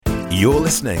You're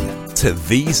listening to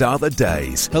These Are The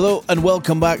Days. Hello and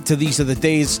welcome back to These Are The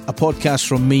Days, a podcast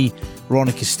from me,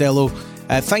 Ronnie Costello.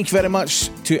 Thank you very much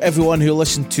to everyone who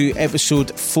listened to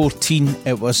episode 14.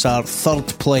 It was our third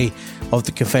play of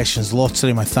the Confessions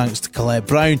Lottery. My thanks to Colette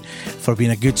Brown for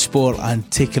being a good sport and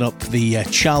taking up the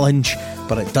challenge.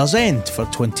 But it does end for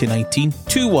 2019,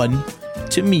 2-1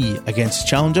 to me against the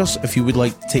challengers. If you would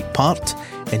like to take part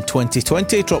in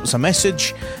 2020, drop us a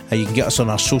message. You can get us on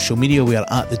our social media. We are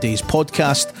at The Days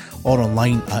Podcast or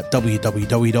online at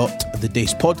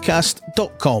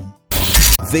www.thedayspodcast.com.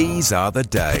 These Are The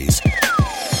Days.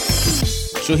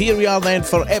 So here we are then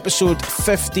for episode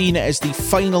 15. It is the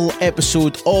final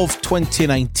episode of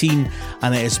 2019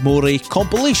 and it is more a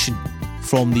compilation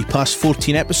from the past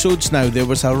 14 episodes. Now, there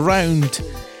was around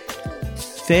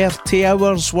 30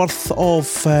 hours worth of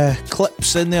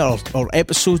clips in there, or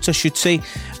episodes I should say,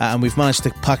 and we've managed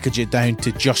to package it down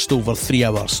to just over 3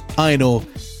 hours. I know,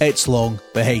 it's long,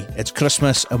 but hey, it's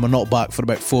Christmas and we're not back for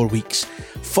about 4 weeks.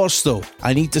 First though,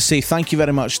 I need to say thank you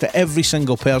very much to every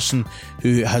single person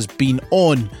who has been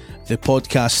on the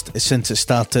podcast since it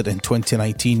started in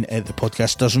 2019. The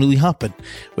podcast doesn't really happen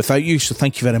without you, so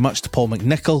thank you very much to Paul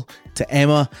McNichol, to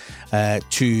Emma,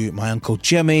 to my Uncle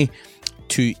Jimmy,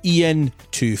 to Ian,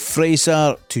 to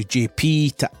Fraser, to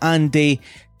JP, to Andy,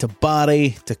 to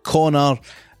Barry, to Connor.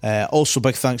 Also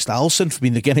big thanks to Alison for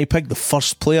being the guinea pig, the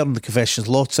first player in the Confessions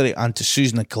Lottery, and to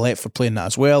Susan and Colette for playing that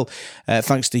as well.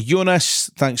 Thanks to Jonas,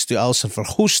 thanks to Alison for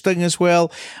hosting as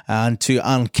well, and to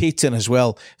Aaron Caton as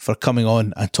well for coming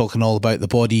on and talking all about the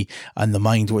body and the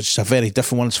mind, which is a very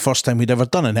different one. It's the first time we'd ever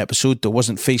done an episode that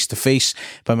wasn't face to face,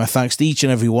 but my thanks to each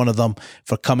and every one of them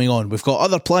for coming on. We've got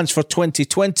other plans for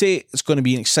 2020. It's going to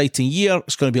be an exciting year.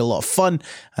 It's going to be a lot of fun.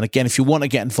 And again, if you want to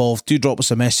get involved, do drop us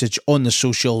a message on the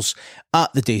socials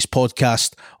at The Days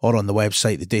Podcast or on the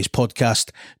website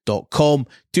thedayspodcast.com.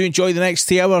 Do enjoy the next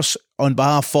 3 hours. On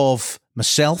behalf of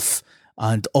myself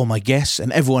and all my guests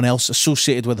and everyone else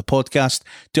associated with the podcast,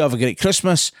 do have a great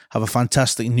Christmas, have a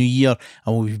fantastic new year,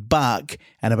 and we'll be back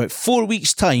in about 4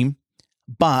 weeks' time,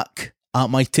 back at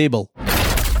my table.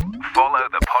 Follow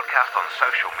the podcast on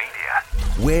social media.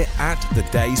 We're at The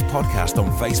Days Podcast on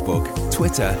Facebook,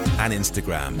 Twitter and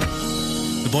Instagram.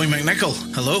 The boy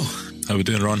McNichol, hello. How we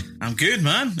doing, Ron? I'm good,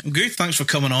 man. I'm good. Thanks for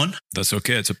coming on. That's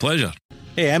okay. It's a pleasure.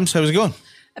 Hey, Ems, how's it going?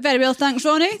 Very well, thanks,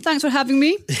 Ronnie. Thanks for having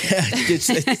me. Yeah,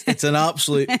 it's an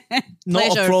absolute, not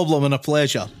Pleasure. a problem and a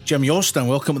pleasure. Jimmy Austin,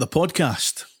 welcome to the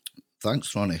podcast.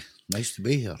 Thanks, Ronnie. Nice to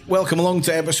be here. Welcome along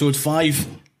to episode 5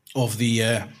 of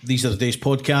the These Are The Days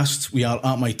podcast. We are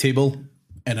at my table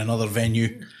in another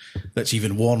venue that's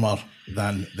even warmer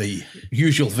than the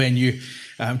usual venue.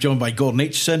 I'm joined by Gordon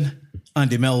Aitchison,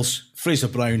 Andy Mills, Fraser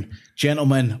Brown.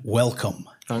 Gentlemen, welcome.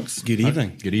 Thanks. Good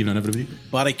evening. Good evening, everybody.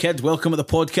 Barry Kidd, welcome to the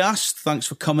podcast. Thanks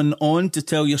for coming on to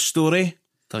tell your story.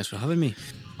 Thanks for having me.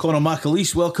 Conor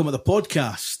McAleese, welcome to the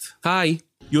podcast. Hi.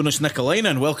 Jonas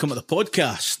Nikolainen, welcome to the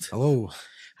podcast. Hello.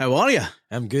 How are you?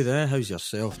 I'm good, How's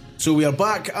yourself? So we are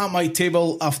back at my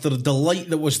table after the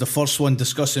delight that was the first one,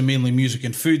 discussing mainly music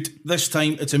and food. This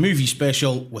time it's a movie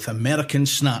special with American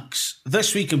snacks.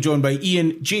 This week I'm joined by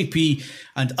Ian, JP,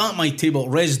 and at my table,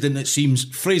 resident it seems,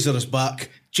 Fraser is back.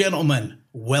 Gentlemen,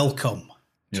 welcome.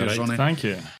 Cheers, Ronnie. Thank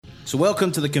you. So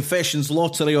welcome to the Confessions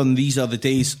Lottery on These Are The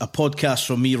Days, a podcast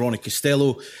from me, Ronnie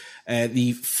Costello.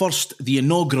 The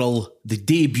inaugural, the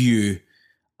debut,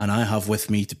 and I have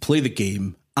with me to play the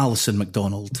game, Alison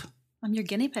McDonald. I'm your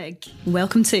guinea pig.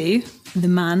 Welcome to the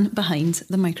man behind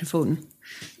the microphone.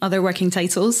 Other working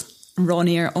titles,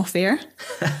 Ronnie are off air.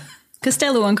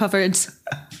 Costello Uncovered,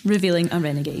 Revealing a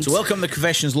Renegade. So welcome to the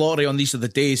Confessions Lottery on These Are The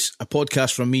Days, a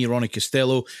podcast from me, Ronnie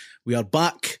Costello. We are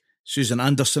back. Susan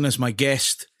Anderson is my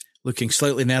guest, looking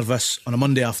slightly nervous on a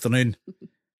Monday afternoon.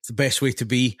 It's the best way to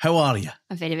be. How are you?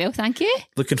 I'm very well, thank you.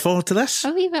 Looking forward to this?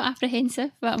 A wee bit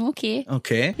apprehensive, but I'm okay.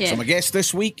 Okay. Yeah. So my guest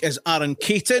this week is Aaron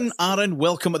Caton. Aaron,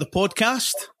 welcome to the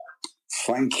podcast.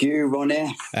 Thank you,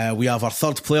 Ronnie. We have our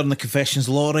third player in the Confessions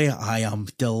Lottery. I am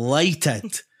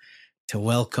delighted to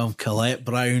welcome Colette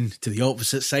Brown to the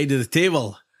opposite side of the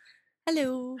table.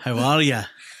 Hello. How are you?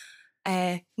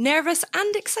 Nervous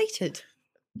and excited.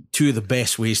 Two of the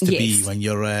best ways to be Yes. when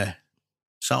you're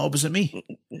sat opposite me.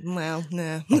 Well,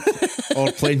 no.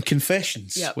 Or playing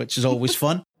Confessions, Yep. which is always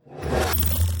fun.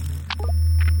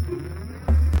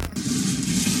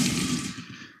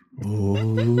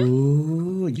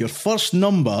 Oh, your first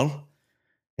number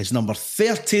is number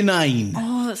 39.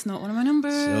 Oh, that's not one of my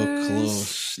numbers. So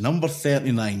close. Number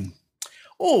 39.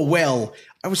 Oh, well,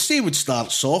 I would say we'd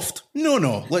start soft.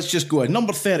 No, let's just go on.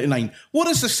 Number 39. What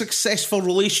does a successful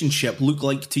relationship look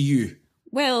like to you?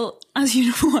 Well, as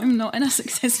you know, I'm not in a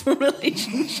successful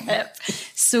relationship.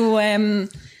 So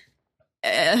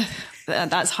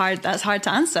that's hard to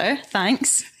answer.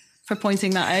 Thanks for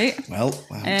pointing that out. Well,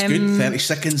 it's good. 30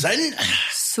 seconds in.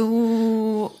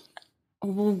 So...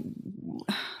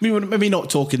 maybe not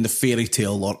talking the fairy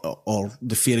tale or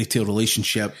the fairy tale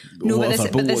relationship. No, or whatever,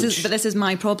 but this is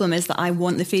my problem, is that I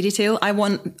want the fairy tale. I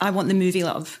want the movie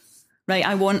love, right?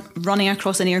 I want running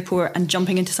across an airport and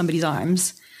jumping into somebody's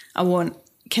arms. I want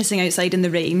kissing outside in the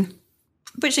rain,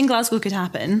 which in Glasgow could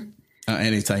happen at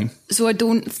any time. So I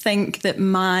don't think that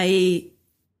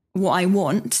what I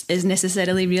want is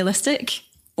necessarily realistic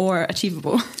or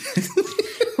achievable,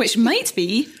 which might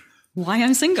be why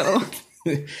I'm single.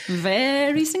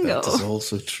 Very single. That is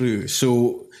also true.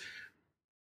 So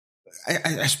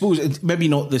I suppose maybe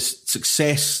not this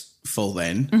successful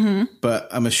then, but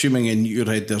I'm assuming in your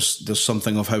head there's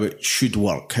something of how it should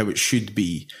work, how it should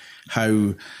be,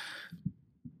 how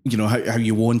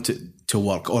you want it to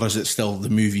work, or is it still the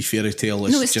movie fairy tale?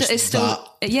 It's still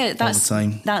all the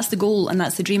time. That's the goal and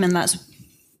that's the dream, and that's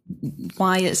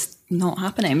why it's not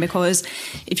happening. Because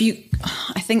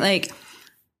I think like,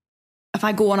 if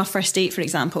I go on a first date, for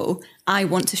example, I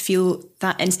want to feel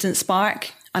that instant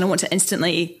spark, and I want to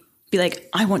instantly be like,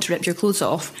 I want to rip your clothes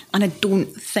off. And I don't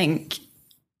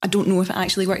know if it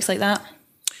actually works like that.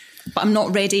 But I'm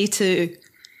not ready to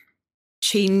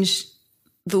change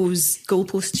those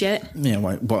goalposts yet. Yeah,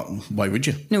 why would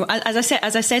you? No, as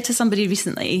I said to somebody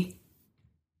recently,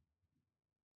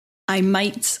 I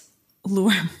might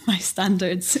lower my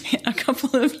standards in a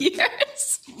couple of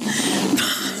years.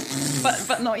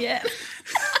 But not yet.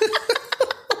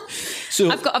 So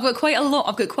I've got quite a lot.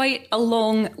 I've got quite a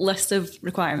long list of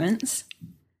requirements,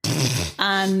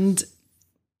 and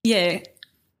yeah,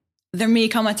 there may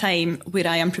come a time where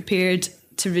I am prepared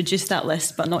to reduce that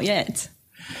list, but not yet.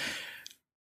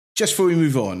 Just before we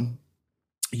move on,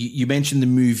 you mentioned the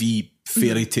movie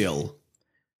fairy tale.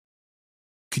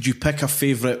 Could you pick a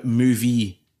favourite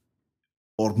movie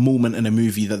or moment in a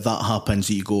movie that happens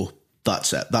that you go,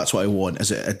 that's it, that's what I want? Is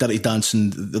it a Dirty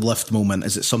Dancing, the lift moment?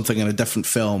 Is it something in a different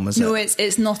film?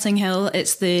 It's Notting Hill.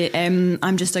 It's the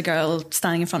I'm just a girl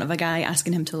standing in front of a guy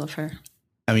asking him to love her.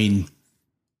 I mean,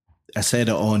 I said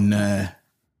it on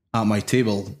At My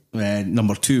Table,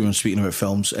 number 2, when speaking about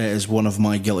films. It is one of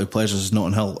my guilty pleasures,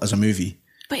 Notting Hill, as a movie.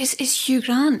 But it's Hugh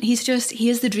Grant. He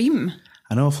is the dream.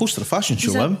 I know, I've hosted a fashion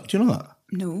show with him. Do you know that?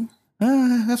 No.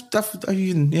 I've got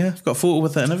a photo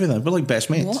with it and everything. We're like best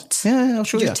mates. What? Yeah, I'll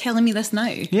show you. You're telling me this now?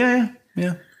 Yeah.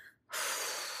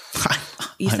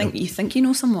 You think you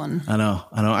know someone? I know.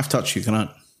 I've touched you.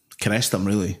 Cannot caress them,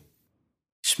 really. He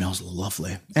smells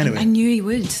lovely. Anyway. I knew he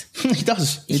would. He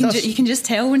does. You can just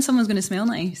tell when someone's going to smell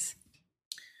nice.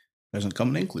 Doesn't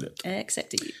come included.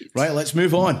 Accepted. Right, let's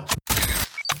move on.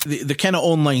 The kind of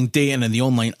online dating and the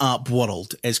online app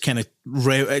world is kind of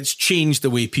it's changed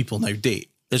the way people now date,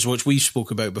 is what we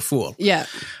spoke about before. Yeah.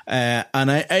 And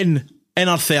in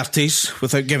our 30s,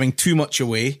 without giving too much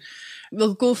away,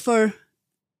 we'll go for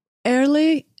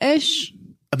early-ish.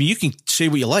 I mean, you can say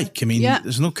what you like. I mean,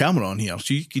 there's no camera on here,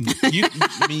 so you can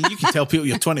tell people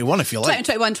you're 21 if you like.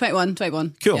 21.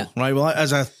 Cool. Yeah. Right. Well,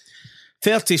 as a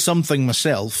 30-something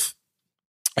myself,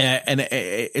 and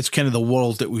it's kind of the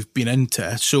world that we've been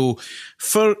into. So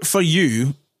for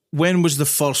you, when was the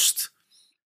first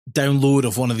download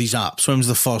of one of these apps? When was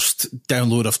the first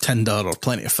download of Tinder or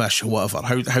Plenty of Fish or whatever?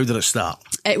 How did it start?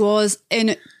 It was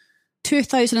in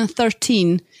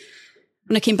 2013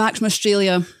 when I came back from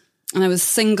Australia and I was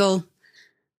single,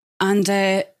 and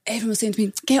everyone was saying to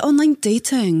me, get online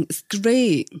dating, it's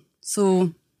great.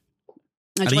 So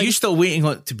are you still waiting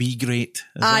on it to be great?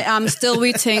 I am still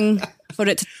waiting for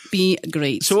it to be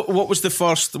great. So what was the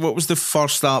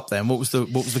first app then? What was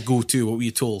the go-to? What were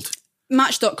you told?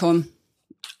 Match.com.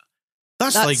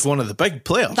 That's like one of the big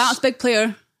players. That's a big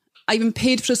player. I even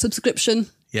paid for a subscription.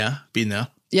 Yeah, been there.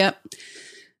 Yeah.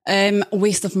 A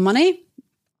waste of money.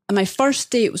 And my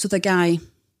first date was with a guy.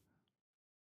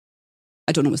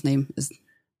 I don't know what his name is.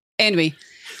 Anyway,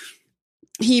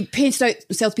 he painted out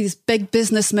himself to be this big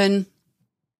businessman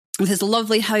with his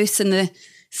lovely house in the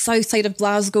south side of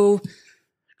Glasgow.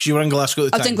 Because you were in Glasgow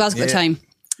at the time. I was in Glasgow at the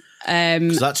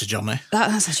time. So that's a journey.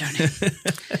 That's a journey.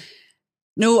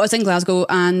 No, I was in Glasgow,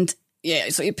 and yeah,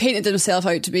 so he painted himself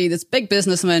out to be this big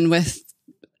businessman with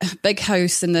a big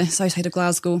house in the south side of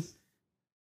Glasgow.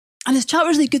 And his chat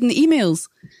was really good in the emails.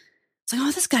 It's like,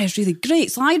 oh, this guy's really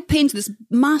great. So I'd painted this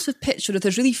massive picture of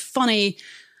this really funny,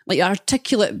 like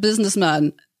articulate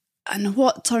businessman. And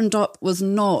what turned up was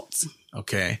not.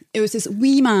 Okay. It was this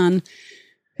wee man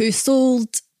who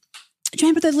sold, do you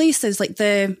remember the laces, like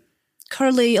the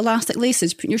curly elastic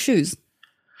laces you put in your shoes?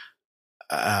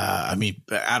 I mean,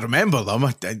 I remember them.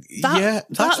 That's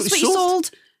what he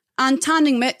sold. And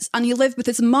tanning mitts, and he lived with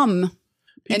his mum.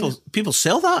 People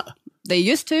sell that? They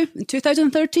used to in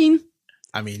 2013.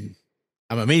 I mean,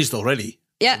 I'm amazed already.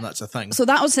 Yeah, that's a thing. So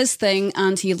that was his thing,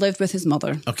 and he lived with his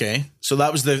mother. Okay, so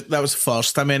that was the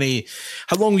first.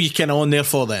 How long were you kind of on there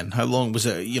for then? How long was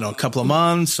it? A couple of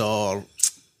months, or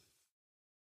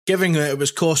given that it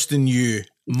was costing you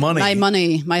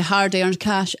money, my hard-earned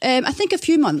cash. I think a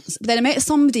few months. But then I met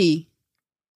somebody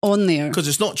on there because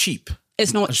it's not cheap.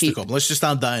 It's not cheap. Let's just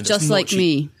add that in. Just like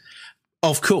me,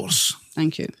 of course.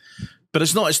 Thank you. But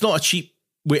it's not a cheap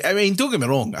way. I mean, don't get me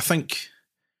wrong. I think.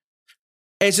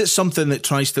 Is it something that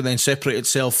tries to then separate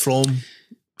itself from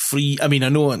free? I mean, I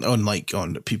know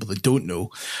on people that don't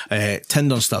know,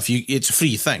 Tinder and stuff, it's a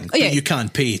free thing. But you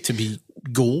can't pay to be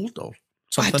gold or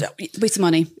something. Waste of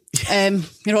money.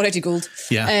 You're already gold.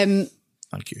 Yeah.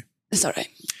 Thank you. It's all right.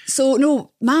 So,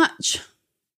 no, Match,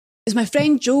 as my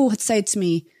friend Joe had said to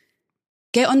me,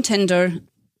 get on Tinder.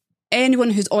 Anyone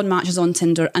who's on Match is on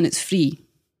Tinder and it's free.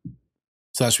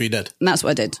 So that's what you did? And that's what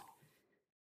I did.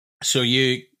 So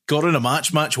you got on a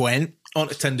Match went,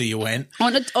 onto Tinder you went.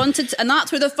 Onto and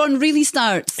that's where the fun really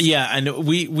starts. Yeah, and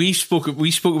we spoke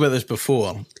about this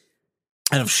before,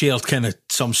 and I've shared kind of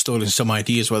some stories, some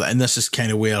ideas with it, and this is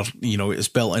kind of where, it's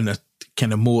built in a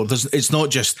kind of more, it's not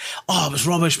just, it was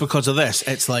rubbish because of this,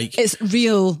 it's like... It's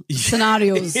real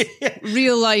scenarios,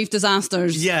 real life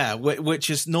disasters. Yeah, which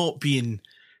is not being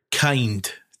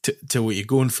kind to what you're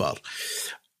going for.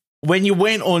 When you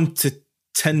went on to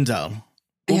Tinder...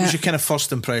 What was your kind of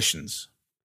first impressions?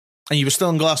 And you were still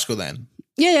in Glasgow then?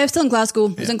 Yeah, I was still in Glasgow.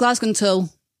 I was in Glasgow until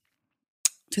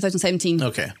 2017.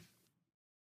 Okay.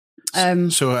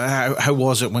 So how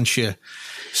was it once you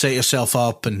set yourself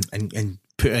up and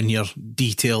put in your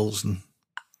details? And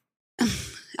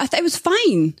I thought it was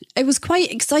fine. It was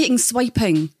quite exciting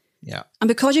swiping. Yeah. And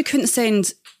because you couldn't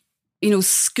send,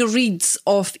 screeds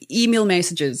of email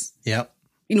messages. Yeah.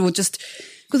 Just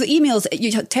because the emails,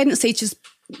 you had tendency to just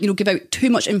give out too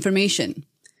much information.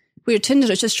 Where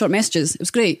Tinder, it's just short messages. It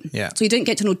was great. Yeah. So you didn't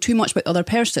get to know too much about the other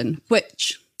person,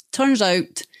 which turns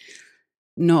out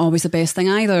not always the best thing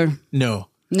either. No.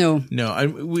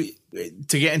 And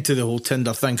to get into the whole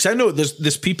Tinder thing, because I know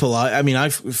there's people. I mean,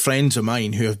 I've friends of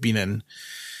mine who are in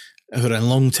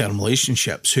long-term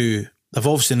relationships who have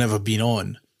obviously never been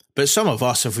on. But some of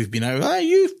us, if we've been out,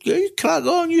 you crack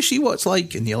on, you see what it's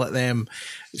like, and you let them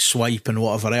swipe and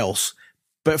whatever else.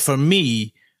 But for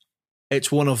me, it's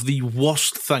one of the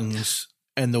worst things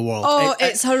in the world. Oh,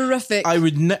 it's horrific.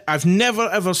 I've never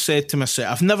ever said to myself,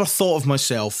 I've never thought of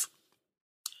myself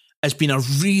as being a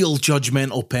real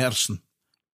judgmental person.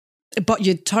 But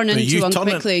you turn into one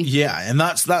quickly. Yeah, and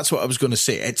that's what I was going to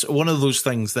say. It's one of those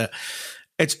things that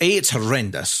it's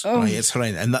horrendous. Oh. Right? It's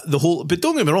horrendous. And but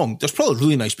don't get me wrong, there's probably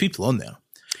really nice people on there.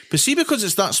 But see, because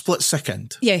it's that split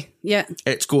second, yeah,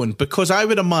 it's going. Because I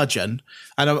would imagine,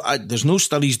 and there's no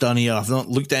studies done here, I've not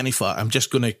looked at any far, I'm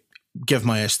just going to give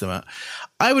my estimate.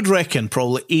 I would reckon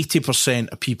probably 80%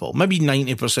 of people, maybe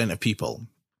 90% of people,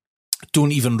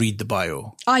 don't even read the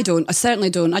bio. I don't. I certainly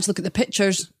don't. I just look at the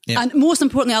pictures. Yeah. And most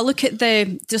importantly, I look at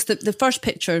the first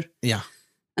picture. Yeah.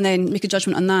 And then make a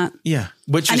judgment on that. Yeah.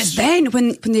 Then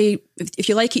when they, if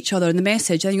you like each other in the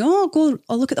message, then you go,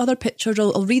 I'll look at the other pictures,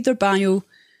 I'll read their bio.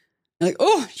 Like,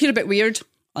 you're a bit weird.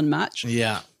 Unmatched.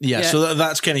 Yeah. So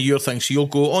that's kind of your thing. So you'll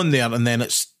go on there, and then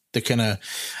it's the kind of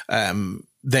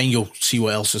then you'll see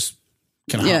what else is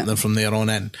kind of happening from there on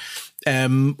in.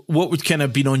 What would kind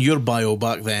of been on your bio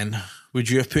back then? Would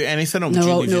you have put anything, or would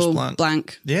you leave just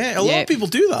blank? Yeah, a lot of people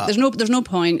do that. There's no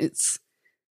point.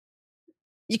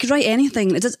 You could write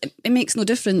anything. It makes no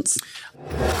difference.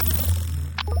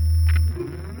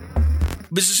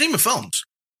 But it's the same with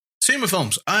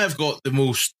films. I have got the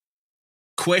most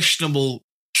questionable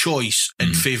choice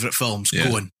in favourite films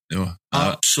going. No,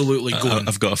 absolutely going.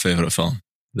 I've got a favourite film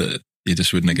that you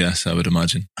just wouldn't guess, I would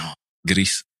imagine.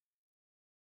 Grease.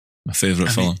 My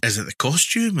favourite film. Is it the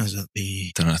costume? Is it the...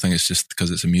 I don't know, I think it's just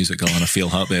because it's a musical and I feel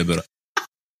happy about it.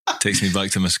 Takes me back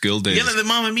to my school days. You know the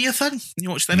Mamma Mia thing? You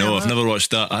watched that? No, I've never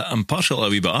watched that. I'm partial to a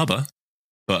wee bit ABBA,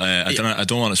 but I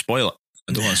don't want to spoil it.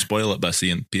 I don't want to spoil it by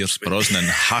seeing Pierce Brosnan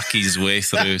hack his way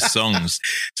through songs.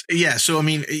 Yeah, so I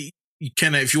mean, you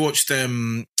kind of, if you watched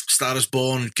Star Is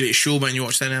Born, Greatest Showman, you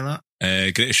watched any of that?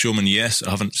 Greatest Showman, yes.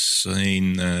 I haven't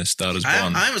seen Star Is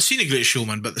Born. I haven't seen a Greatest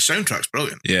Showman, but the soundtrack's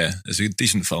brilliant. Yeah, it's a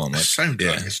decent film. The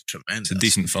soundtrack is tremendous. It's a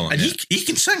decent film. And he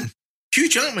can sing. Hugh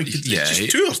Jackman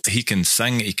just toured. He can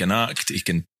sing, he can act, he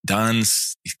can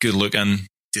dance, he's good looking.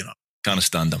 Can't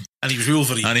stand him. And he was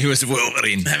Wolverine. I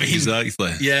mean,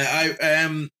 exactly. Yeah,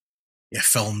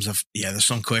 films. There's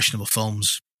some questionable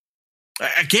films.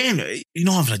 Again,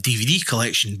 having a DVD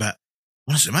collection, but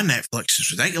honestly, my Netflix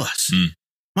is ridiculous.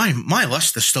 My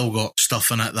list has still got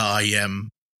stuff in it that I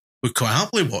would quite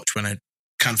happily watch when I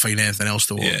can't find anything else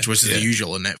to watch, which is the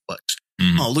usual on Netflix.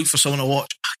 I'll look for someone to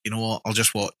watch. You know what? I'll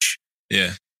just watch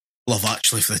Love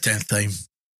Actually for the 10th time.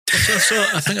 So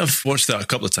I think I've watched that a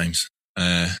couple of times.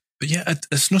 But yeah,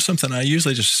 it's not something I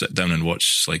usually just sit down and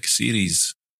watch, like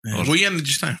series. What are you in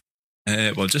just now?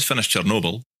 Well, just finished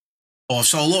Chernobyl. Oh, I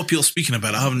saw a lot of people speaking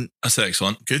about it. I haven't. That's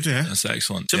excellent. Good, yeah. That's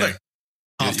excellent. It's about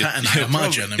half-hitting, I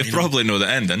imagine. You probably know the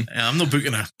ending. Yeah, I'm not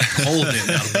booking a holiday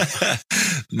there.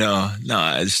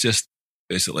 No, it's just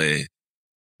basically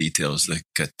details the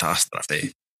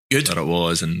catastrophe that it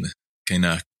was and kind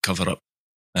of cover up.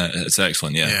 It's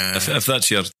excellent, yeah. If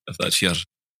that's your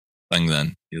thing,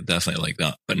 then you'll definitely like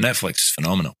that. But Netflix is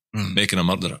phenomenal. Making a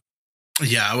Murderer.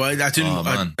 Yeah, well, I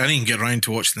didn't get around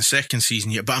to watching the second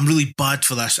season yet, but I'm really bad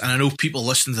for this, and I know people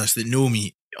listening to this that know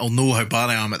me will know how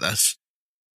bad I am at this.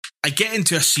 I get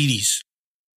into a series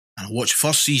and I watch the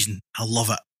first season, I love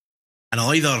it, and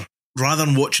I'll either, rather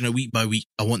than watching it week by week,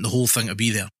 I want the whole thing to be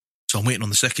there, so I'm waiting on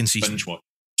the second season. Binge watch.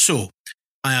 So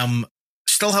I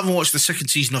still haven't watched the second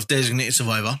season of Designated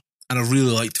Survivor, and I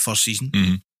really liked the first season.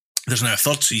 There's now a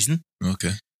third season.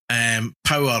 Okay.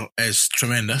 Power is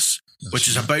tremendous, which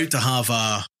is about to have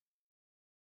a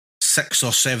 6th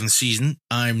or 7th season.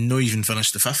 I'm not even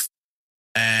finished the 5th.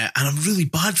 And I'm really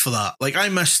bad for that. Like, I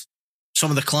missed some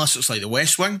of the classics like The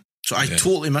West Wing. So I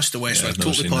totally missed The West Wing. It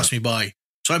totally passed me by.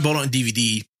 So I bought it on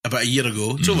DVD about a year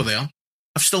ago. It's over there.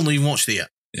 I've still not even watched it yet.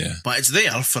 Yeah. But it's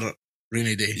there for a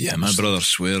rainy day. Yeah, my brother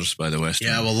swears by The West Wing.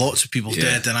 Yeah, well, lots of people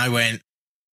did. And I went,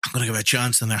 I'm going to give it a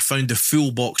chance. And I found the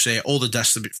full box set, all the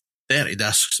discs, about 30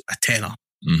 discs, a tenner.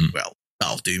 Well,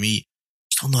 that'll do me.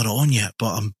 Still not on yet,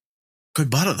 but I'm quite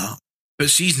bad at that. But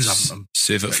seasons, I'm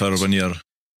save it for when you're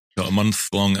got a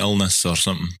month-long illness or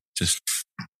something. Just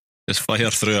fire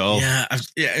through it all.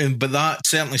 Yeah, but that,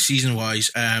 certainly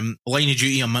season-wise, Line of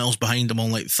Duty, I'm miles behind. I'm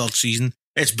on like the 3rd season.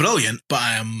 It's brilliant, but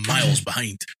I am miles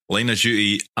behind. Line of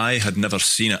Duty, I had never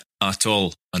seen it at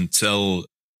all until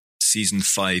season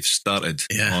 5 started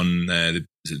on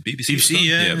is it the BBC? BBC,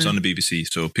 yeah, it was on the BBC.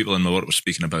 So people in my work were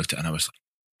speaking about it, and I was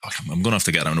like, I'm going to have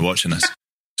to get around to watching this.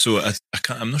 So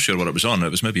I'm not sure what it was on. It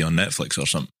was maybe on Netflix or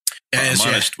something. I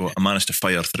managed to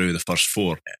fire through the first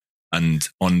 4. And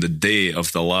on the day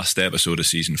of the last episode of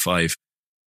season 5,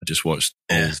 I just watched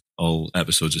all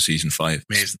episodes of season 5.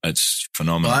 Amazing. It's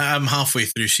phenomenal. Well, I'm halfway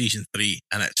through season 3,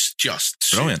 and it's just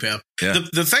brilliant. Superb. Yeah.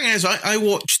 The thing is, I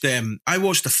watched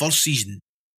the first season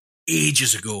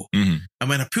ages ago, and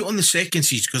when I put on the second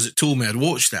season because it told me I'd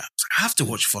watched it, I was like, I have to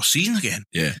watch the first season again.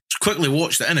 Yeah, so quickly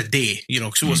watched it in a day.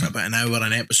 Because it wasn't about an hour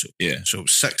an episode. Yeah, so it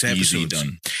was 6 episodes.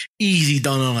 Easy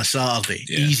done on a Saturday.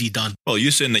 Yeah. Easy done. Well,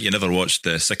 you saying that you never watched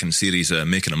the second series,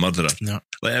 Making a Murderer? No,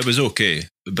 like it was okay,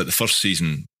 but the first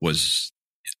season was.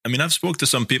 I mean, I've spoke to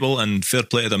some people, and fair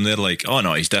play to them. They're like, "Oh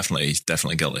no, he's definitely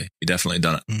guilty. He definitely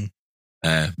done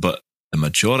it." But the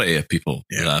majority of people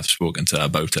that I've spoken to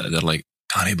about it, they're like,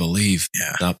 "Can't I believe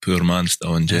that poor man's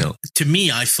still in jail?" To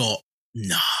me, I thought,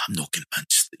 nah, I'm not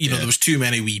convinced. There was too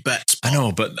many wee bits. I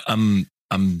know, but I'm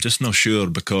just not sure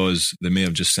because they may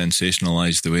have just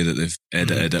sensationalised the way that they've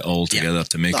edited it all together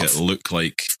to make it look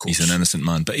like he's an innocent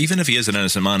man. But even if he is an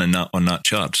innocent man on that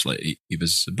charge, like he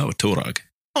was a bit of a toe rag.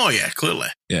 Oh yeah, clearly.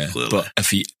 Yeah, but if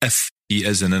he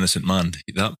is an innocent man,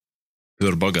 that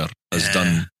poor bugger has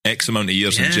done X amount of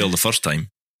years in jail the first time,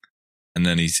 and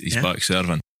then he's back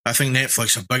serving. I think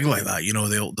Netflix are big like that.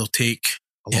 They'll take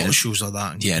a lot of shows like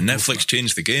that. Yeah, Netflix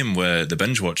changed the game with the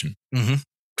binge watching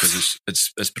because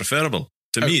it's preferable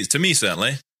to me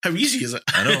certainly. How easy is it?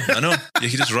 I know. You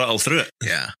can just rattle through it.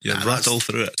 Yeah, you rattle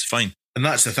through it. It's fine. And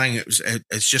that's the thing.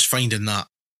 It's just finding that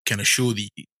kind of show that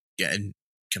you get in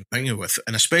company with,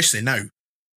 and especially now.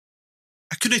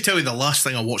 I couldn't tell you the last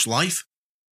thing I watched live,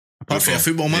 apart from a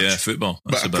football match. Yeah, football.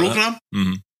 That's but a program.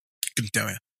 Couldn't tell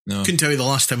you. No. Couldn't tell you the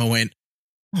last time I went.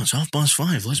 Oh, it's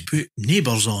 5:30. Let's put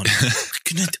Neighbours on.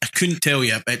 I couldn't tell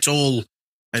you. It's all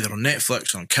either on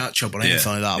Netflix or on catch up or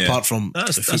anything like that. Yeah. Apart from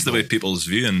that's the way people's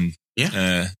viewing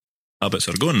habits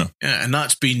are going now. Yeah, and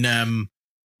that's been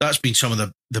some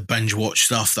of the binge watch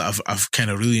stuff that I've kind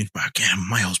of really. Again, I'm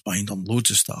miles behind on loads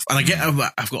of stuff. And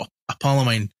I've got a pal of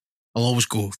mine. I'll always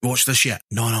go, watch this yet?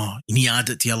 No, you need to add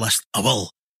it to your list. I will.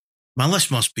 My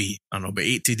list must be, I don't know, about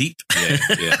 80 deep.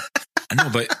 Yeah. I know,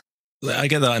 but I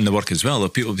get that in the work as well.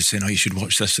 People will be saying, "Oh, you should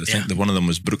watch this." I think that one of them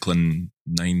was Brooklyn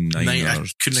Nine-Nine. I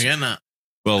couldn't get that.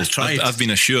 Well, I've been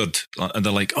assured, and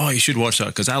they're like, "Oh, you should watch that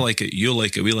because I like it, you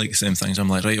like it, we like the same things." I'm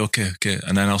like, "Right, okay,"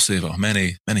 and then I'll say, "Well, how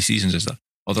many seasons is that?"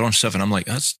 Oh, they're on 7. I'm like,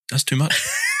 that's too much.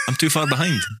 I'm too far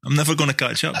behind. I'm never going to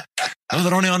catch up. Oh,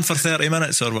 they're only on for 30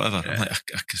 minutes or whatever. I'm like,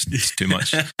 it's too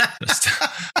much.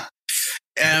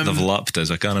 They've lapped us.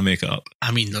 I can't make it up.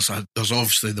 I mean, there's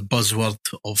obviously the buzzword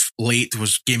of late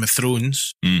was Game of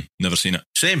Thrones. Never seen it.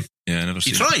 Same. Yeah, never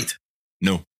seen it. You tried?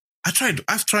 No. I've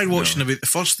tried watching about the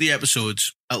first 3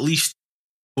 episodes at least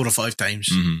 4 or 5 times.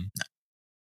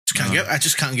 Mm-hmm. I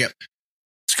just can't get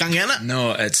in it.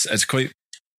 No, it's quite.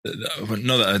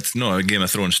 Not that it's not a Game of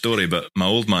Thrones story, but my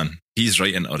old man, he's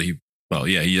right into, he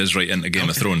is right into Game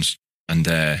of Thrones, and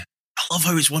I love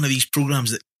how it's one of these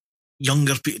programs that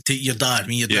younger people take your dad,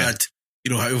 dad,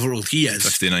 however old he is,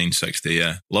 59, 60,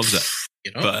 loves it.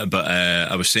 But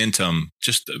I was saying to him,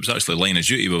 it was actually Line of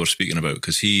Duty we were speaking about,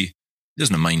 because he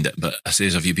doesn't mind it, but I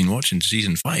says, have you been watching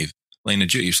season 5 Line of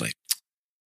Duty? He's like,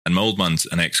 and my old man's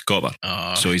an ex-copper,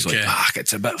 so he's like,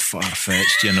 it's a bit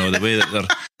far-fetched, the way that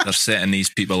they're setting these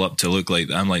people up to look like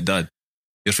that. I'm like, Dad,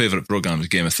 your favourite programme is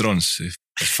Game of Thrones. There's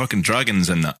fucking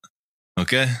dragons in that,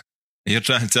 okay? You're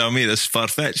trying to tell me this is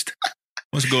far-fetched?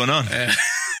 What's going on?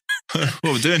 What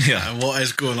are we doing here? What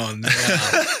is going on?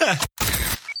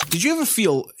 Did you ever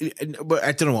feel,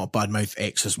 I don't know what badmouth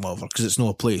X is, whatever, because it's not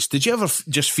a place. Did you ever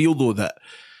just feel, though, that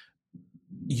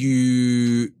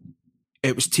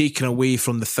it was taken away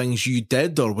from the things you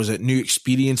did, or was it new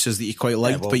experiences that you quite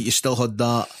liked, but you still had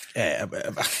that?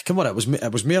 Come on, it was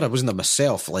more, I wasn't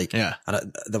myself,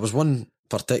 and there was one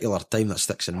particular time that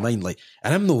sticks in mind, and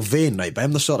I'm no vain, right, but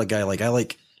I'm the sort of guy,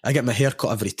 I get my hair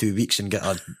cut every 2 weeks and get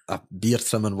a beard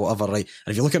trim and whatever, right?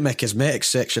 And if you look at my cosmetics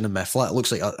section in my flat, it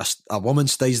looks like a woman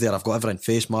stays there. I've got everything,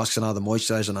 face masks and all the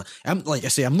moisturiser. I'm like I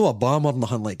say, I'm not a balm or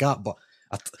nothing like that, but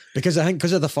because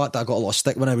of the fact that I got a lot of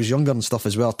stick when I was younger and stuff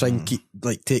as well, trying to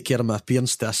take care of my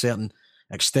appearance to a certain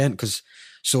extent.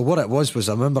 So what it was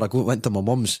I remember I went to my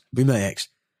mum's with my ex,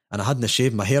 and I hadn't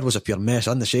shaved. My hair was a pure mess.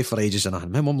 I hadn't shaved for ages, and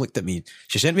my mum looked at me.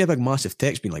 She sent me a big massive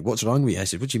text being like, "What's wrong with you?" I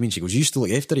said, "What do you mean?" She goes, "You used to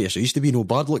look after you, so you used to be no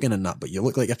bad looking in that, but you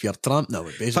look like if you're a tramp now."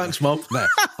 Basically. Thanks, Mum.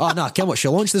 I can't what she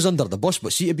launched us under the bus,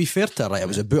 but see, to be fair to her, right, it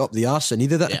was a boot up the arse. I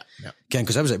needed it. Yeah.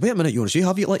 Because I was like, wait a minute, Jonas, you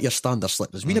have you let your standard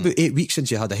slip? It's been about 8 weeks since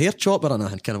you had a hair chopper and I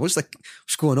kind of what's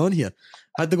going on here?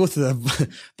 I had to go to the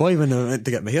boy when I went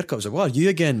to get my haircut. I was like, "What are you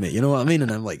again, mate?" You know what I mean?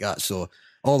 And I'm like that. So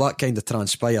all that kind of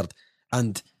transpired.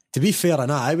 And to be fair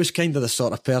enough, I was kind of the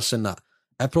sort of person that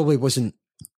I probably wasn't,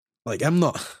 I'm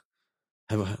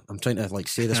trying to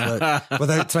say this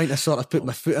without trying to sort of put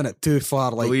my foot in it too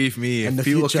far. Believe me, if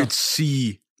people could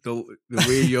see the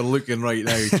way you're looking right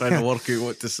now, trying to work out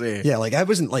what to say. Yeah, I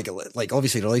wasn't like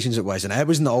obviously relationship wise, and I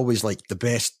wasn't always the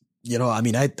best. You know, I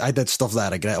mean, I did stuff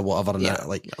that I regret or whatever, and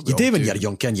you do when you're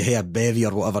young, you hear a bevy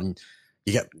or whatever, and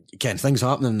you get things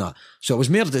happening and that. So it was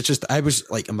more that just I was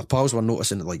and my pals were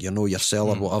noticing that yourself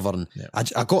or whatever, and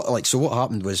I got so what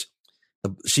happened was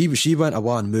she went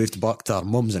away and moved back to her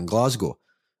mum's in Glasgow,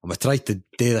 and we tried to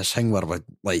do this thing where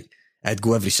I'd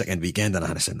go every second weekend, and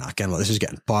I said, "Nah, I can't. This is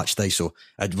getting patched out." So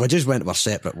we just went our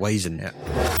separate ways, and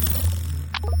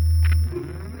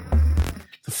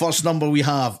the first number we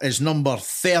have is number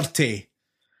 30.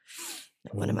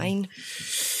 One of mine.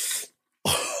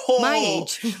 My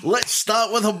age. Let's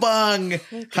start with a bang.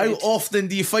 Okay. How often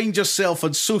do you find yourself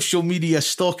on social media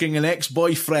stalking an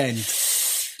ex-boyfriend?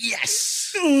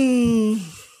 Yes. Not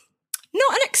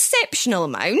an exceptional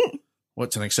amount.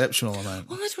 What's an exceptional amount?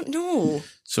 Well, I don't know.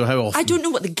 So how often? I don't know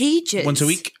what the gauge is. Once a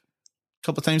week?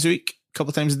 Couple of times a week?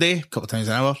 Couple of times a day? Couple of times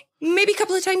an hour? Maybe a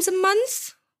couple of times a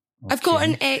month. Okay. I've got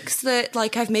an ex that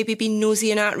I've maybe been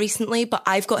nosying at recently, but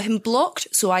I've got him blocked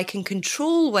so I can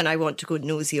control when I want to go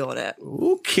nosy on it.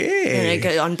 Okay. And I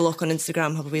get unblock on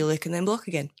Instagram, have a wee look, and then block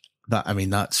again.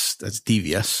 That's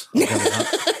devious. He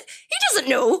doesn't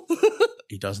know.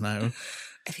 He does now.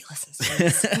 If he listens to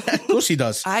this. Of course he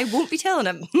does. I won't be telling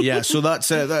him. Yeah, so that's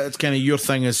kind of your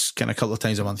thing is kind of a couple of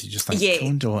times a month. You just think,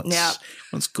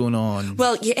 what's going on?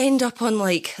 Well, you end up on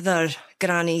their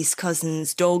granny's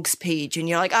cousin's dog's page, and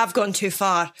you're like, I've gone too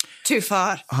far.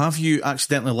 Have you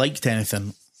accidentally liked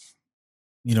anything?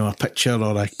 A picture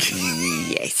or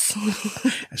Yes.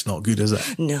 It's not good, is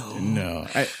it? No.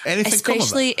 Anything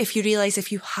especially if you realise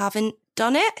if you haven't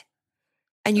done it,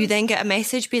 and you then get a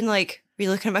message being like, "Are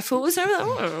you looking at my photos?" And I'm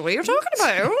like, "Oh, what are you talking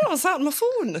about? Oh, what's that on my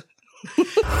phone?"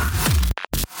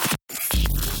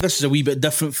 This is a wee bit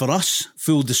different for us.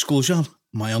 Full disclosure,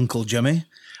 my Uncle Jimmy.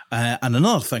 And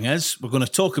another thing is, we're going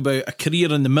to talk about a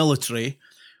career in the military,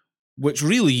 which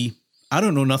really, I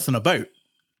don't know nothing about.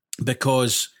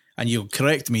 Because, and you'll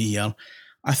correct me here,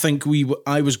 I think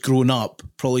I was grown up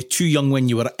probably too young when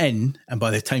you were in, and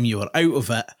by the time you were out of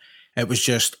it, it was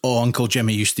just, Uncle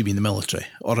Jimmy used to be in the military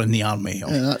or in the army.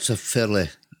 Yeah, that's a fairly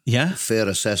fair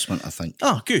assessment, I think.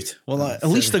 Oh, good. Well, at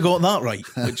least I got that right,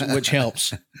 which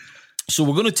helps. So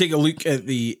we're going to take a look at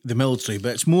the military,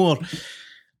 but it's more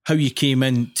how you came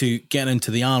into getting into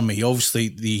the army. Obviously,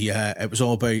 it was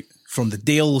all about from the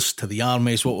Dales to the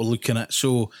army is what we're looking at.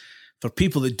 So for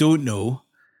people that don't know,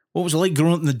 what was it like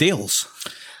growing up in the Dales?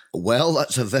 Well,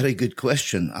 that's a very good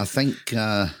question. I think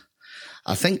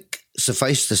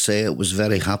suffice to say it was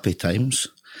very happy times.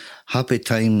 Happy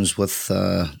times with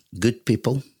good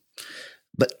people,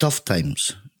 but tough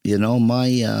times. You know,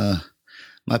 my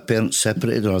parents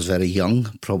separated when I was very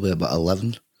young, probably about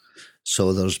 11.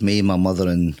 So there's me, my mother,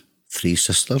 and 3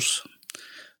 sisters,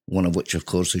 one of which, of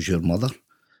course, is your mother.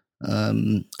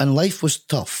 And life was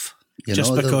tough.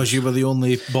 Just because you were the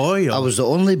only boy? Or? I was the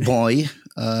only boy.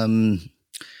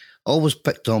 Always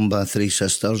picked on by 3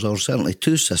 sisters, or certainly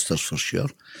 2 sisters for sure.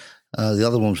 The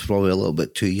other one was probably a little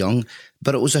bit too young.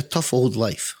 But it was a tough old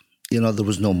life. You know, there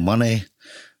was no money.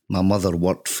 My mother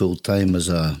worked full-time as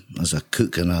a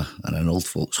cook in an old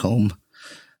folks' home.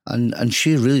 And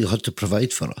she really had to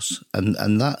provide for us.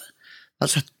 And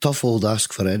that's a tough old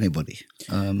ask for anybody.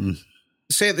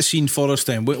 Set the scene for us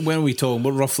then. When are we talking?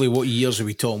 What years are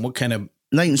we talking? What kind of...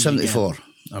 1974.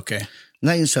 Okay.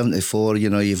 1974, you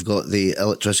know, you've got the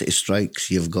electricity strikes.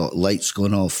 You've got lights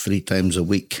going off 3 times a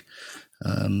week.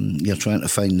 You're trying to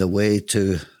find a way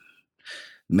to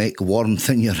make warmth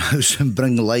in your house and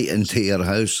bring light into your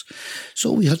house.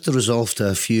 So we had to resolve to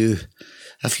a few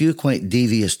quite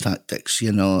devious tactics.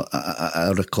 You know,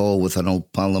 I recall with an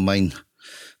old pal of mine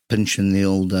pinching the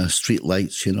old street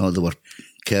lights. You know, they were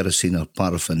kerosene or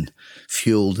paraffin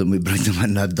fueled, and we bring them in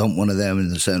and I'd dump one of them in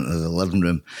the centre of the living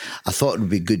room. I thought it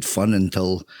would be good fun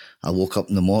until I woke up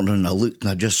in the morning and I looked and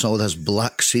I just saw this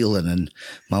black ceiling, and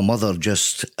my mother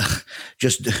just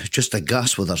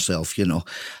aghast with herself, you know,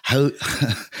 how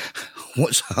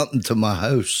what's happened to my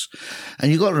house.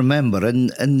 And you got to remember,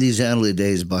 in these early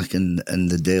days back in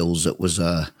the Dales, it was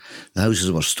the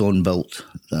houses were stone built,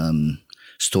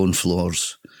 stone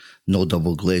floors, no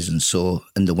double glazing. So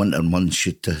in the winter months,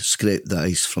 you had to scrape the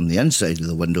ice from the inside of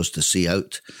the windows to see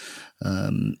out.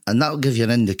 And that'll give you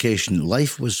an indication.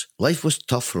 Life was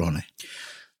tough, Ronnie.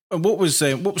 And what was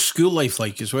school life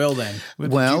like as well then?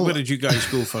 Where did you guys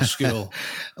go for school?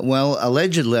 Well,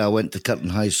 allegedly I went to Curtin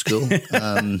High School.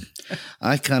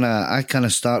 I kind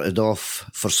of started off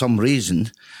for some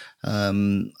reason.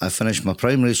 I finished my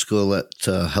primary school at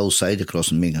Hillside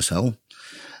across in Meagher's Hill.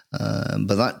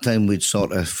 By that time, we'd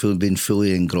sort of been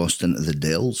fully engrossed into the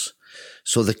Dales.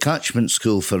 So the catchment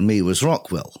school for me was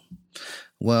Rockwell.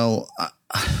 Well,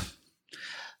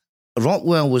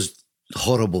 Rockwell was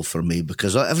horrible for me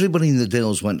because everybody in the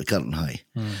Dales went to Curtin High.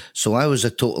 So I was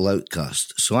a total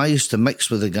outcast. So I used to mix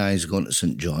with the guys going to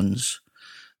St. John's.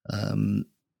 And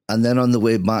then on the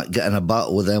way back, getting a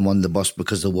battle with them on the bus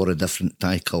because they wore a different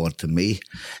tie colour to me.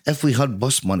 If we had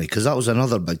bus money, because that was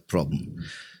another big problem.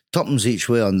 2pence each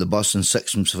way on the bus and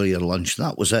 6pence for your lunch.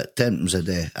 That was it, 10pence a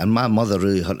day. And my mother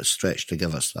really had to stretch to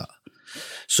give us that.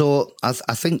 So I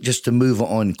think just to move it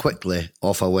on quickly,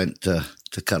 off I went to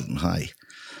Curtin High.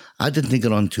 I didn't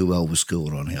get on too well with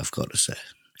school, Ronnie, I've got to say.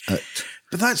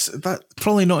 But that's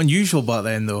probably not unusual back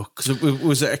then, though. Because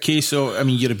was it a case of, I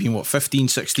mean, you'd have been, 15,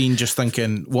 16, just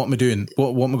thinking, what am I doing?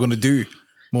 What am I going to do?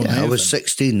 I was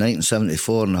 16,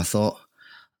 1974, and I thought,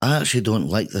 I actually don't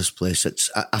like this place.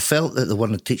 I felt that they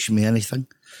weren't teaching me anything.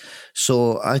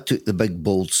 So I took the big,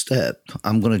 bold step.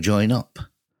 I'm going to join up.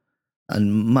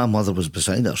 And my mother was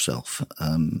beside herself.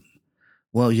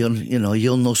 Well,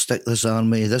 you'll no stick this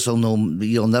army.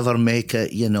 You'll never make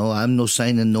it. You know, I'm no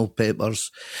signing no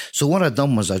papers. So what I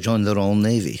done was I joined the Royal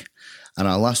Navy, and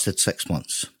I lasted 6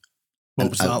 months.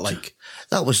 What was that like?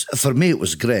 That was, for me, it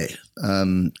was great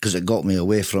because it got me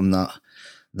away from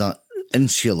that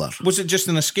insular. Was it just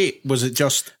an escape? Was it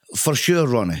just... For sure,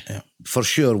 Ronnie. Yeah. For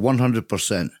sure,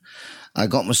 100%. I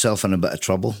got myself in a bit of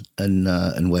trouble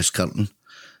in West Curtin.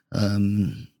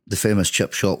 The famous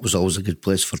chip shop was always a good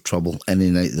place for trouble any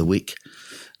night of the week.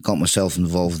 Got myself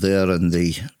involved there, and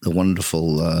the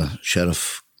wonderful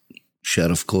sheriff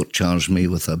court charged me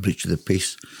with a breach of the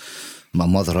peace. My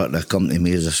mother had to accompany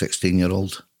me as a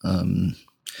 16-year-old.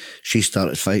 She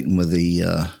started fighting with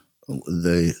the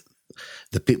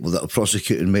people that were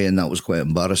prosecuting me, and that was quite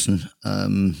embarrassing.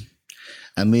 And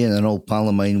me and an old pal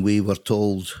of mine, we were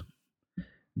told,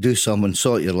 do something,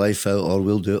 sort your life out, or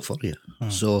we'll do it for you.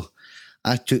 So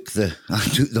I took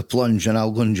the plunge, and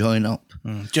I'll go and join up.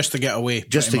 Just to get away.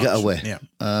 Just to get away. Yeah.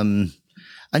 And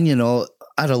you know,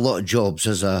 I had a lot of jobs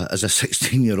as a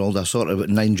 16-year-old. I sorted about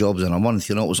 9 jobs in a month.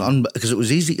 You know, it was because it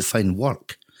was easy to find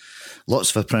work. lots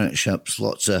of apprenticeships,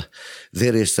 lots of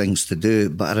various things to do.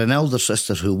 But I had an elder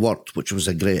sister who worked, which was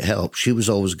a great help. She was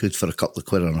always good for a couple of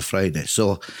quid on a Friday.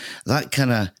 So that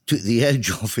kind of took the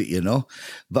edge off it, you know.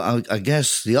 But I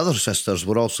guess the other sisters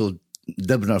were also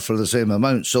dibbing her for the same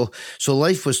amount. So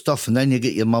life was tough. And then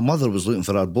my mother was looking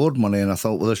for her board money, and I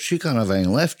thought, well, she can't have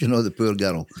anything left, you know, the poor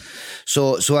girl.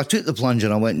 So I took the plunge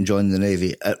and I went and joined the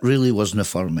Navy. It really wasn't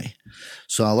for me.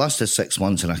 So I lasted 6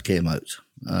 months and I came out.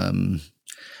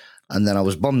 And then I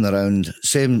was bumming around.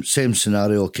 Same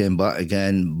scenario, came back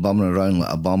again, bumming around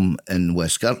like a bum in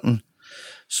West Girton.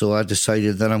 So I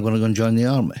decided then I'm going to go and join the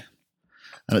army.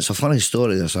 And it's a funny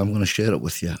story, this. I'm going to share it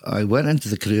with you. I went into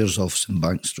the careers office in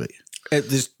Bank Street.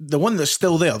 The one that's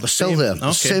still there? Still there.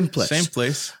 Okay. Same place. Same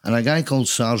place. And a guy called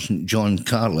Sergeant John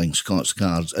Carling, Scots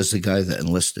Guards, is the guy that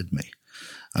enlisted me.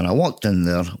 And I walked in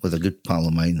there with a good pal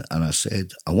of mine and I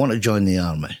said, I want to join the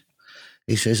army.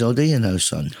 He says, oh, do you now,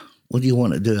 son? What do you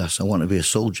want to do? I said, I want to be a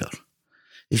soldier.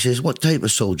 He says, what type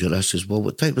of soldier? I says, well,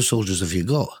 what type of soldiers have you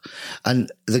got?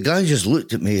 And the guy just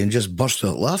looked at me and just burst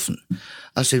out laughing.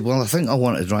 I said, well, I think I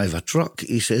want to drive a truck.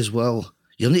 He says, well,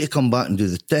 you'll need to come back and do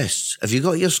the tests. Have you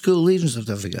got your school leaving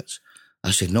certificates?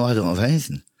 I said, no, I don't have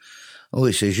anything. Oh,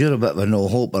 he says, you're a bit of a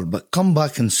no-hoper, but come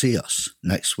back and see us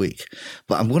next week.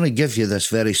 But I'm going to give you this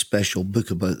very special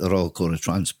book about the Royal Corps of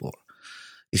Transport.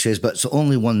 He says, but it's the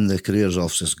only one the careers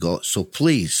office has got, so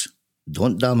please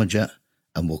don't damage it,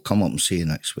 and we'll come up and see you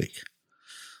next week.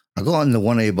 I got on the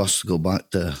 1A bus to go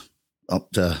back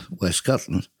up to West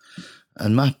Girton,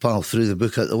 and my pal threw the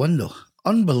book out the window.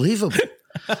 Unbelievable.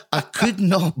 I could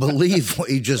not believe what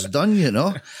he'd just done, you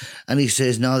know. And he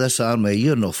says, no, this army,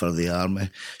 you're not for the army.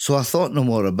 So I thought no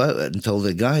more about it until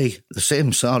the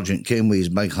same sergeant came with his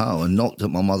big hat and knocked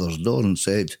at my mother's door and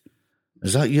said,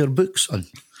 is that your book, son?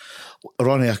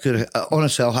 Ronnie, I could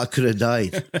have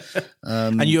died.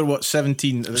 And you're what,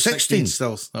 17? 16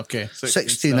 still. Okay.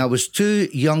 16. I was too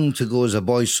young to go as a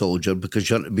boy soldier because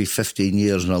you had to be 15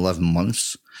 years and 11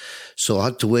 months. So I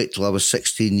had to wait till I was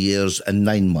 16 years and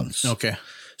 9 months. Okay.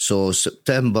 So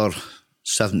September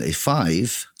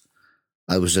 75,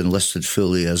 I was enlisted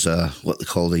fully as what they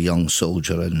call a young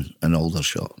soldier in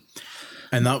Aldershot.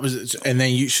 And that was, and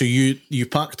then you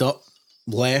packed up,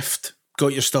 left,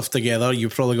 got your stuff together. You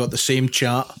probably got the same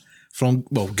chat from,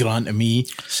 well, Grant and me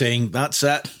saying, that's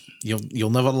it,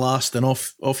 you'll never last, and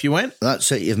off you went.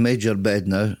 That's it, you've made your bed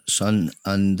now, son.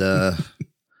 And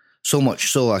so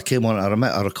much so, I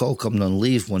recall coming on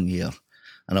leave one year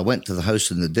and I went to the house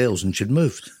in the Dales and she'd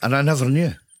moved and I never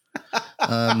knew.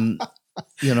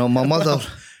 You know, my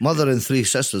mother and 3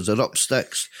 sisters are up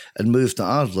sticks and moved to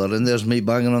Ardler, and there's me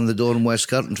banging on the door in West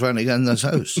Girton trying to get in this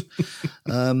house.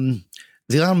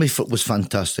 The army was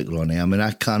fantastic, Ronnie. I mean,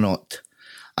 I can't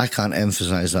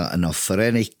emphasise that enough. For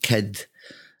any kid,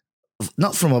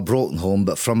 not from a broken home,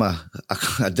 but from a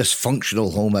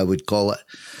dysfunctional home, I would call it,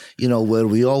 you know, where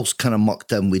we all kind of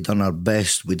mucked in. We'd done our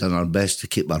best. We'd done our best to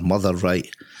keep our mother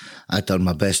right. I'd done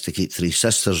my best to keep 3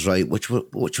 sisters right, which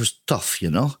was tough,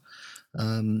 you know.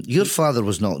 Your father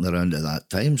was knocking around at that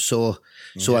time, so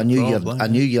I knew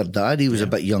your dad. He was a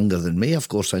bit younger than me. Of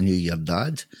course, I knew your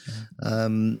dad.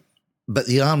 But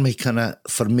the army kind of,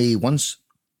 for me, once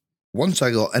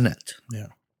I got in it,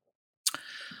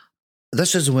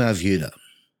 this is the way I viewed it.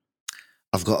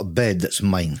 I've got a bed that's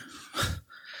mine.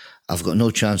 I've got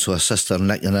no chance of a sister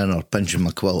nicking in or pinching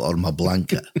my quilt or my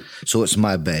blanket. So it's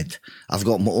my bed. I've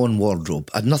got my own wardrobe.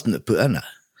 I had nothing to put in it.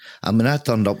 I mean, I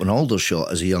turned up in Aldershot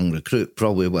as a young recruit,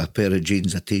 probably with a pair of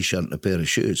jeans, a T-shirt and a pair of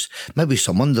shoes, maybe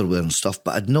some underwear and stuff,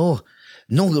 but I'd no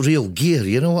real gear,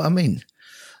 you know what I mean?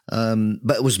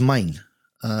 But it was mine.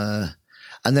 And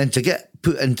then to get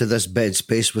put into this bed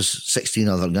space with 16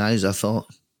 other guys, I thought,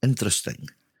 interesting,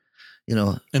 you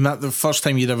know. And that the first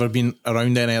time you'd ever been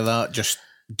around any of that, just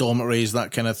dormitories,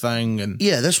 that kind of thing? And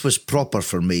yeah, this was proper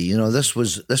for me, you know. This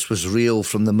was real.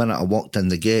 From the minute I walked in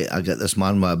the gate, I get this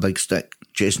man with a big stick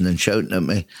chasing and shouting at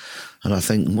me, and I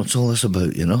think, what's all this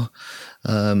about, you know?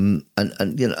 And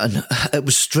you know, and it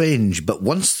was strange, but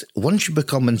once you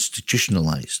become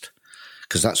institutionalized,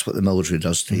 because that's what the military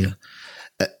does to you,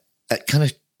 it kind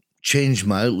of changed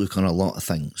my outlook on a lot of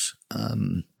things.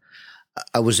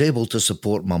 I was able to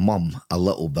support my mum a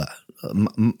little bit.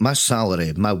 My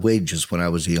salary, my wages when I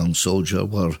was a young soldier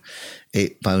were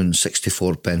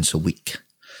 £8.64 a week.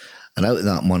 And out of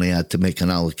that money, I had to make an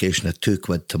allocation of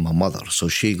 £2 to my mother. So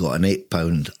she got an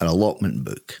 £8 allotment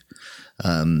book,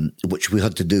 which we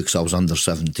had to do because I was under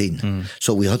 17.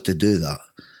 So we had to do that.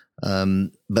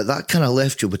 But that kind of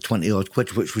left you with 20 odd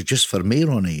quid, which was just for me,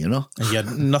 Ronnie, you know. And you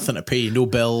had nothing to pay, no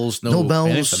bills, no bills,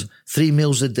 anything. 3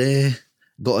 meals a day,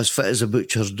 got as fit as a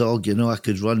butcher's dog. You know, I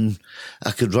could run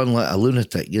like a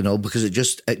lunatic. You know, because it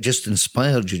just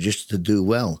inspired you just to do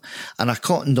well. And I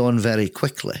cottoned on very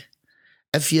quickly.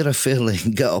 If you're a fairly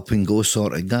get up and go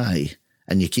sort of guy,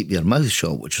 and you keep your mouth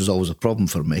shut, which was always a problem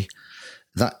for me,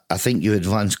 that I think you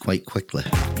advance quite quickly.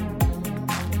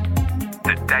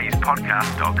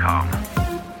 TheDaysPodcast.com.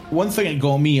 One thing that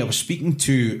got me, I was speaking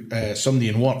to somebody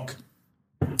in work,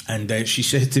 and she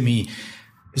said to me,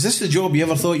 "Is this the job you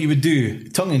ever thought you would do?"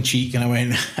 Tongue in cheek, and I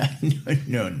went,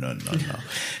 no.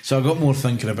 So I got more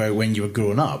thinking about when you were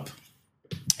growing up.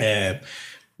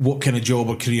 What kind of job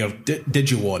or career did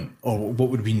you want, or what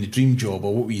would have been the dream job,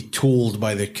 or what were you told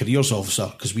by the careers officer?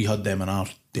 Because we had them in our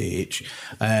day age.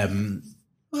 I had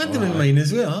them in mine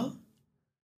as well.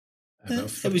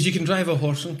 It was you can drive a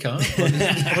horse and cart, or you're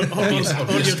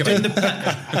doing the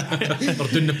pit, or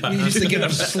doing the pit. You used to get a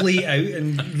slate out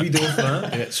and read off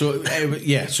that. So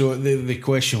the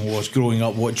question was, growing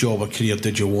up, what job or career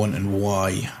did you want and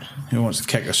why? Who wants to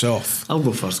kick us off? I'll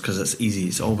go first because it's easy.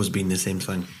 It's always been the same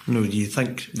thing. You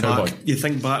think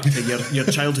back to your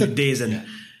childhood days, and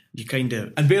you kind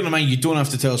of, and bear in mind, you don't have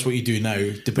to tell us what you do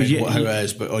now, depending on how it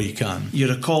is, or you can. You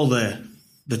recall the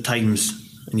times.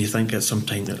 And you think at some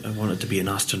time that I wanted to be an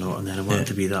astronaut, and then I wanted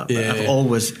to be that.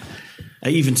 But I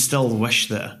even still wish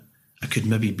that I could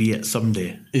maybe be it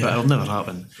someday, but it'll never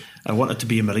happen. I wanted to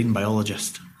be a marine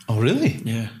biologist. Oh, really?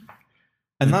 Yeah.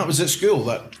 And that was at school?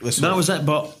 That was it,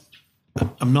 but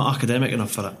I'm not academic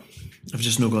enough for it. I've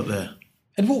just not got the...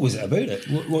 And what was it about it?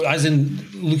 As in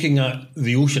looking at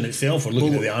the ocean itself, or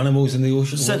looking at the animals in the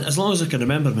ocean? As long as I can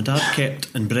remember, my dad kept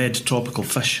and bred tropical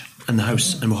fish in the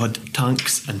house, and we had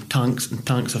tanks and tanks and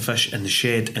tanks of fish in the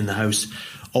shed in the house,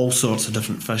 all sorts of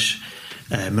different fish,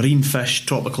 marine fish,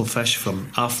 tropical fish from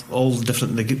all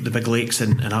different the big lakes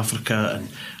in Africa, and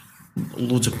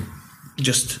loads of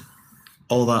just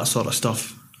all that sort of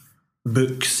stuff.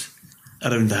 Books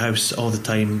around the house all the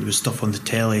time. There was stuff on the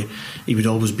telly. He would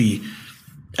always be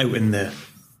out in the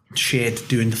shed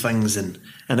doing the things, and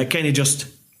it kind of just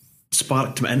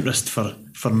sparked my interest for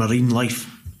marine life.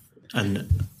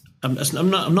 And I'm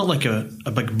not like a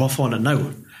big buff on it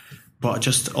now, but I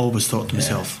just always thought to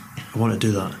myself, I want to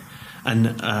do that.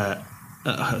 And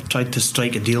I tried to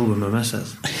strike a deal with my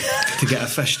missus to get a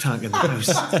fish tank in the house,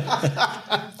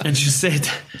 and she said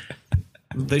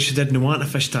that she didn't want a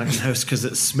fish tank in the house because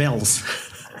it smells.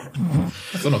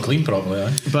 They're not clean properly,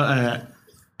 eh? But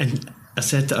and I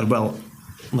said to her, well,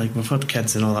 like, we've had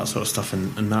kids and all that sort of stuff,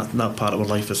 and that part of our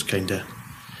life is kind of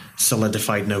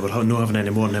solidified now. We're not having any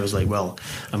more. And I was like, well,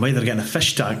 I'm either getting a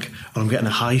fish tank or I'm getting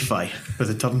a hi-fi with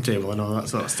a turntable and all that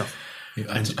sort of stuff.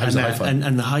 And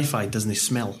the hi-fi doesn't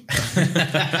smell.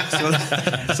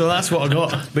 so that's what I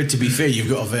got. But to be fair, you've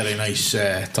got a very nice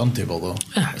turntable though.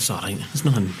 It's alright. It's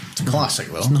nothing. It's classic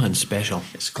though. It's nothing special.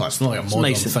 It's not like a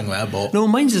modern thing that I bought. No,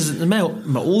 mine's is my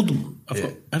old.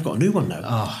 I've got a new one now.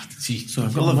 Ah, see, so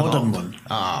I've got a modern one.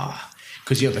 Ah,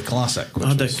 because you have the classic. I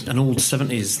had an old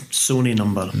 70s Sony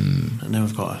number, and now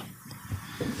I've got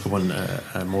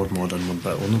a more modern one,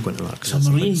 but we'll not go into that.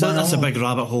 That's a big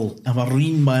rabbit hole. A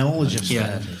marine biologist.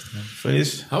 Yeah.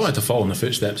 I wanted to follow in the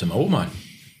footsteps of my old man.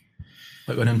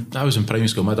 Like when I was in primary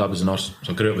school, my dad was a nurse,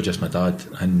 so I grew up with just my dad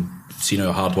and seen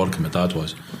how hard working my dad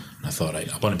was. And I thought,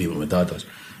 right, I want to be what my dad does.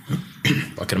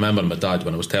 I can remember my dad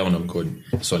when I was telling him, going,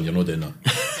 son, you're not doing that.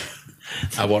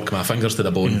 I work my fingers to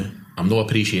the bone. I'm not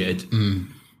appreciated.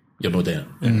 You're not doing it.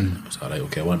 I was like, right,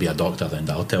 okay, I want to be a doctor then.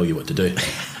 I'll tell you what to do.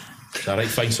 All right,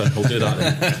 fine, son, we'll do that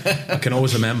then. I can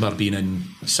always remember being in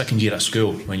second year at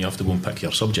school when you have to go and pick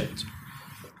your subjects,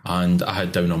 and I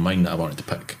had down on mine that I wanted to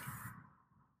pick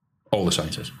all the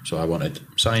sciences. So I wanted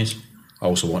science, I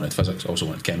also wanted physics, I also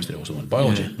wanted chemistry, I also wanted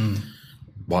biology.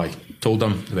 Why? Told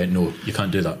them, they went, no, you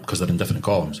can't do that because they're in different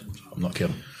columns. I'm not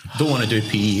caring. Don't want to do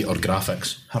PE or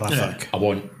graphics. Horrific. I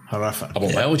want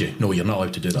biology. No, you're not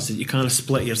allowed to do that. So you can't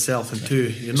split yourself in two.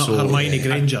 You're not Hermione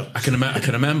Granger. I can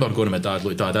remember going to my dad,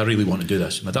 look, Dad, I really want to do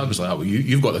this. My dad was like, oh, well,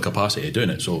 you've got the capacity of doing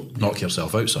it, so knock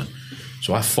yourself out, son.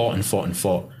 So I fought.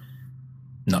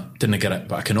 No, didn't get it.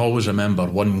 But I can always remember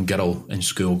one girl in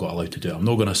school got allowed to do it. I'm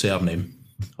not going to say her name.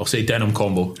 I'll say Denim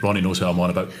Combo. Ronnie knows who I'm on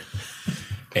about.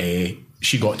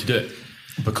 She got to do it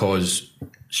because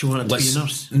she wanted to be a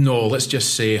nurse. No, let's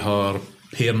just say her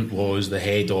parent was the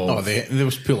head of... Oh, there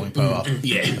was pulling power.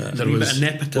 There was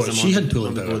nepotism. She had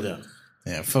pulling power.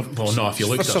 Yeah, no, if you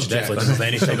looked at her, she definitely doesn't have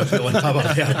any type of pulling power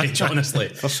there, honestly.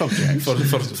 For subjects.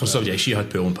 For subjects, she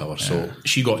had pulling power, so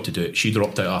she got to do it. She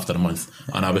dropped out after a month,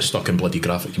 and I was stuck in bloody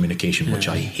graphic communication, which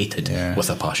I hated with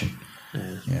a passion.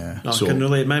 No, so, I can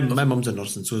relate. My mum's a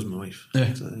nurse and so is my wife.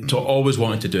 So I always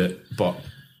wanted to do it, but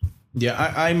Yeah,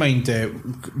 I mind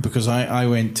because I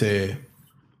went to.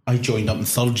 I joined up in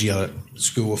third year at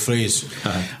School of Phrase,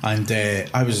 and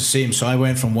I was the same. So I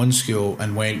went from one school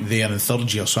and went there in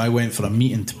third year. So I went for a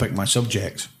meeting to pick my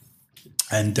subjects,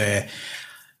 and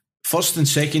first and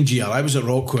second year I was at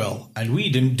Rockwell, and we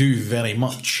didn't do very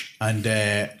much. And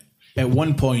at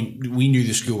one point we knew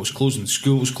the school was closing. The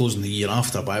school was closing the year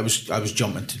after, but I was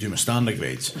jumping to do my standard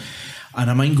grades. And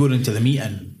I mind going into the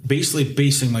meeting, basically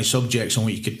basing my subjects on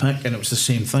what you could pick, and it was the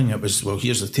same thing. It was, well,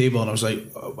 here's the table, and I was like,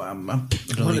 I want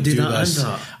to do this.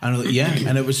 And I was like, yeah,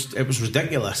 and it was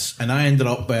ridiculous. And I ended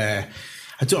up, I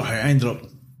don't know how I ended up.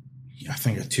 I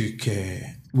think I took.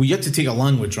 We had to take a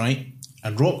language, right?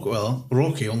 And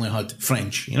Rocky only had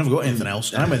French. You never got anything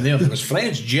else. And I went there. There was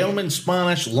French, German,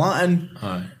 Spanish, Latin.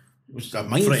 It was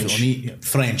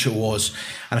French it was,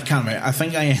 and I can't remember. I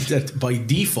think I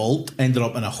ended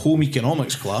up in a home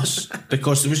economics class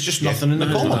because there was just nothing in the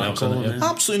column.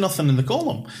 Absolutely nothing in the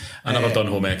column. I never done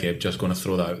home ec, just going to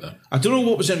throw that out there. I don't know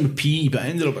what was in with PE, but I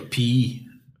ended up at PE.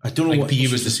 I don't know what PE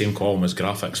was the same column as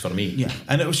graphics for me. Yeah,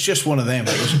 and it was just one of them.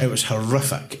 It was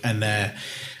horrific, and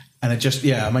I just,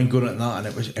 I mind going at that,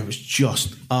 and it was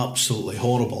just absolutely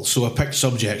horrible. So I picked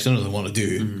subjects I didn't really want to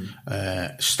do,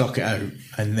 stuck it out,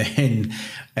 and then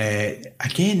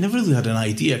again never really had an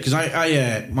idea because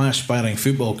I my aspiring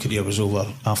football career was over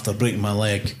after breaking my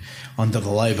leg under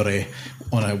the library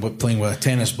playing with a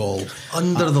tennis ball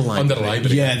under the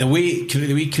library. Yeah, the way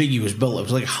Craigie was built, it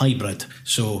was like a hybrid.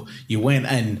 So you went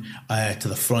in to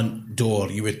the front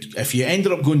door. You would, if you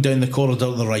ended up going down the corridor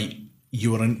to the right,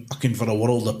 you were looking for a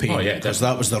world of pain because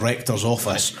that was the rector's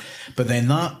office. But then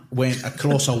that went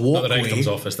across a walkway.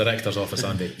 Not the rector's office,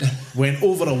 Andy. Went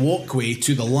over a walkway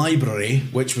to the library,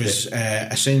 which was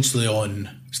essentially on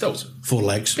stilts, 4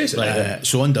 legs. Basically,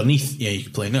 so underneath, you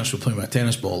could play there. So playing with a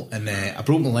tennis ball, and I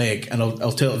broke my leg, and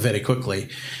I'll tell it very quickly.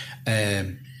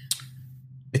 It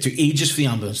took ages for the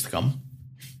ambulance to come.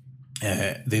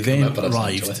 They then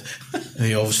arrived.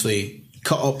 They obviously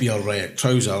cut up your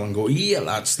trouser and go,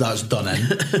 that's done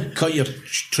in. Cut your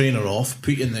trainer off,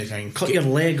 put you in the thing. Cut your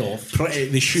leg off.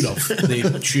 They should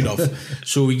have.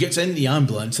 So he gets in the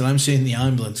ambulance, and I'm saying to the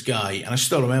ambulance guy, and I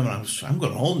still remember, I'm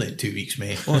going on holiday in 2 weeks,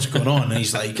 mate. What's going on? And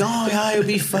he's like, it'll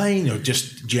be fine. Or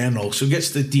just general. So he gets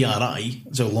to the DRI,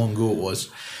 that's how long ago it was,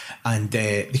 and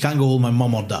they can't go hold my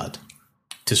mum or dad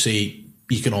to say,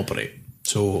 you can operate.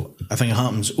 So I think it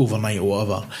happens overnight or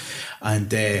whatever.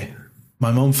 And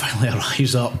my mum finally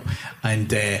arrives up,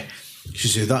 and she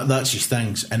says, that's his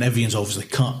things, and everything's obviously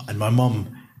cut. And my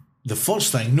mum, the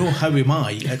first thing, how am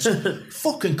I? It's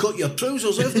fucking cut your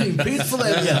trousers, I haven't even paid for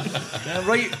them yet.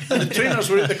 Right, and the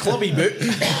trainers were at the clubby book,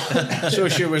 so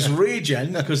she was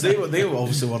raging because they were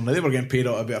obviously they were getting paid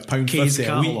out about £1.50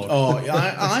 a week.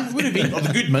 I would have been, or the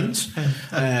Goodmans.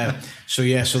 So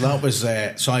that was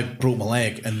so I broke my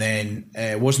leg, and then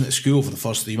wasn't at school for the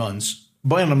first 3 months.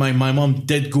 Bearing in mind, my mum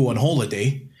did go on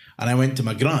holiday, and I went to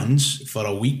my grand's for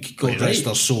a week. God rest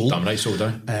her soul. Damn right, so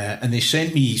down. And they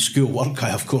sent me schoolwork. I,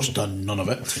 of course, done none of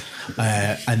it.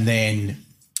 And then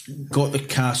got the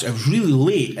cast. It was really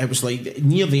late. It was like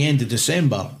near the end of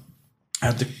December. I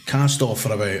had the cast off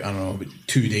for about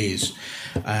 2 days.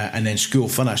 And then school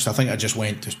finished. I think I just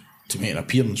went to make an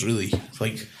appearance, really.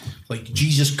 Like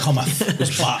Jesus cometh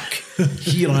was back.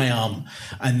 Here I am.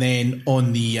 And then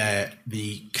on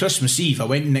the Christmas Eve, I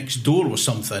went next door with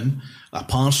something, a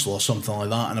parcel or something like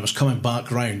that, and I was coming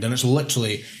back round, and it's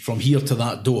literally from here to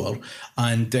that door,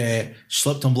 and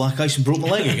slipped on black ice and broke my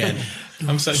leg again.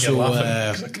 I'm sitting here laughing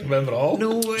because I can remember it all.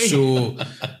 No way.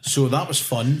 So that was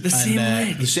fun. The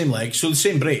same leg. So the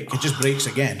same break. It just breaks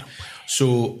again.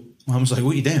 So I was like,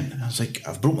 what are you doing? I was like,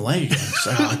 I've broke my leg again.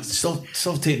 So I'm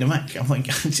still taking the mic. I'm like,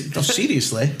 no,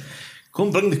 seriously? Go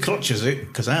and bring the crutches out,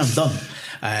 because I am done.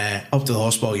 Up to the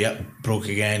hospital, broke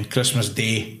again. Christmas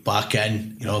Day, back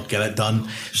in, get it done.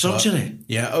 Surgery?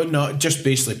 No, just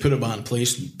basically put it back in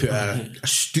place and put a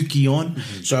stookie on.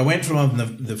 Mm-hmm. So I went from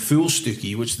having the full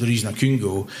stookie, which is the reason I couldn't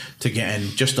go, to getting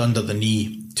just under the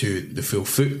knee to the full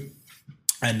foot.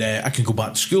 And I can go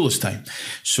back to school this time.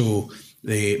 So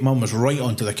the mum was right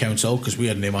onto the council, because we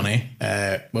had no money.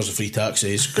 Where's the free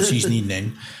taxis? Because he's needing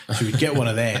in. So we'd get one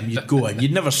of them, you'd go in,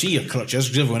 you'd never see your crutches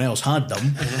because everyone else had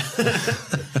them.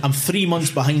 I'm 3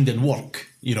 months behind in work,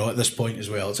 at this point as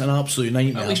well. It's an absolute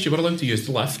nightmare. At least you were allowed to use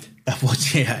the lift.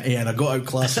 And I got out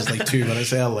classes like 2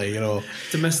 minutes early,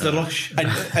 to miss the rush.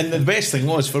 And the best thing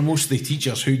was, for most of the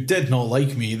teachers who did not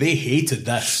like me, they hated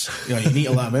this. You need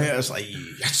to let them out. It's like,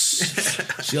 yes,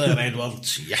 Celia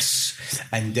Edwards, yes.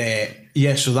 And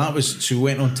so we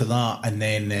went on to that, and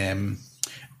then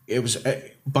it was,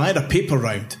 but I had a paper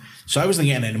round. So I wasn't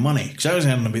getting any money because I was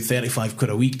earning about 35 quid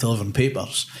a week delivering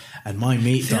papers, and my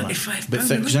mate done it.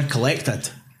 Because I collected.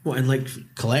 What, in like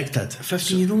collected? A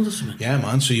 15-year-old or something? Yeah,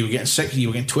 man. So you were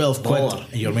getting 12 quid,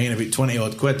 and you were making about 20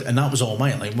 odd quid, and that was all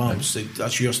mine. Like, man,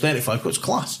 that's yours, 35 quid. It's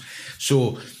class.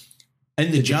 So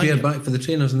in the January, you pay back for the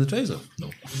trainers and the trouser? No.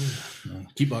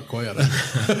 Keep that quiet.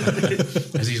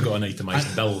 Because he's got an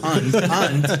itemised bill.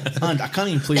 And I can't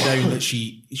even play down that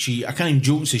she I can't even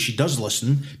joke and say she does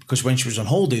listen, because when she was on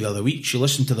holiday the other week, she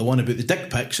listened to the one about the dick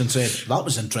pics and said that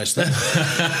was interesting.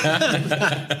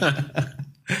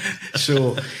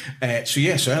 So I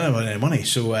didn't have any money.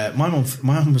 So my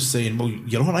mum was saying, well,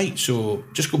 you're all right, so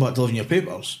just go back delivering your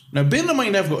papers. Now, bearing in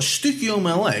mind I've got a stookie on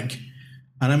my leg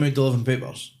and I'm out delivering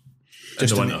papers.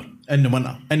 In the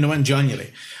winter, in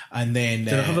January. And then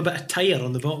did I have a bit of tyre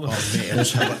on the bottom of it? Mate,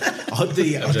 I had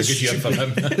that was a good year for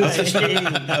him.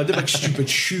 I had a big stupid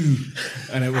shoe,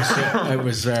 and it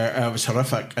was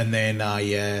horrific. And then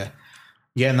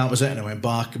and that was it. And I went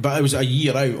back, but I was a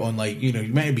year out on, like, you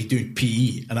meant to be doing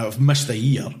PE, and I've missed a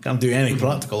year. Can't do any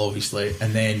practical, obviously.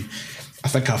 And then I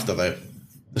think after the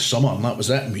summer, and that was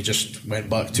it, and we just went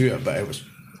back to it. But it was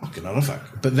fucking horrific.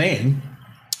 But then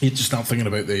you just start thinking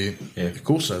about the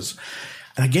courses.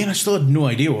 And again, I still had no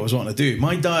idea what I was wanting to do.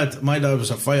 My dad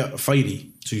was a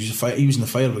firey, so he was in the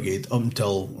fire brigade up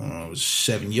until it was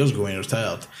 7 years ago when he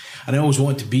retired. And I always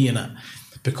wanted to be in it,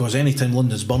 because anytime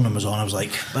London's Burning was on, I was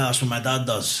like, well, that's what my dad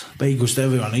does. But he goes to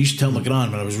everyone. I used to tell my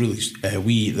gran when I was really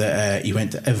wee that he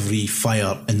went to every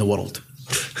fire in the world,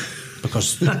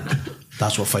 because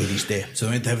that's what fireys do. So I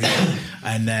went to every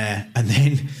and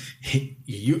then.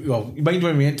 You mind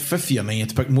when we went to 5th year and you had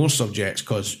to pick more subjects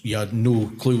because you had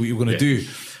no clue what you were going to do.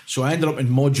 So I ended up in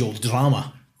module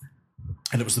drama,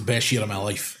 and it was the best year of my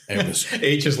life. It was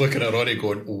H is looking at Ronnie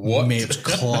going, what? Mate, it was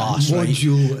class.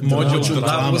 Module drama.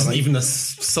 That wasn't even a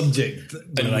subject.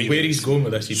 And where he's going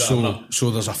with this, so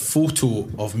there's a photo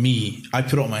of me. I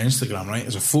put it on my Instagram, right?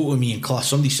 There's a photo of me in class.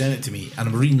 Somebody sent it to me, and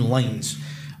I'm reading lines,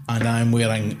 and I'm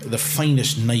wearing the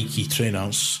finest Nike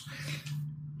trainers,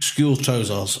 school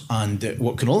trousers, and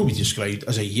what can only be described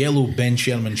as a yellow Ben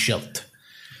Sherman shirt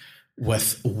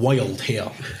with wild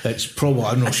hair. It's probably,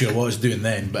 I'm not sure what it's doing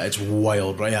then, but it's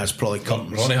wild, right? It's probably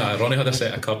curtains. Ronnie had a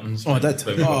set of curtains. Oh, I did.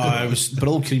 I was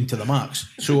brill cream to the max.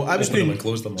 So I was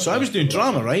doing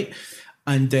drama, right?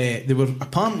 And they were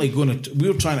apparently we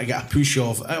were trying to get a push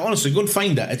of, honestly, go and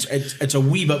find it. It's a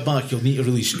wee bit back. You'll need to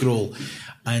really scroll.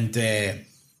 And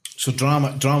so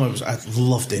drama was, I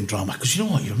loved doing drama, because you know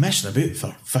what, you're messing about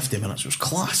for 50 minutes. It was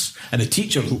class, and the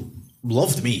teacher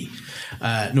loved me.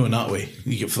 No, in that way,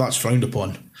 that's frowned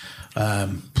upon.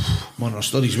 Modern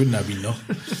studies wouldn't have been, no.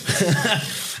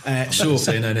 I'm not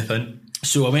saying anything.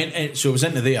 So I was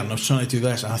into there, and I was trying to do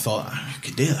this, and I thought, I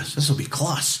could do this. This will be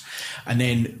class. And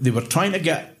then they were trying to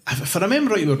get, if I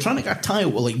remember right, they were trying to get a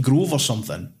tie-out with like Grove or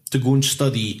something to go and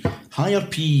study higher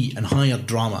PE and higher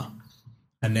drama.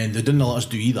 And then they didn't let us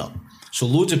do either. So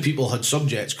loads of people had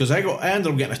subjects, because I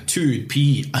ended up getting a 2 in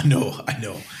PE. I know.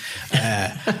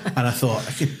 And I thought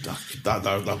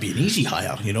that'll be an easy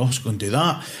hire, let's go and do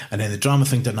that. And then the drama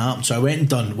thing didn't happen. So I went and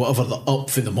done whatever the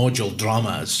up for the module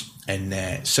drama is in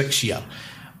 6th year,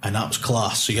 and that was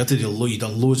class. So you had to you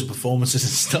done loads of performances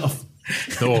and stuff.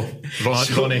 No,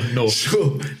 Ronnie, no.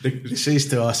 So they says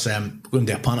to us, we're going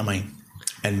to do a pantomime.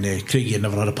 And Craigie had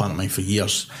never had a pantomime for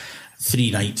years.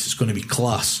 3 nights, it's going to be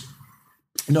class.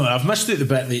 No, I've missed it the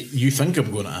bit that you think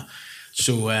I'm going to.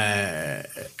 So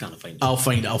can't find it. I'll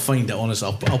find it,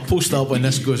 honestly. I'll post it up when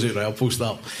this goes out, right? I'll post it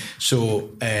up. So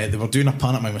they were doing a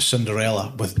pantomime with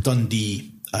Cinderella with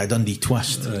Dundee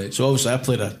Twist. Right. So obviously I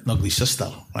played an ugly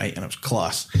sister, right? And it was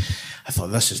class. I thought,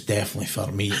 this is definitely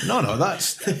for me. No,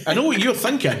 I know what you're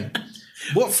thinking.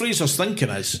 What Fraser's thinking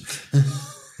is,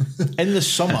 in the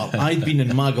summer, I'd been in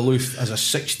Magaluf as a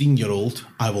 16-year-old.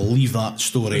 I will leave that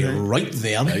story right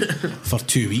there for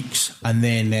 2 weeks. And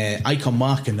then I come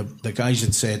back, and the guys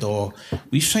had said,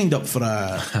 we've signed up for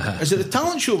is it the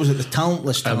talent show? Or was it the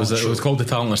Talentless talent show? It was called the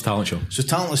Talentless Talent Show. So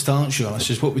Talentless Talent Show. And I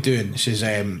says, what are we doing? He says,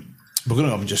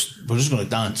 we're just going to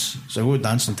dance. So we're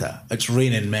dancing to it. It's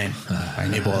raining men. I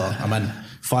ain't bother. I'm in.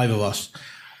 5 of us.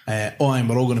 And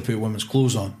we're all going to put women's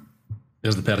clothes on.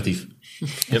 There's the aperitif.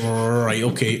 Yep. Right,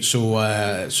 okay. So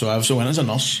I also went as a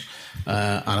nurse,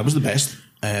 and I was the best.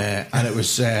 And it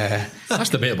was that's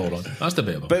debatable, Ron. That's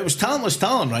debatable. But it was talentless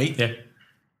talent, right? Yeah.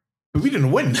 But we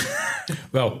didn't win.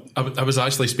 Well, I was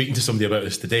actually speaking to somebody about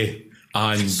this today,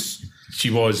 and she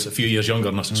was a few years younger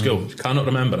than us at school. She cannot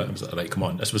remember it. I was like, right, come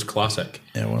on, this was classic.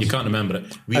 Yeah, you can't remember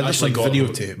it. We actually got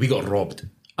videotape. We got robbed.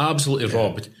 Absolutely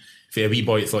robbed. for a wee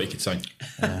boy that thought he could sing.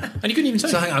 And he couldn't even sing.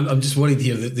 So I'm just worried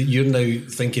here that you're now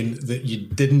thinking that you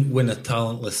didn't win a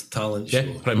talentless talent show.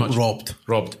 Yeah, pretty much. Robbed.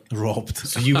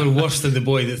 So you were worse than the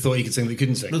boy that thought he could sing that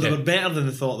couldn't sing. No, they were better than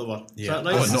they thought they were. Yeah.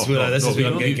 Is that right? This is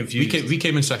where I'm getting confused. We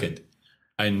came in second.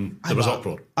 And there was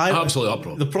uproar. Absolute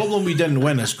uproar. The problem we didn't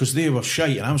win is because they were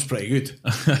shite and I was pretty good.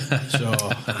 So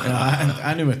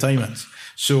I knew my timings.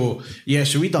 So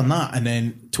we done that, and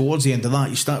then towards the end of that,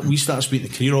 we started speaking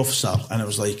to the career officer, and it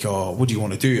was like, "Oh, what do you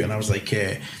want to do?" And I was like,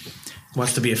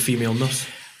 "Wants to be a female nurse."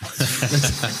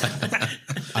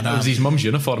 And that was his mum's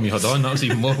uniform he had on. That was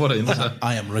even more worrying.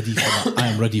 I am ready for that. I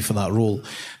am ready for that role.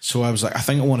 So I was like, I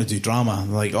think I want to do drama.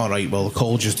 I'm like, all right, well, the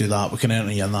colleges do that. We can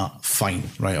enter you in that. Fine,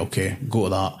 right? Okay, go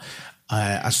to that.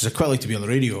 I said, I'd quite like to be on the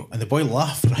radio, and the boy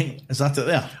laughed. Right? Is that it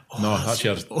there? No, that's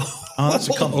yours. That's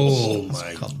a cunt. Oh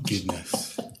my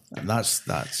goodness! That's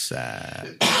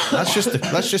just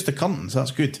the curtains.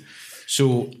 That's good.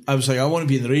 So I was like, I want to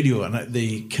be in the radio, and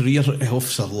the career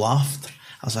officer laughed.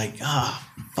 I was like,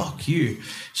 fuck you.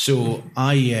 So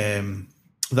they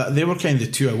were kind of the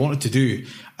two I wanted to do.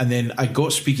 And then I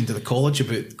got speaking to the college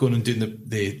about going and doing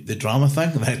the drama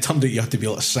thing. And then it turned out you have to be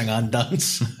able to sing and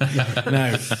dance.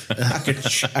 Now,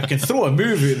 I can throw a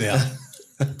move out there.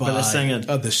 But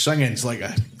the singing's like,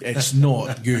 it's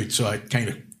not good. So I kind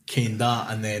of caned that.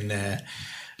 And then,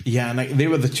 they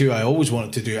were the two I always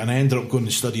wanted to do. And I ended up going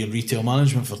to study in retail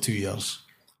management for 2 years.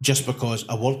 Just because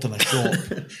I worked in a shop.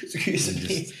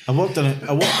 I worked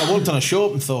in a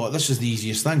shop and thought this is the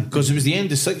easiest thing, because it was the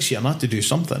end of 6th year and I had to do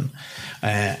something,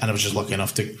 and I was just lucky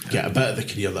enough to get a bit of the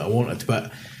career that I wanted.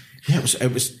 But yeah,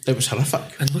 it was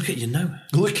horrific. And look at you now.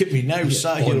 Look at me now,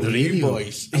 sat here with you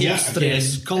boys.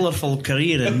 Illustrious, colourful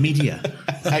career in media.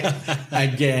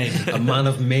 Again, a man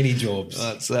of many jobs.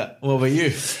 That's it. What about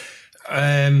you?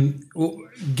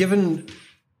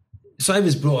 So I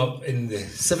was brought up in the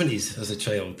 70s as a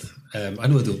child. I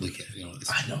know I don't look at it.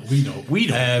 I know, we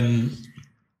know.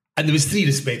 And there was 3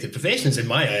 respected professions in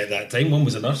my eye at that time. One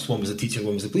was a nurse, one was a teacher,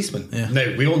 one was a policeman. Yeah.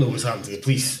 Now, we all know what's happened to the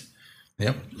police.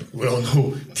 Yep. We all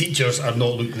know teachers are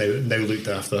not now looked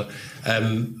after.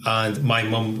 And my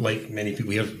mum, like many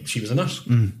people here, she was a nurse.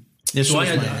 Mm. Yeah, so I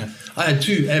had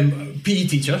 2, PE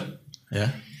teacher.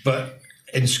 Yeah. But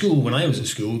in school, when I was at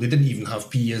school, they didn't even have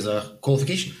PE as a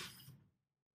qualification.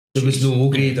 There was no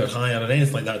grade or higher or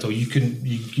anything like that at all. You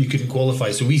couldn't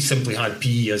qualify. So we simply had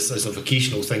PE as a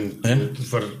vocational thing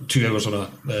for 2 hours on I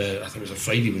think it was a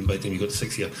Friday by the time you got to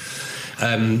 6th year.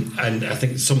 And I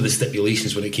think some of the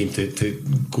stipulations when it came to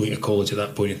going to college at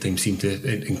that point in time seemed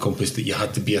to encompass that you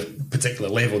had to be a particular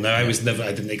level. Now I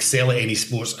didn't excel at any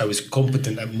sports. I was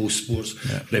competent at most sports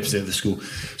representing the school.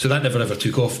 So that never ever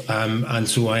took off. And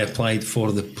so I applied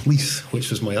for the police, which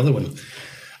was my other one.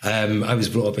 I was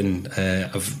brought up in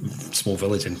a small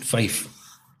village in Fife,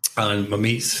 and my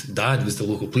mate's dad was the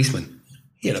local policeman.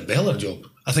 He had a beller job.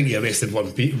 I think he arrested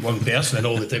one person in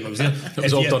all the time I was there. It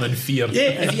was all done in fear.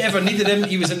 Yeah, if you ever needed him,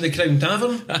 he was in the Crown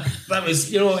Tavern. That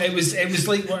was, it was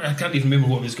like, I can't even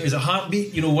remember what it was. Is it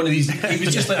Heartbeat? One of these. He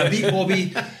was just like a beat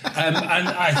Bobby. And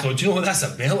I thought, that's a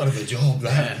beller of a job.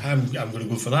 I'm going to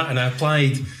go for that. And I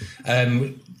applied,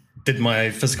 did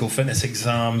my physical fitness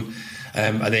exam.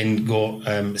 I then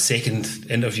got second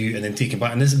interview and then taken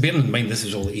back. And bearing in mind, this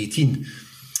was all at 18.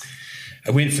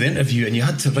 I went for the interview and you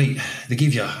had to write, they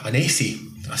gave you an essay,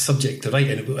 a subject to write.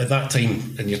 And at that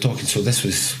time, and you're talking, so this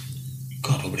was,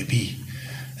 God, what would it be?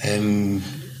 85?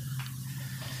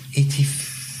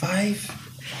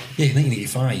 Yeah,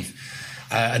 1985.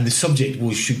 And the subject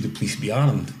was, should the police be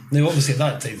armed? Now, obviously at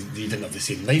that time, you didn't have the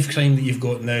same knife crime that you've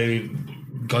got now.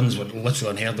 Guns were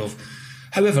literally unheard of.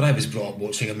 However, I was brought up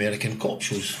watching American cop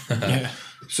shows.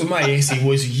 So my essay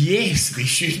was, yes, they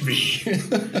should be.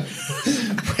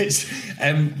 Which,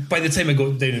 by the time I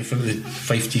got down in front of the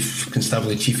Fife Chief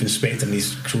Constabulary Chief Inspector and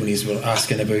his cronies were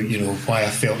asking about, why I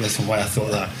felt this and why I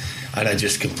thought that, and I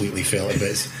just completely fell to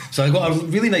bits. So I got a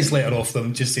really nice letter off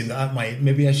them just saying that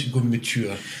maybe I should go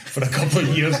mature for a couple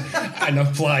of years and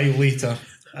apply later.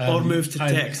 Or move to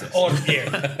Texas. Or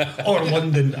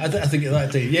London. I think at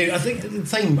that time. Yeah, I think at the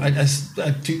time I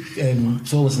took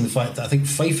solace in the fact that I think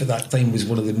Fife at that time was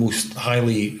one of the most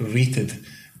highly rated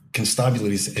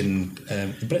constabularies in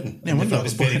Britain. Yeah, that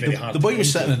was very, very hard. The boy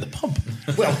was sitting in the pub.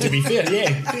 Well, to be fair,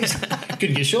 yeah.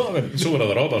 Couldn't get shot of him. So were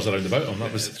other robbers around about him.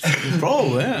 That was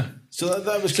probably, yeah. So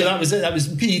that was it. That was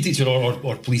PE teacher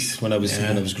or police when I was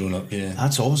growing up. Yeah,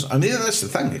 that's awesome. I mean, that's the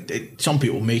thing. Some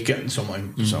people make it, and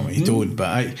some you don't.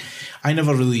 But I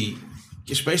never really,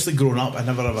 especially growing up, I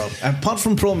never ever. Apart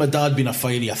from probably my dad being a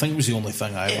fiery, I think it was the only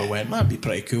thing I ever went. That'd be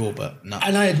pretty cool, but no.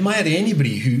 And I admire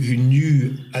anybody who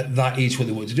knew at that age what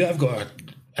they wanted to do. I've got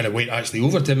and I went actually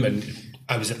over to him, and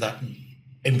I was at that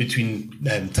in between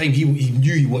time. He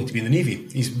knew he wanted to be in the Navy.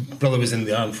 His brother was in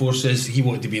the armed forces. He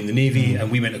wanted to be in the Navy,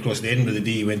 and we went across to Edinburgh the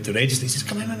day he went to register. He says,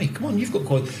 "Come in with me. Come on, you've got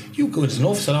you go as an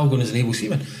officer. I'll go as a naval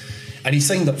seaman." And he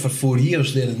signed up for 4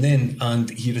 years there and then, and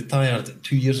he retired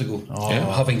 2 years ago,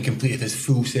 having completed his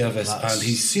full service. And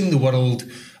he's seen the world,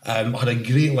 had a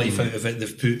great life out of it.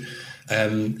 They've put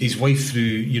his wife through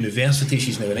university.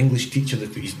 She's now an English teacher.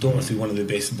 They've put his daughter through one of the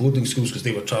best boarding schools because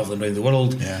they were travelling around the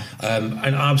world.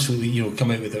 And absolutely,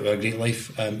 come out with a great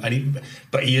life.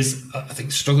 But he is, I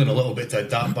think, struggling a little bit to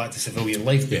adapt back to civilian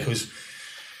life because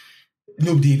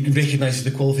nobody recognises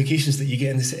the qualifications that you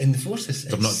get in the forces.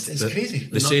 It's crazy.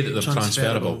 They say that they're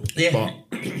transferable,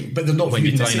 but they're not. When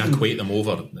you try and equate them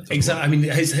over, exactly. I mean,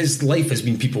 his life has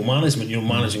been people management.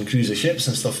 Managing crews of ships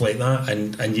and stuff like that,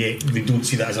 and yet they don't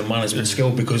see that as a management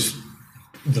skill because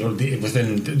they're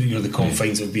within the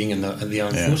confines of being in the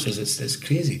armed forces. It's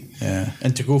crazy. Yeah,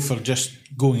 and to go for just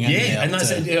going in. Yeah, and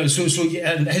that's it. So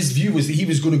and his view was that he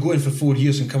was going to go in for 4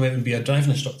 years and come out and be a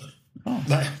driving instructor. Oh,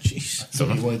 jeez! That's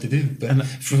what he wanted to do. But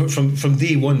from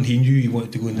day one, he knew he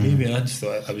wanted to go in the Navy, and I just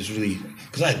thought I was really,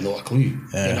 because I had not a clue.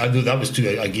 And I know that was two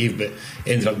I gave, but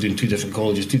ended up doing 2 different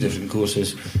colleges, 2 different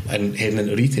courses, and heading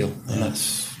into retail, and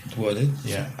that's what I did.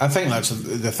 Yeah, I think that's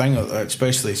the thing,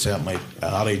 especially certainly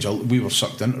at our age. We were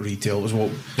sucked into retail. It was what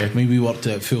I mean. We worked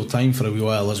at full time for a wee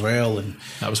while as well, and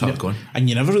that was hard going. And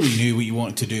you never really knew what you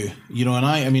wanted to do,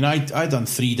 And I done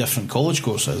 3 different college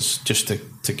courses just to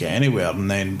get anywhere, and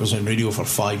then was in radio for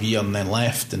 5 years, and then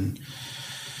left. And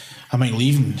I mean,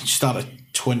 leaving started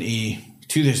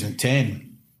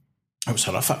 2010. It was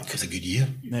horrific. It was a good year.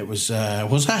 It was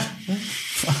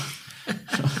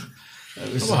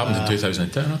What happened in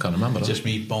 2010? I can't remember. Just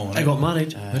me balling. I got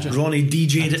married. Ronnie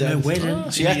DJ'd at my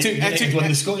wedding. See, I took won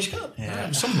the Scottish Cup.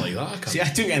 Something like that. See, I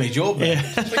took any job. I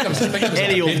think I was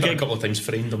a couple of times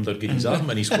framed under Giddy's arm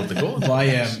and he scored the goal.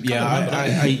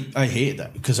 I hate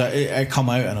that because I come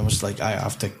out and I was like, I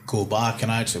have to go back,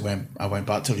 and I went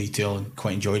back to retail and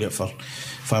quite enjoyed it for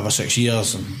 5 or 6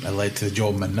 years, and it led to the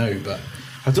job I'm in now. But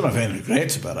I don't have any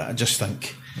regrets about it. I just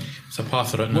think it's a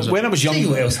path written. When I was young,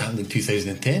 what else happened in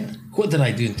 2010? What did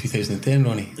I do in 2010,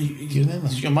 Ronnie? Do you remember?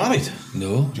 You're married?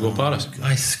 No. Did you go to Paris?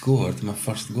 I scored my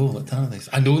first goal at Tannadice,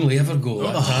 and only ever goal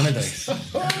at Tannadice.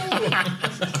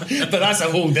 But that's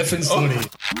a whole different story.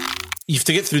 You have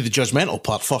to get through the judgmental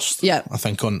part first. Yeah, I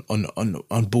think on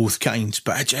both kinds,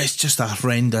 but it's just a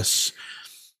horrendous.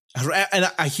 And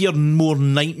I hear more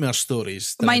nightmare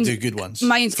stories than I do good ones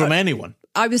from anyone.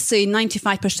 I would say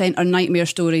 95% are nightmare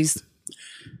stories.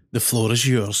 The floor is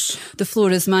yours. The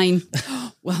floor is mine.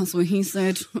 Well, that's what he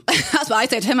said. That's what I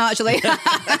said to him, actually.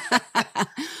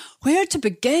 Where to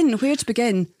begin?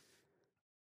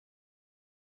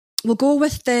 We'll go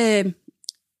with the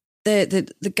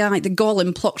guy, the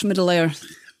golem plucked from Middle Earth.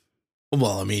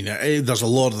 Well, I mean, there's a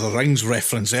Lord of the Rings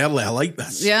reference early. I like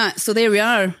this. Yeah, so there we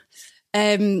are.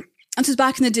 And this was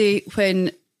back in the day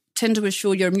when Tinder would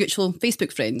show your mutual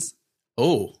Facebook friends.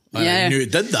 Oh, I knew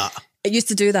it did that. It used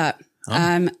to do that.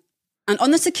 Oh. And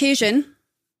on this occasion,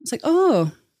 it's like,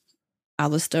 oh,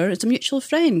 Alistair is a mutual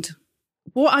friend.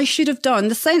 What I should have done,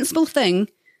 the sensible thing,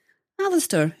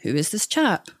 Alistair, who is this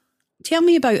chap? Tell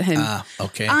me about him.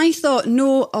 Okay. I thought,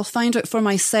 no, I'll find out for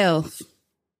myself.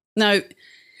 Now,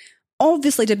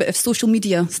 obviously did a bit of social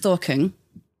media stalking.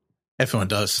 Everyone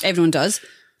does.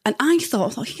 And I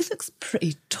thought, he looks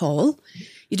pretty tall.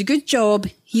 He did a good job.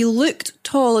 He looked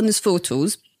tall in his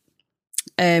photos.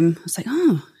 I was like,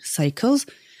 oh, cycles,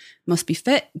 must be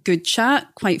fit, good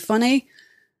chat, quite funny.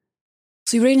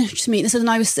 So we arranged to meet. This is when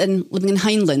I was living in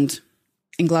Hindland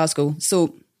in Glasgow.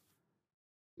 So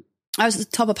I was at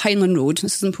the top of Hindland Road.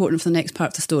 This is important for the next part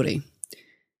of the story.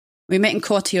 We met in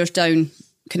Cottiers down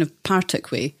kind of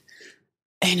Partick way.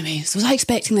 Anyway, so was I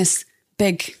expecting this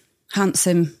big,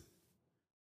 handsome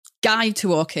guy to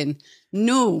walk in?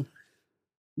 No.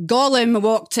 Gollum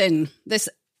walked in. This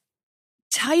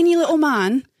tiny little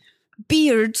man,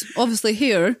 beard, obviously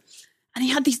hair, and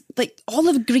he had these like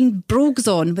olive green brogues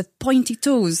on with pointy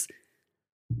toes.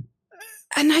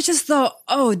 And I just thought,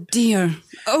 oh dear.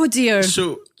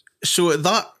 So at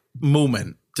that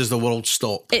moment, does the world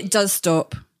stop? It does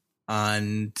stop.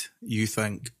 And you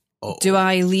think, oh, do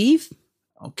I leave?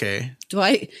 Okay. Do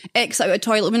I exit out a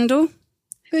toilet window?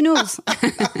 Who knows?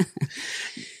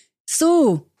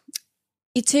 So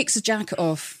he takes his jacket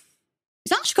off.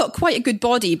 He's actually got quite a good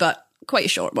body, but quite a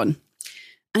short one.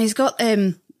 And he's got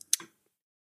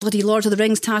bloody Lord of the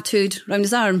Rings tattooed around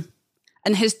his arm.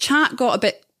 And his chat got a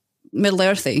bit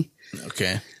Middle-earthy.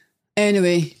 Okay.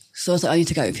 Anyway, so I was like, I need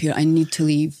to get out of here. I need to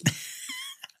leave.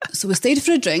 So we stayed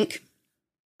for a drink.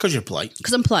 Because you're polite.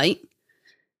 Because I'm polite.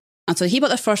 And so he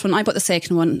bought the first one, I bought the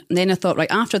second one. And then I thought,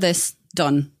 right, after this,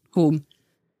 done, home.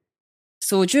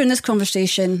 So during this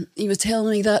conversation, he was telling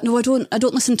me that, no, I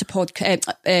don't listen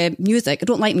to music. I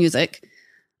don't like music.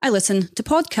 I listen to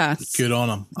podcasts. Good on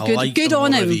him. Good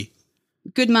on him.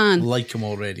 Good man. I like him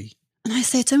already. And I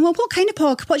said to him, well, what kind of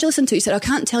podcast? What do you listen to? He said, I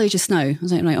can't tell you just now. I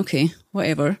was like, right, okay,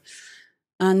 whatever.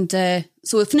 And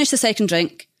so we finished the second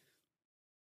drink.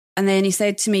 And then he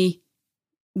said to me,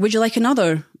 would you like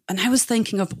another? And I was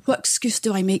thinking of, what excuse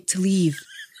do I make to leave?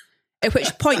 At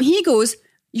which point he goes,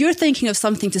 you're thinking of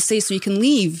something to say so you can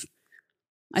leave.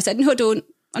 I said, no, I don't.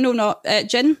 No, not.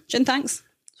 Gin, thanks.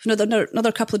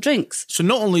 Another couple of drinks. So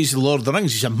not only is he Lord of the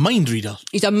Rings, he's a mind reader.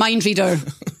 He's a mind reader.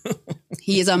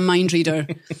 He is a mind reader.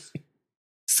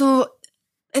 So,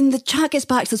 and the chat gets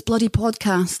back to this bloody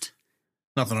podcast.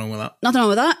 Nothing wrong with that. Nothing wrong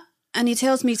with that. And he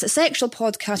tells me it's a sexual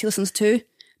podcast he listens to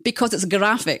because it's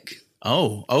graphic.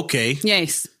 Oh, okay.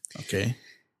 Yes. Okay.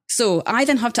 So I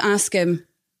then have to ask him,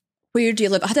 where do you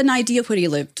live? I had an idea of where he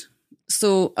lived.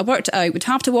 So I worked it out. We'd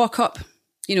have to walk up,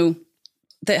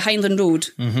 the Highland Road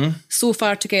so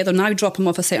far together, and I would drop him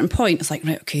off a certain point. It's like,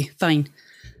 right, okay, fine.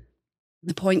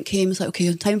 The point came, it's like,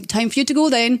 okay, time for you to go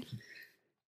then.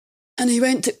 And he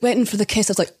went in for the kiss.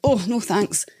 I was like, oh, no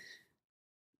thanks.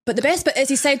 But the best bit is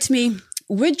he said to me,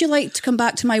 would you like to come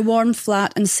back to my warm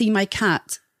flat and see my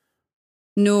cat?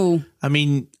 No. I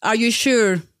mean... Are you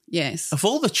sure? Yes. Of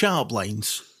all the chat-up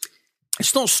lines,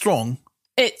 it's not strong.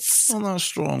 It's... not that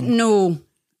strong. No.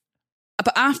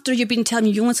 But after you've been telling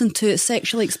me you listen to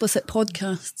sexually explicit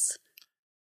podcasts,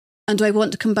 and do I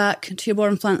want to come back to your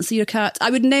warm flat and see your cat? I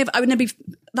would never be...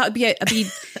 That would be it. I'd be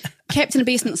kept in a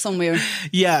basement somewhere.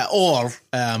 Yeah, or...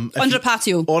 under a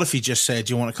patio. Or if he just said,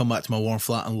 do you want to come back to my warm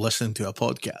flat and listen to a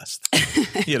podcast?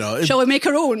 Shall we make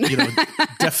our own?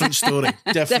 Different story.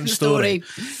 Different story.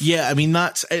 Yeah, I mean,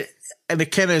 that's... And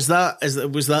it kind of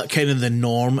was that kind of the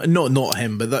norm? Not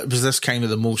him, but that was this kind of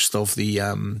the most of the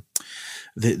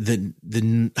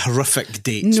horrific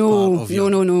dates. No. Oh,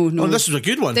 this was a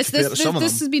good one. This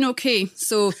has been okay.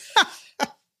 So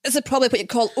this is probably what you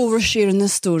call oversharing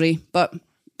this story, but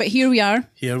here we are.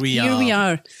 Here we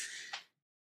are.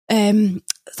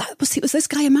 Was this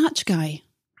guy a match guy?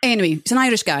 Anyway, he's an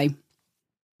Irish guy.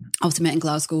 Obviously met in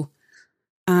Glasgow,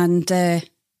 and he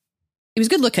was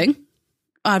good looking.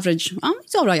 Average.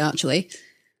 He's all right, actually.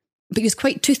 But he was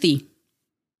quite toothy.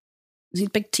 He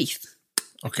had big teeth.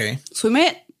 Okay. So we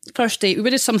met first date. We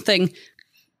did something.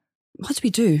 What did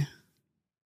we do?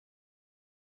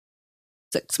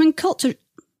 Something culture.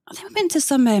 I think we went to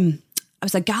some... it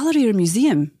was a gallery or a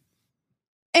museum.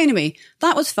 Anyway,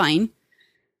 that was fine.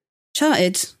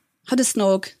 Chatted. Had a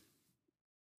snog.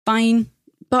 Fine.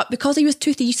 But because he was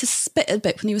toothy, he used to spit a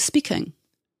bit when he was speaking.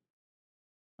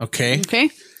 Okay.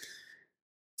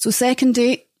 So second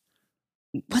date,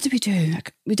 what did we do?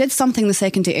 We did something the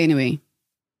second date anyway.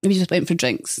 We just went for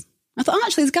drinks. I thought,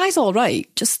 actually, this guy's all right.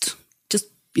 Just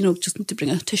need to bring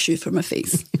a tissue for my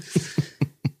face.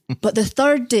 But the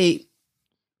third date,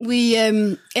 we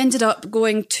ended up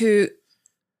going to,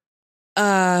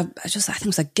 I think it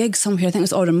was a gig somewhere. I think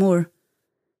it was Oranmore.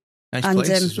 Nice place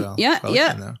as well. Yeah.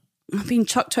 I've been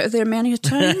chucked out of there many a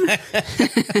time.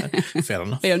 Fair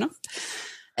enough.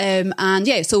 And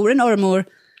yeah, so we're in Oranmore.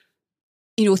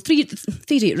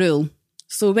 3-date rule.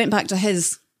 So we went back to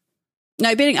his. Now,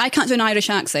 I can't do an Irish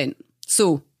accent,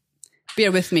 so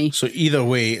bear with me. So either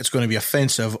way, it's going to be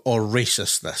offensive or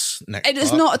racist, this next It is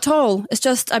part. not at all. It's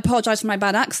just, I apologise for my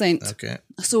bad accent. Okay.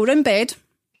 So we're in bed,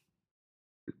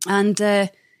 and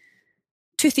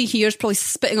Toothy here is probably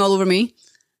spitting all over me,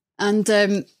 and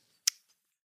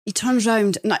he turns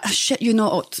round, and I shit you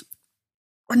not,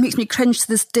 it makes me cringe to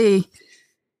this day.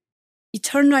 He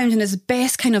turned round in his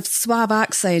best kind of suave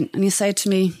accent and he said to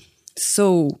me,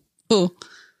 So,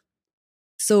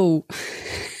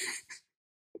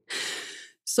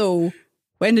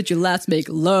 when did you last make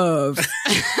love?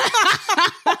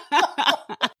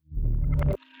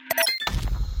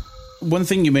 One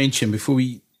thing you mentioned before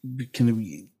we kind of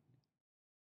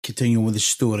continue with the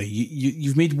story,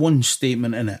 you've made one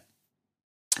statement in it.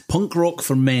 Punk rock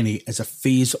for many is a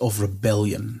phase of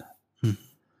rebellion.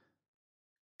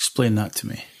 Explain that to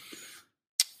me.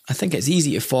 I think it's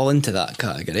easy to fall into that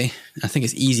category. I think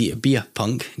it's easy to be a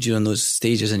punk during those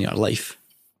stages in your life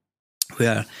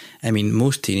where,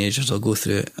 most teenagers will go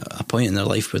through a point in their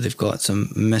life where they've got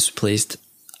some misplaced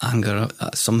anger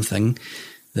at something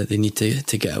that they need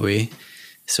to get away.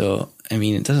 So,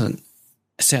 it doesn't,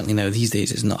 certainly now these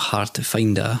days, it's not hard to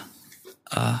find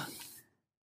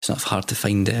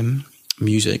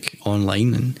music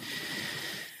online, and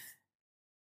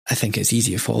I think it's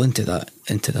easy to fall into that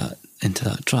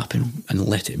trap and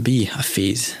let it be a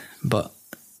phase. But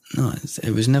no,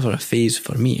 it was never a phase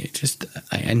for me.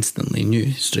 I instantly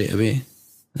knew straight away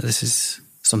that this is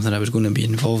something I was going to be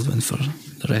involved in for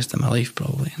the rest of my life,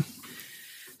 probably. And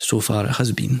so far, it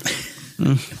has been.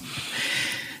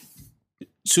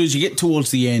 So as you get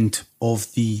towards the end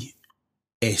of the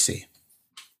essay,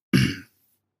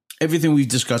 everything we've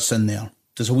discussed in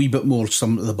there's a wee bit more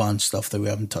some of the band stuff that we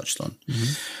haven't touched on.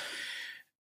 Mm-hmm.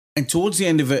 And towards the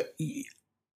end of it,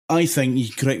 I think, you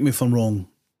correct me if I'm wrong,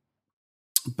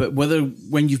 but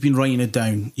when you've been writing it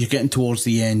down, you're getting towards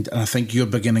the end, and I think you're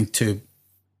beginning to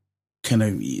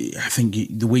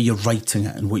the way you're writing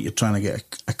it and what you're trying to get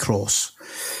across.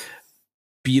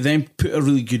 But you then put a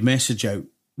really good message out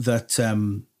that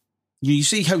you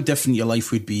see how different your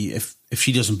life would be if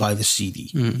she doesn't buy the CD.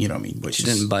 You know what I mean? She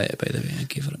didn't buy it, by the way. I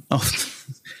gave her it. Oh,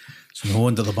 so no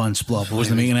wonder the band split up. I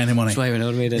wasn't making any money. That's why we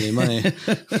never made any money.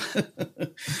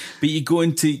 But you go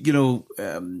into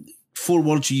 4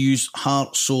 words you use: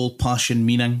 heart, soul, passion,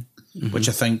 meaning. Mm-hmm. Which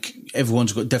I think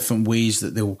everyone's got different ways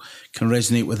that can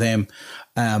resonate with them.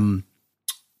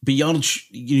 But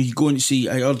you go and see,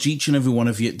 I urge each and every one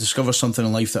of you to discover something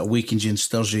in life that awakens you and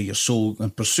stirs you, your soul,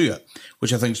 and pursue it,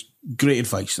 which I think is great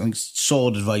advice. I think it's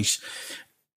solid advice.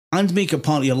 And make it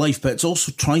part of your life, but it's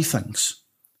also try things.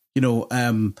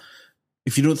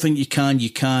 If you don't think you can,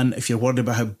 you can. If you're worried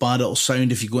about how bad it'll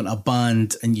sound, if you go into a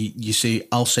band and you say,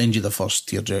 I'll send you the first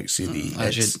Tearjerk CD. I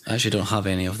actually don't have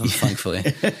any of them, thankfully.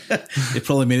 They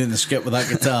probably made it in the skip with that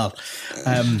guitar.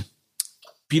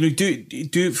 But, do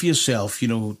it for yourself,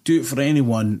 do it for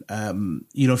anyone.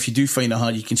 If you do find it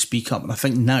hard, you can speak up. And I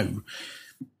think now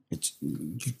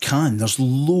you can. There's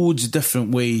loads of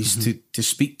different ways to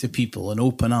speak to people and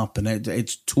open up, and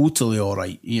it's totally all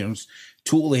right.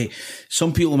 Totally.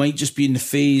 Some people might just be in the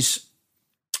phase.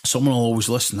 Someone will always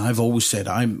listen. I've always said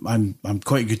I'm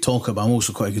quite a good talker, but I'm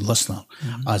also quite a good listener,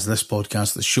 as this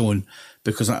podcast has shown.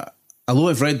 Because although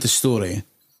I've read the story,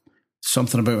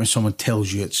 something about when someone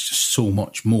tells you, it's just so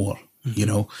much more,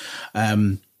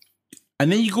 And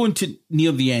then you go into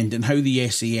near the end and how the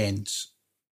essay ends.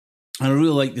 And I really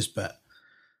like this bit.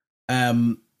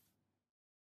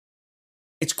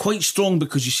 It's quite strong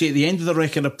because you say at the end of the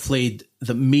record I played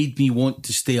that made me want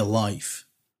to stay alive,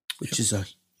 which is a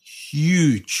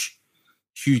huge,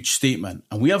 huge statement.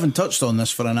 And we haven't touched on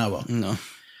this for an hour. No.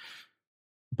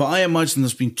 But I imagine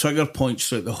there's been trigger points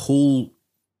throughout the whole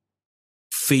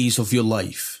phase of your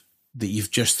life that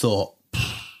you've just thought,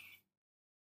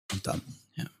 I'm done.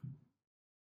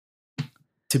 Yeah.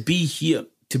 To be here,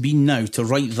 to be now, to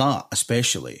write that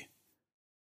especially,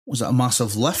 was it a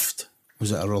massive lift?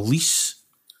 Was it a release?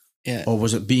 Yeah. Or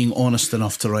was it being honest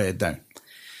enough to write it down?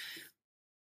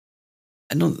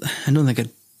 I don't think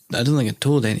I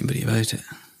told anybody about it.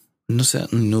 No,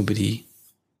 certainly nobody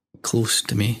close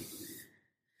to me.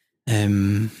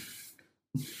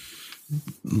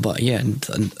 But yeah,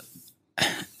 and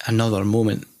another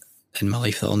moment in my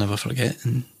life that I'll never forget.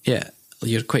 And yeah,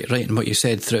 you're quite right in what you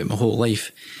said throughout my whole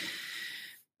life.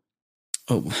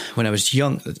 When I was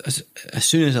young, as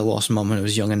soon as I lost Mum when I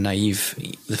was young and naive,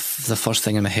 the first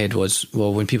thing in my head was,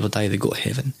 well, when people die, they go to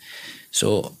heaven.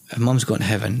 So if Mum's gone to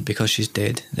heaven because she's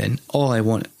dead, then all I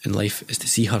want in life is to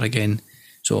see her again.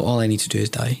 So all I need to do is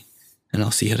die and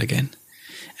I'll see her again.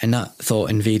 And that thought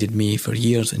invaded me for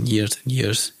years and years and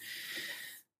years.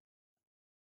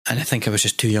 And I think I was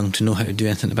just too young to know how to do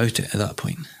anything about it at that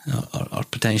point, or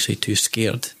potentially too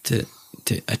scared to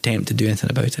attempt to do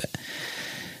anything about it.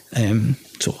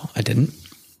 So I didn't.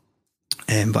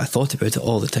 But I thought about it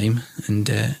all the time, and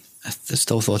I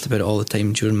still thought about it all the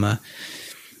time during my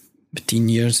teen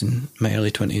years and my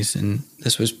early 20s. And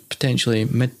this was potentially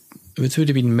it would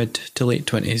have been mid to late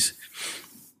 20s.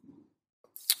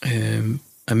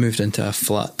 I moved into a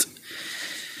flat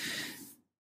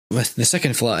with the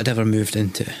second flat I'd ever moved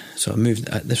into. So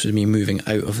this was me moving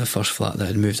out of the first flat that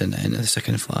I'd moved into the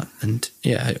second flat. And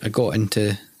yeah, I got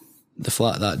into the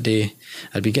flat that day.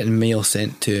 I'd be getting mail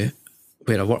sent to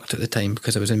where I worked at the time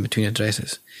because I was in between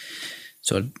addresses.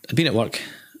 So I'd been at work.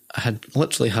 I had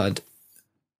literally had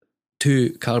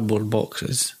 2 cardboard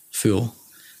boxes full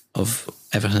of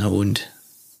everything I owned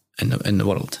in the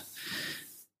world.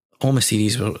 All my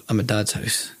CDs were at my dad's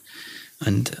house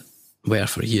and were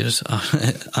for years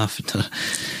after.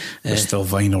 There's still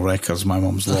vinyl records, my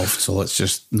mum's loft, so let's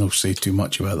just not say too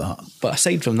much about that. But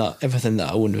aside from that, everything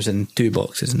that I owned was in 2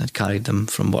 boxes, and I'd carried them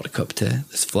from work up to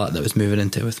this flat that I was moving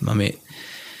into with my mate.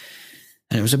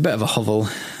 And it was a bit of a hovel.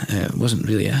 It wasn't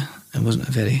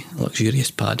a very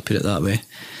luxurious pad, put it that way.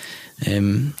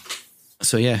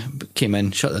 So yeah, came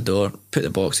in, shut the door, put the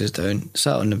boxes down,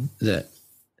 sat on the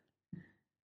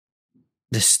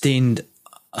stained,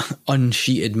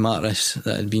 unsheeted mattress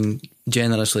that had been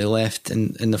generously left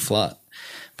in the flat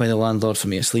by the landlord for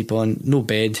me to sleep on. No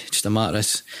bed, just a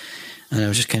mattress. And I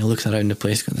was just kind of looking around the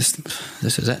place going, this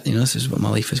is it, this is what my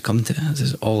life has come to. This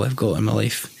is all I've got in my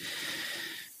life.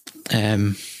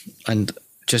 And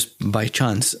just by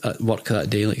chance at work that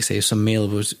day, like I say,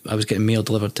 I was getting mail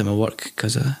delivered to my work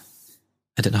because I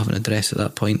didn't have an address at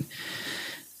that point.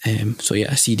 So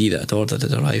yeah, a CD that I'd ordered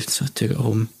had arrived, so I took it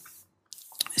home.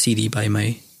 A CD by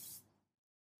my,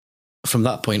 from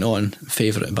that point on,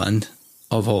 favourite band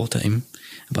of all time.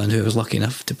 A band who I was lucky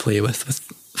enough to play with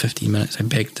 15 Minutes. I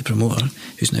begged the promoter,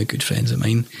 who's now good friends of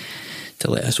mine, to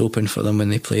let us open for them when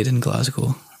they played in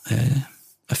Glasgow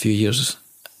a few years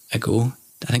ago.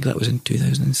 I think that was in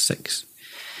 2006.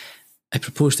 I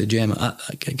proposed to Gemma at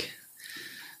that gig,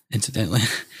 incidentally.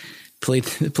 Played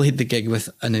the gig with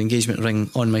an engagement ring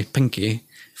on my pinky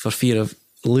for fear of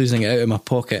losing it out of my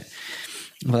pocket.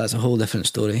 Well, that's a whole different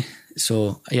story.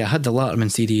 So yeah, I had the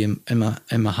Letterman CD in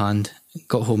my hand,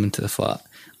 got home into the flat.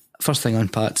 First thing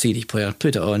unpacked, CD player,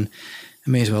 put it on. I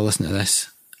may as well listen to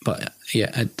this. But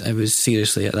yeah, I was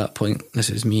seriously at that point, this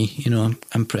is me,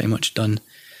 I'm pretty much done.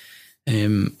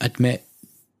 I'd met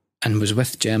and was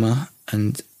with Gemma,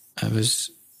 and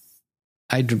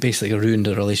I'd basically ruined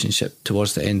a relationship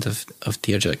towards the end of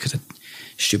Tearjerk because I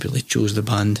stupidly chose the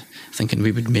band thinking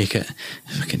we would make it.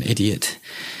 Fucking idiot.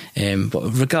 But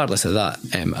regardless of that,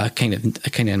 I kind of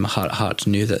in my heart of hearts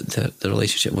knew that the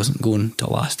relationship wasn't going to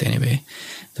last anyway.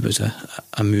 There was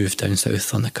a move down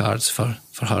south on the cards for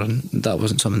her, and that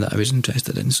wasn't something that I was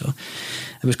interested in. So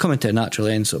it was coming to a natural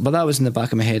end. So, but that was in the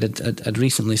back of my head. I'd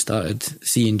recently started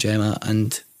seeing Gemma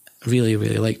and really,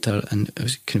 really liked her, and I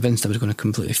was convinced I was going to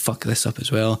completely fuck this up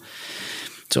as well.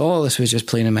 So all this was just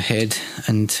playing in my head,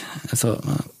 and I thought,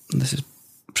 well, this is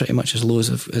pretty much as low as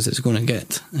it's going to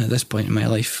get at this point in my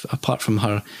life, apart from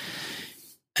her.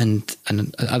 And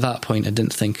at that point, I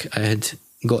didn't think I had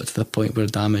got to the point where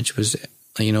damage was,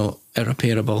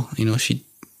 irreparable. She'd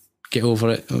get over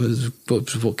it. It was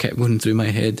what kept going through my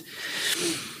head.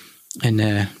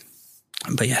 And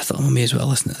but yeah, I thought, I may as well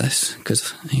listen to this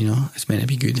because it's meant to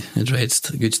be good. I'd read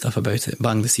good stuff about it.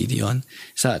 Banged the CD on,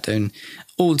 sat down,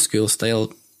 old school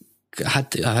style.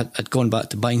 I'd gone back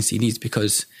to buying CDs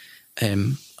because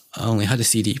I only had a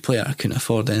CD player. I couldn't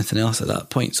afford anything else at that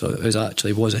point, so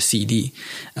it was a CD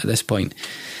at this point.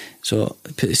 So I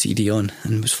put the CD on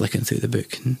and was flicking through the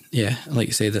book, and yeah, like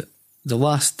I say, that the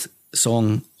last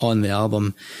song on the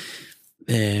album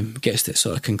gets to its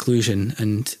sort of conclusion,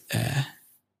 and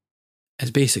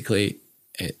it's basically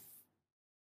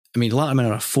Letterman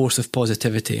are a force of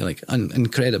positivity, like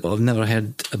incredible. I've never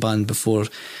heard a band before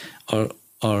or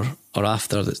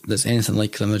after that's anything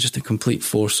like them. They're just a complete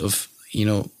force of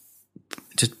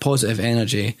just positive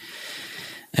energy.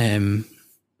 I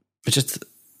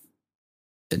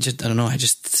don't know.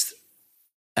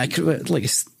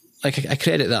 I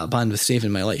credit that band with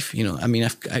saving my life.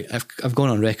 I've gone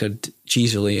on record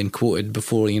cheesily and quoted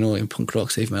before, in punk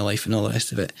rock saved my life and all the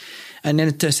rest of it. And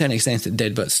then to a certain extent it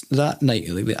did, but that night,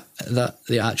 that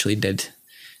they actually did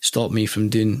stop me from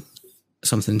doing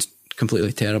something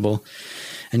completely terrible.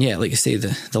 And yeah, like I say,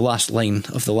 the last line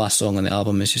of the last song on the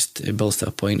album is just, it builds to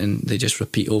a point and they just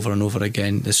repeat over and over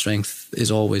again, the strength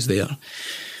is always there.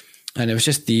 And it was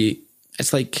just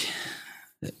it's like,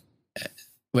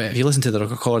 well, if you listen to the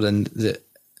recording, they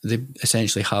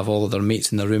essentially have all of their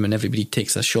mates in the room and everybody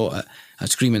takes a shot at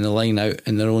screaming the line out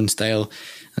in their own style,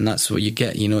 and that's what you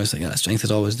get. It's like that strength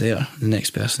is always there. The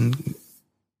next person,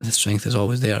 the strength is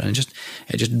always there, and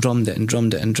it just drummed it and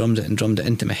drummed it and drummed it and drummed it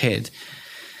into my head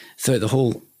throughout the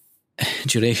whole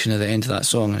duration of the end of that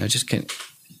song. And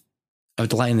I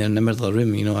was lying there in the middle of the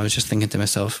room. I was just thinking to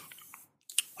myself,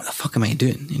 what the fuck am I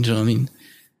doing? You know what I mean?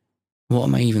 What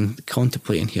am I even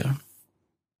contemplating here?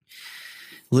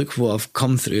 Look what I've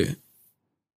come through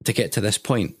to get to this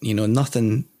point.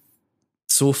 Nothing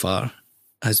so far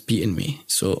has beaten me.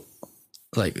 So,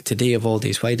 like, today of all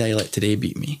days, why did I let today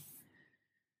beat me?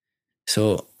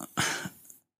 So,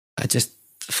 I just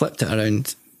flipped it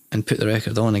around and put the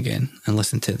record on again and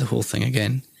listened to the whole thing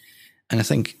again. And I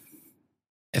think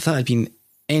if that had been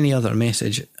any other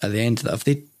message at the end of that, if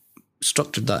they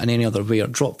structured that in any other way or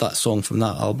dropped that song from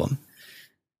that album,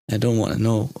 I don't want to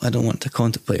know. I don't want to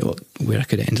contemplate where I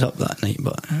could have ended up that night,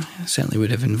 but it certainly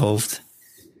would have involved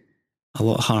a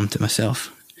lot of harm to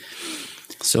myself.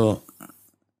 So,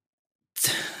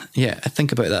 yeah, I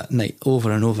think about that night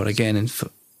over and over again, and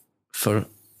for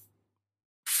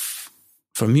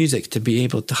music to be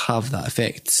able to have that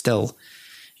effect still,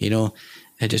 it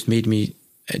just made me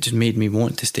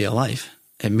want to stay alive.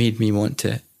 It made me want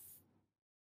to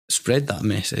spread that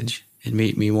message, it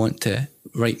made me want to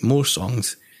write more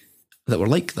songs that were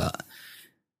like that.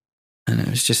 And it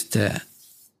was just, like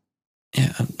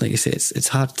I say, it's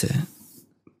hard to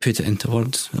put it into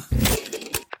words.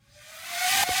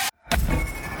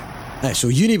 So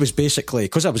uni was basically,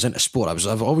 because I was into sport,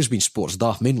 I've always been sports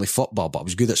daft, mainly football, but I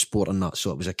was good at sport and that, so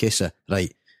it was a case of,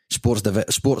 right, sport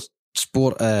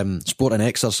and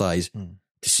exercise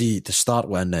to start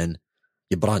with, and then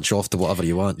you branch off to whatever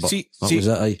you want. But that was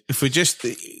it, if we just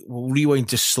we'll rewind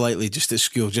just slightly, just at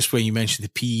school, just when you mentioned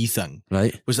the PE thing,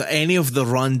 right? Was there any of the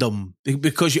random,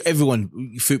 because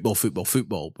everyone football,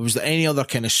 but was there any other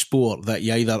kind of sport that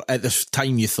you either at this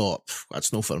time you thought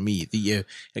that's not for me, that you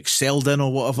excelled in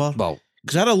or whatever? Well,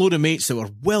 because I had a load of mates that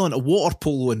were well into water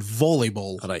polo and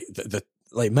volleyball. Right,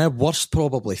 like my worst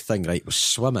probably thing, right, was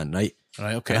swimming, right?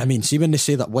 Right, okay. And I mean, see when they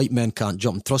say that white men can't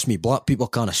jump, trust me, black people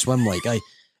can't swim. Like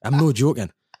I'm no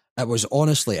joking. It was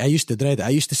honestly, I used to dread it. I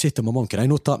used to say to my mum, can I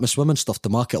not tap my swimming stuff to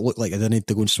make it look like I didn't need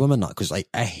to go and swim in that? Because like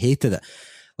I hated it.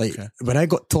 Like when I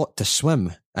got taught to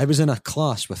swim, I was in a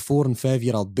class with 4 and 5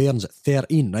 year old bairns at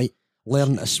 13, right?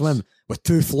 Learning to swim with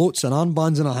 2 floats and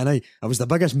armbands and all. And I was the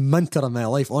biggest minter in my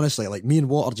life, honestly. Like me and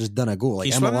water just didn't go.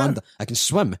 Like I can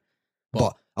swim.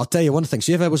 But I'll tell you one thing,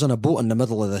 see if I was on a boat in the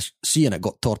middle of the sea and it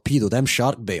got torpedoed, I'm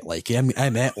shark bait, like I'm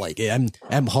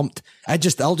humped. I'll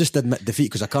just admit defeat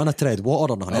because I can't tread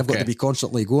water or nothing. I've got to be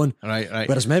constantly going. Right.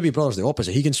 Whereas maybe brother's the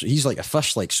opposite. He's like a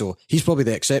fish, like, so he's probably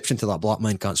the exception to that black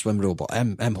man can't swim rule, but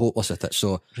I'm hopeless at it.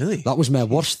 So really, that was my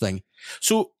worst thing.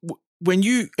 So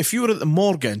if you were at the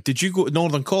Morgan, did you go to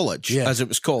Northern College, as it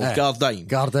was called, Gardyne?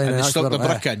 Gardyne. And they stuck the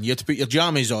brick in. You had to put your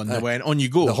jammies on. They went, on you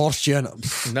go. The horse gin.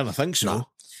 Never think so. Nah.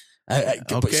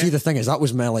 But see, the thing is, that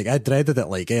was my, like, I dreaded it,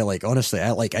 like honestly,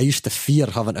 I used to fear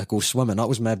having to go swimming. That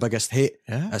was my biggest hate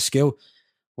at school.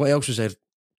 What else was there?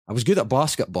 I was good at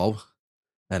basketball,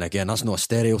 and again, that's not a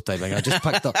stereotyping. I just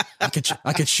picked up. I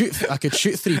could shoot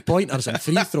 3-pointers and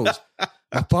free throws.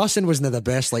 My passing wasn't the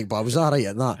best, but I was alright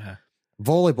at that.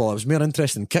 Volleyball, I was more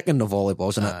interested in kicking the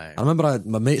volleyballs, and I remember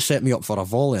my mate set me up for a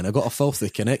volley, and I got a filthy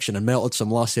connection and melted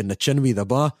some lassie in the chin with the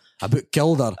bar. I about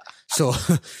killed her. So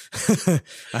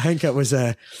I think it was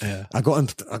I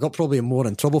got probably more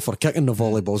in trouble for kicking the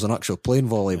volleyballs than actually playing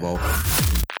volleyball.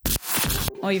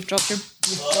 Oh, you've dropped your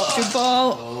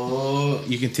ball. Oh,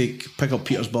 you can pick up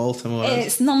Peter's ball.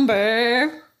 It's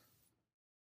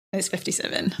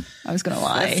 57. I was going to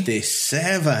lie.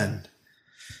 57.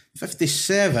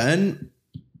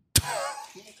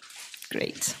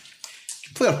 Great.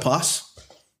 Player pass.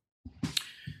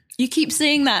 You keep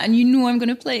saying that and you know I'm going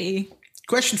to play.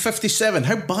 Question 57.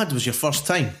 How bad was your first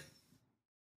time?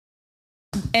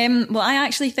 Well, I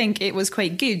actually think it was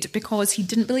quite good because he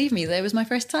didn't believe me that it was my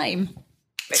first time.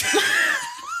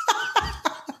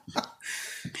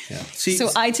 So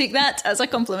I take that as a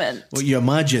compliment. Well, you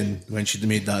imagine when she'd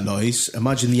made that noise.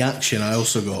 Imagine the action I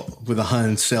also got with a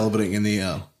hand celebrating in the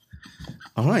air.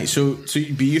 All right, but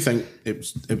you think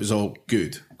it was all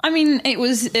good? I mean, it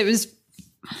was.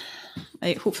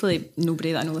 Hopefully,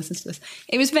 nobody that I know listens to this.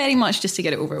 It was very much just to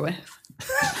get it over with.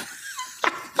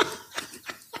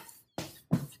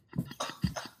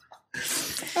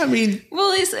 I mean,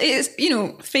 well,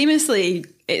 it's famously,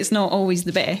 it's not always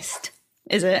the best,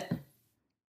 is it?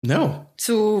 No.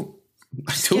 So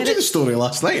I told you the story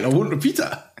last night. I won't repeat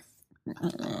it.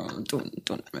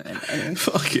 Don't. Anyway.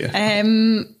 Fuck you.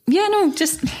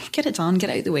 Just get it done.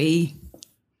 Get out of the way.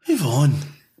 Move on.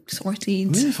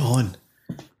 Sorted. Move on.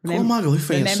 Remember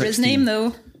his name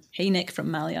though. Hey Nick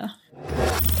from Malia.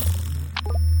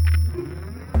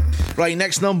 Right,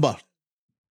 next number.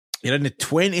 You're in the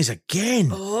 20s again.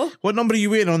 Oh. What number are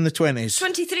you wearing on the 20s?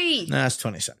 23. Nah, it's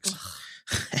 26.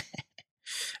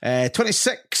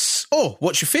 26. Oh,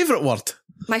 what's your favourite word?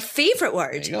 My favourite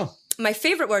word? There you go. My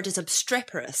favourite word is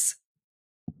obstreperous.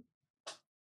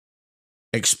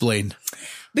 Explain.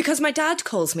 Because my dad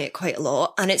calls me it quite a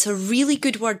lot, and it's a really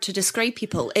good word to describe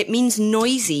people. It means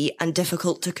noisy and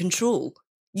difficult to control.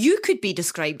 You could be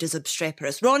described as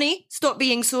obstreperous. Ronnie, stop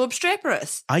being so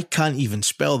obstreperous. I can't even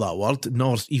spell that word,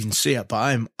 nor even say it, but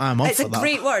I'm up for that. It's a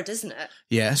great word, isn't it?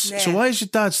 Yes. Yeah. So why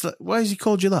has he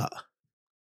called you that?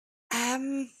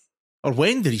 Or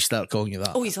when did he start calling you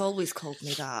that? Oh, he's always called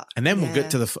me that. And then we'll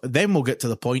get to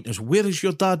the point is, where is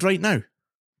your dad right now?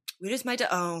 Where is my dad?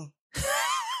 Oh.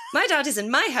 My dad is in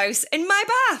my house, in my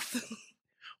bath.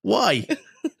 Why?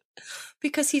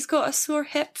 Because he's got a sore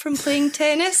hip from playing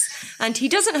tennis and he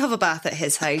doesn't have a bath at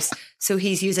his house, so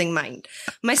he's using mine.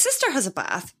 My sister has a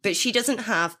bath, but she doesn't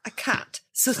have a cat.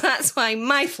 So that's why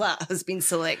my flat has been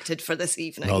selected for this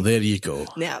evening. Oh, there you go.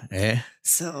 Yeah.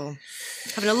 So,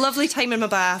 having a lovely time in my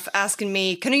bath, asking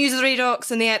me, can I use the Radox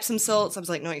and the Epsom salts? I was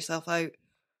like, knock yourself out.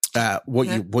 what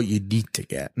you need to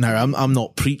get. Now, I'm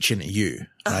not preaching to you,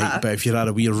 right? But if you had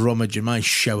a wee rummage in my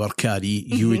shower caddy,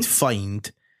 you would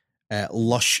find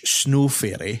Lush Snow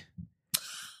Fairy.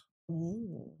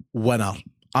 Winner.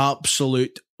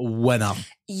 Absolute winner.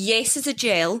 Yes, as a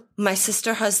gel. My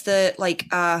sister has the,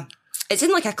 it's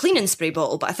in like a cleaning spray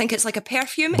bottle, but I think it's like a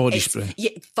perfume. Body spray. Yeah,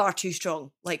 far too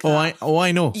strong. Like that.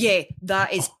 I know. Yeah,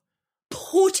 that is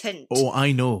potent. Oh,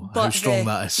 I know how strong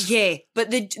that is. Yeah,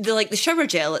 but the shower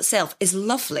gel itself is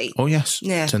lovely. Oh, yes.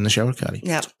 Yeah. It's in the shower caddy.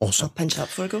 Yeah. It's awesome. I'll pinch that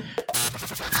before I go.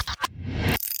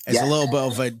 It's a little bit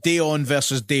of a day on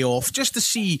versus day off, just to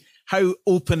see how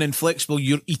open and flexible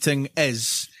your eating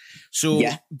is. So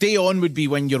day on would be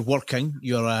when you're working,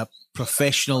 you're a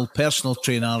professional personal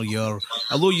trainer,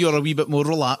 although you're a wee bit more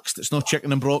relaxed, it's not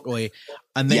chicken and broccoli.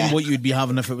 And then what you'd be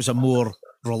having if it was a more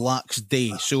relaxed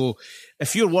day. So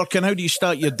if you're working, how do you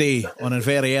start your day on a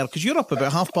very early? Because you're up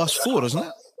about 4:30, isn't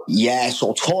it? Yeah, so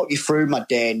I'll talk you through my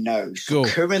day now. So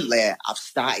currently I've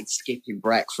started skipping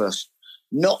breakfast.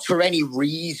 Not for any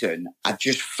reason. I've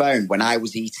just found when I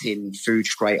was eating food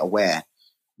straight away,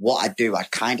 what I do, I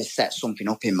kind of set something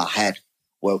up in my head.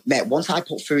 Well, mate, once I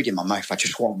put food in my mouth, I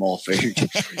just want more food.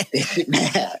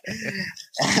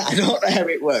 I don't know how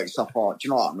it works. So I thought, do you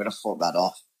know what? I'm going to fuck that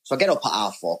off. So I get up at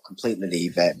 4:30, completely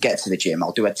leave it, get to the gym.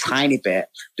 I'll do a tiny bit,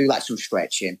 do like some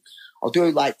stretching. I'll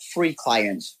do like 3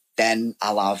 clients. Then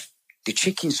I'll have the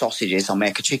chicken sausages. I'll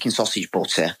make a chicken sausage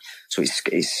butter. So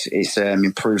it's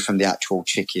improved from the actual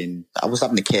chicken. I was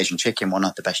having the Cajun chicken, one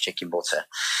of the best chicken butter.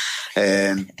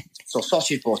 So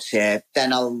sausage butter.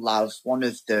 Then I'll have one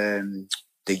of the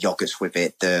yogurts with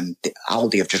it. The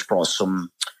Aldi have just brought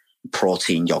some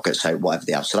protein yogurts out, whatever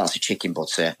they have. So that's a chicken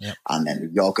butter and then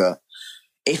the yogurt.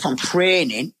 If I'm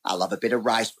training, I'll have a bit of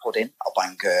rice pudding. I'll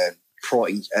bang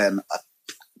protein, a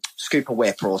scoop of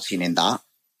whey protein in that.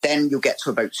 Then you'll get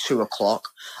to about 2:00.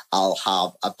 I'll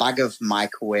have a bag of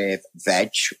microwave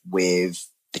veg with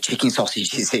the chicken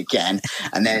sausages again.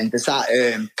 And then there's that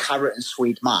carrot and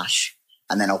swede mash.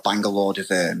 And then I'll bang a load of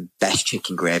best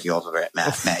chicken gravy over it,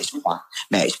 mate.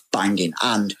 It's banging.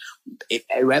 And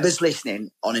whoever's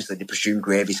listening, honestly, they presume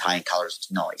gravy's high in calories. It's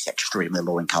not. It's extremely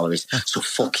low in calories. So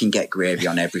fucking get gravy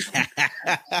on everything.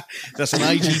 There's an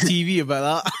IGTV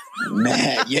about that.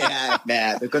 Mate,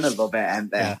 they're going to love it,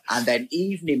 aren't they? Yeah. And then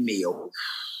evening meal,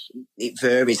 it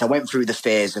varies. I went through the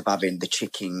phase of having the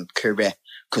chicken curry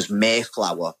because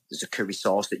Mayflower, there's a curry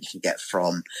sauce that you can get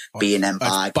from B&M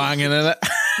Bargains. Banging in it.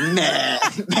 Mate,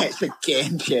 it's a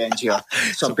game changer.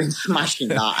 So I've been smashing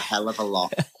that a hell of a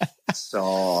lot.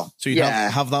 So you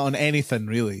have that on anything,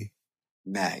 really?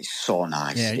 Mate, it's so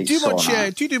nice. Yeah. It's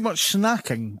do you do much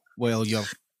snacking while you're...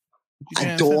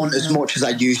 I don't as much as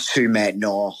I used to, mate.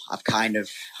 No, I don't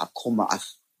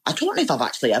know if I've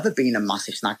actually ever been a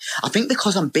massive snack. I think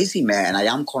because I'm busy, mate, and I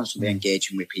am constantly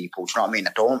engaging with people. Do you know what I mean?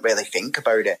 I don't really think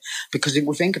about it because if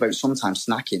we think about sometimes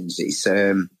snacking, it's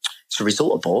a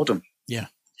result of boredom. Yeah.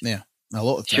 A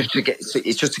lot of time.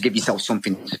 It's just to give yourself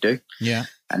something to do. Yeah.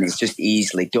 And it's just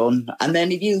easily done. And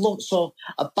then if you look, so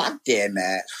a bad day,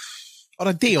 mate. Or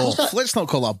a day off. Let's not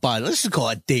call that bad. Let's just call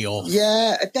it a day off.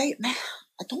 Yeah, a day.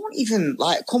 I don't even,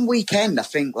 come weekend, I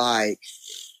think, I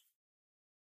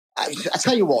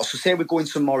tell you what, so say we're going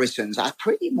to Morrison's, I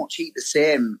pretty much eat the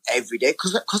same every day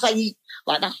because I eat,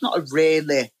 that's not a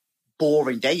really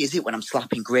boring day, is it, when I'm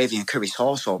slapping gravy and curry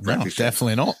sauce over everything?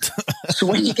 Definitely not. So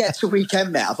when you get to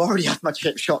weekend, mate, I've already had my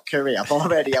chip shot curry, I've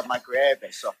already had my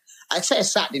gravy. So I'd say a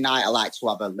Saturday night I like to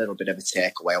have a little bit of a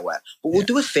takeaway, but we'll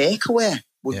do a fake away.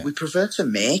 We prefer to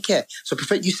make it. So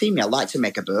you see me, I like to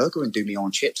make a burger and do my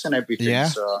own chips and everything. Yeah.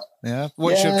 So,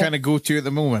 What's your kind of go-to at the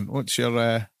moment? What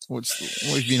have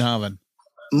you been having?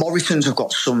 Morrison's have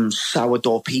got some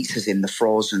sourdough pizzas in the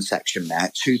frozen section,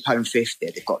 mate. £2.50.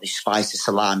 They've got these spicy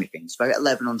salami things. About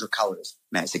 1,100 calories.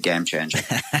 Mate, it's a game changer.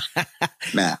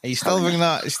 Mate, are you still having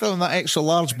that extra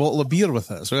large bottle of beer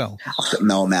with it as well?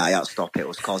 No, mate, I had to stop it. It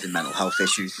was causing mental health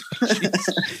issues.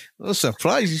 I'm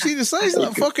surprised. You see the size of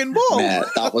that fucking bottle? Mate,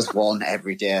 that was one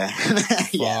every day.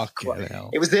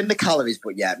 It was in the calories,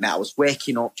 but mate, I was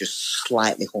waking up just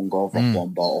slightly hungover on one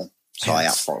bottle. So I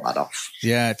have to pull that off.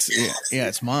 Yeah,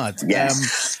 it's mad.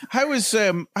 Yes. How's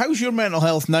your mental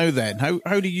health now then?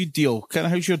 How do you deal?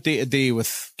 How's your day to day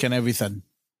with everything?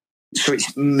 So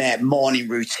it's morning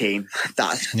routine.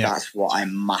 That's what I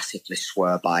massively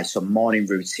swear by. So morning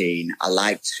routine.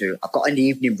 I've got an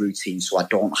evening routine so I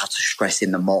don't have to stress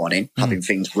in the morning, having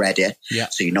things ready. Yeah.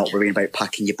 So you're not worrying about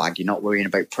packing your bag. You're not worrying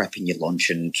about prepping your lunch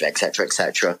and et cetera, et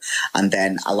cetera. And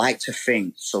then I like to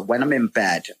think, so when I'm in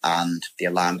bed and the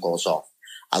alarm goes off,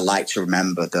 I like to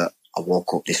remember that I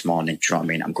woke up this morning, do you know what I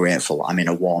mean? I'm grateful. I'm in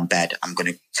a warm bed. I'm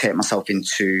going to take myself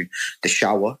into the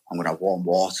shower. I'm going to have warm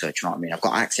water, do you know what I mean? I've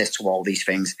got access to all these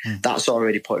things. That's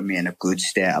already putting me in a good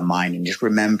state of mind, and just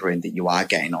remembering that you are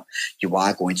getting up, you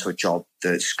are going to a job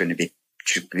that's going to be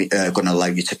going to allow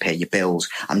you to pay your bills.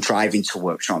 I'm driving to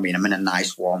work, do you know what I mean? I'm in a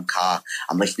nice warm car.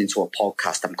 I'm listening to a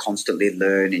podcast. I'm constantly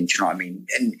learning, do you know what I mean?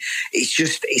 And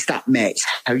it's that, mate, it's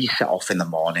how you set off in the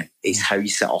morning. It's how you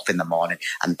set off in the morning,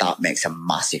 and that makes a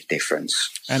massive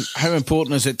difference. And how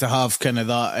important is it to have kind of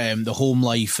that, the home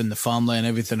life and the family and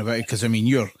everything about it? Because, I mean,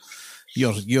 your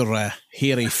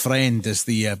hairy friend is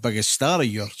the biggest star of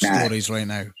your stories right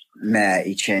now. Mate,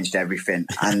 he changed everything.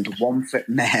 And one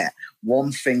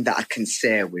thing that I can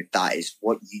say with that is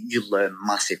what you learn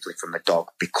massively from a dog.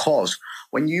 Because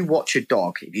when you watch a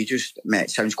dog, if you just, mate, it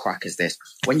sounds crack as this,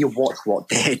 when you watch what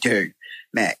they do,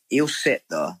 mate, he'll sit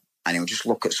there and he'll just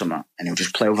look at something and he'll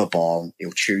just play with a ball,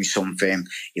 he'll chew something,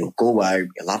 he'll go out,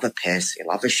 he'll have a piss,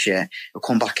 he'll have a shit, he'll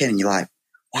come back in and you're like,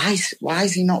 why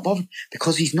is he not bothered?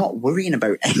 Because he's not worrying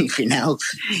about anything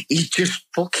else. He's just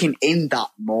fucking in that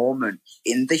moment.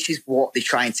 And this is what they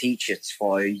try and teach you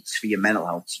for your mental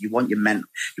health. You want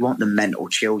the mental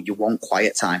chill. You want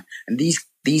quiet time. And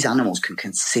these animals can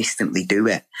consistently do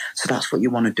it. So that's what you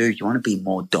want to do. You want to be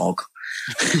more dog.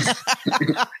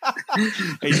 I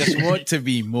just want to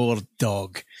be more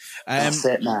dog. That's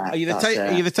it, man. Are you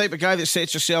the type of guy that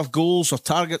sets yourself goals or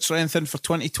targets or anything for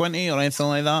 2020 or anything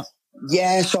like that?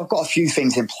 Yeah, so I've got a few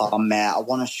things in plan, mate. I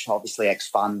want to obviously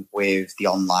expand with the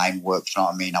online work, you know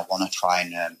what I mean? I want to try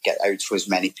and get out to as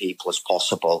many people as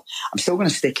possible. I'm still going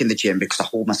to stick in the gym because I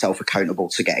hold myself accountable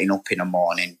to getting up in the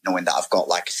morning, knowing that I've got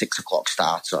like a 6 o'clock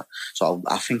starter. So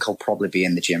I think I'll probably be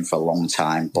in the gym for a long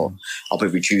time, but I'll be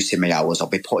reducing my hours. I'll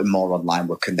be putting more online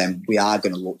work, and then we are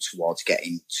going to look towards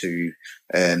getting into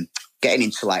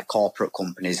like corporate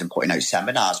companies and putting out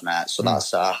seminars, mate. So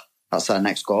that's our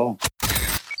next goal.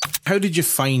 How did you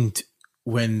find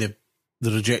when the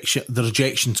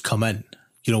rejections come in?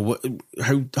 You know,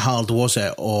 how hard was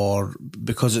it? Or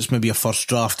because it's maybe a first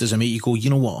draft, does it make you go,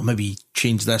 you know what, maybe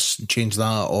change this and change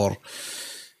that? Or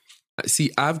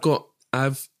see,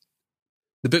 the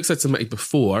books I'd submitted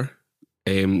before,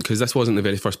 because this wasn't the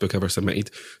very first book I ever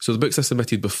submitted. So the books I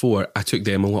submitted before, I took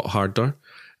them a lot harder.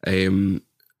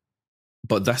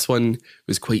 But this one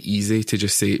was quite easy to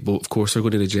just say, well, of course we're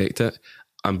going to reject it.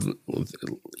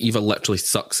 Eva literally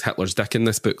sucks Hitler's dick in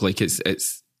this book. Like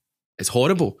it's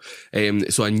horrible.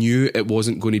 So I knew it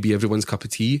wasn't going to be everyone's cup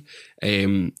of tea.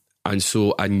 And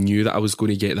so I knew that I was going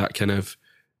to get that kind of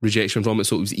rejection from it.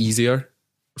 So it was easier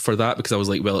for that because I was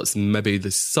like, well, it's maybe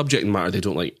the subject matter they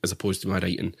don't like as opposed to my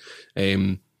writing.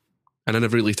 And I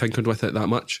never really tinkered with it that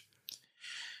much.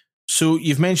 So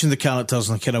you've mentioned the characters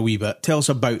and kind of wee bit. Tell us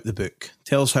about the book.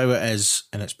 Tell us how it is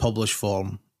in its published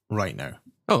form right now.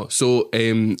 Oh, so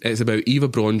it's about Eva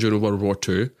Braun during World War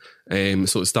II.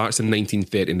 So it starts in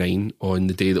 1939 on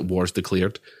the day that war's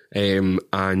declared. And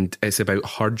it's about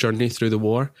her journey through the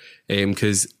war.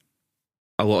 Because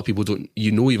a lot of people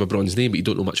you know Eva Braun's name, but you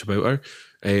don't know much about her.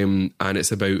 And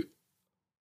it's about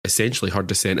essentially her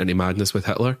descent into madness with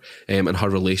Hitler and her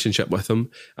relationship with him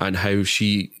and how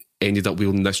she ended up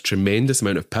wielding this tremendous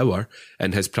amount of power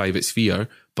in his private sphere,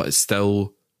 but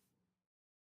still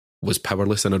was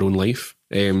powerless in her own life.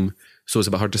 So it's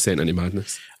about her descent into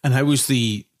madness. And how was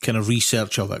the kind of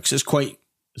research of it? Because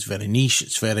it's very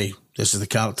niche. This is the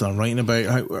character I'm writing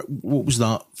about. What was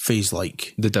that phase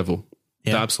like? The devil.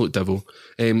 Yeah. The absolute devil.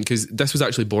 Because this was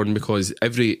actually born because I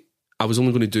was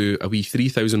only going to do a wee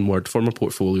 3,000 word for my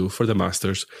portfolio for the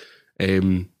Masters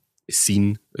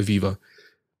scene of Eva.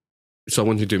 So I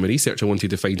wanted to do my research. I wanted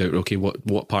to find out, okay,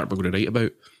 what part we're going to write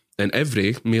about. And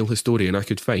every male historian I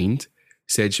could find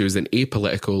said she was an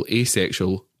apolitical,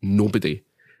 asexual nobody.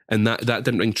 And that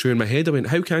didn't ring true in my head. I went,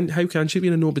 how can she be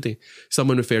a nobody?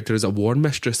 Someone referred to her as a war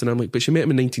mistress. And I'm like, but she met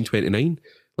him in 1929.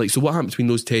 Like, so what happened between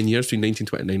those 10 years, between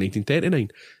 1929 and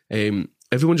 1939?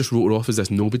 Everyone just wrote her off as this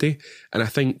nobody. And I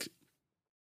think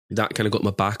that kind of got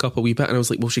my back up a wee bit. And I was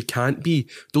like, well, she can't be.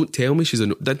 Don't tell me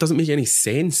that doesn't make any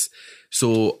sense.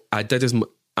 So I did as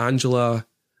Angela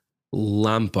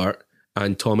Lampert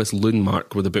and Thomas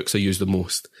Lundmark were the books I used the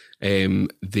most.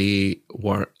 They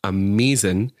were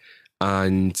amazing.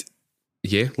 And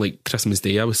yeah, like Christmas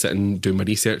Day, I was sitting doing my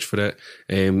research for it.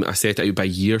 I set it out by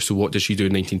year. So what did she do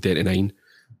in 1939?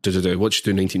 What did she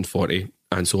do in 1940?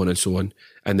 And so on and so on.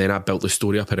 And then I built the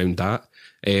story up around that.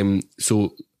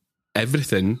 So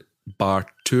everything, bar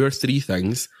 2 or 3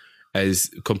 things,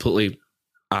 is completely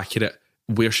accurate.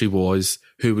 Where she was,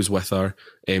 who was with her,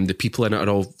 the people in it are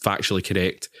all factually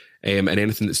correct. And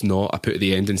anything that's not, I put at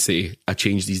the end and say, I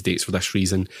changed these dates for this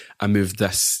reason. I moved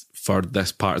this for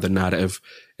this part of the narrative.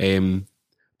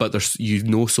 But you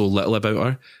know so little about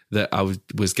her that I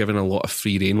was given a lot of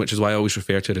free rein, which is why I always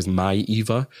refer to her as my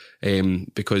Eva,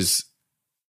 because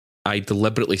I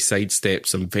deliberately sidestepped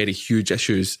some very huge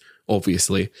issues,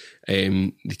 obviously,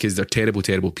 because they're terrible,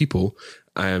 terrible people.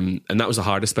 And that was the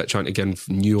hardest bit, trying to give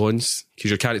nuance, because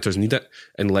your characters need it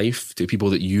in life to people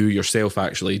that you yourself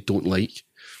actually don't like.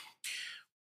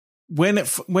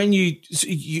 When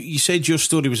you said your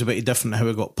story was a bit different how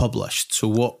it got published, so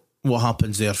what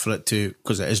happens there for it to,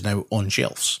 because it is now on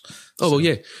shelves? Oh, well,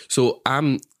 yeah. So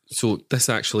this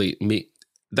actually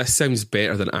this sounds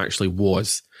better than it actually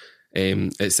was.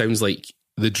 It sounds like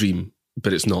the dream,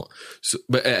 but it's not. So,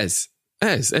 but it is.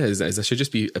 It is. I should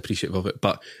just be appreciative of it.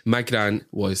 But my gran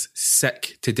was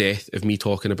sick to death of me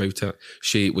talking about it.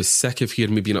 She was sick of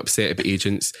hearing me being upset about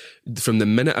agents. From the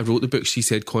minute I wrote the book, she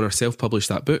said, Connor, self-publish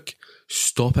that book.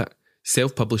 Stop it.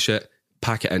 Self-publish it.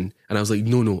 Pack it in. And I was like,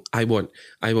 no, I want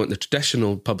the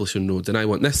traditional publishing road, and I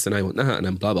want this, and I want that, and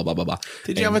then blah, blah, blah, blah, blah.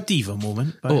 Did you have a diva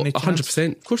moment?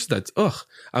 100%. Of course I did.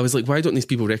 I was like, why don't these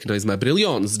people recognise my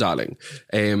brilliance, darling?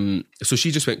 So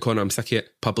she just went, Connor, I'm sick of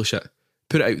it. Publish it.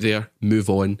 Put it out there, move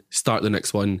on, start the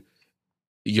next one.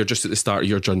 You're just at the start of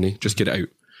your journey, just get it out.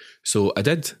 So I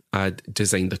did. I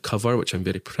designed the cover, which I'm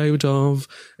very proud of,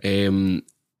 edited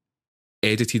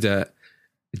it,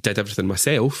 did everything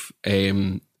myself,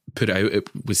 put it out. It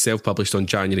was self-published on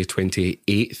January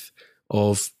 28th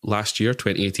of last year,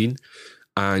 2018.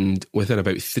 And within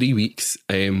about 3 weeks,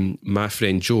 my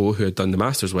friend Joe, who I'd done the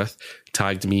Masters with,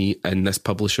 tagged me in this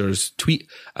publisher's tweet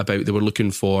about they were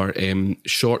looking for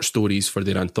short stories for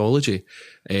their anthology.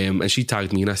 And she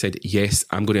tagged me and I said, yes,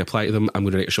 I'm going to apply to them. I'm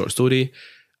going to write a short story.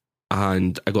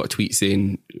 And I got a tweet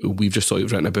saying, we've just saw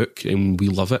you've written a book and we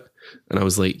love it. And I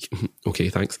was like, okay,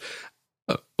 thanks.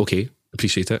 Okay,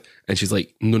 appreciate it. And she's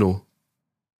like, no.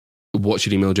 What's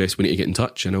your email address? We need to get in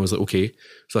touch. And I was like, okay.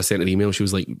 So I sent her an email. She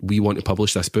was like, we want to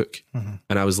publish this book. Mm-hmm.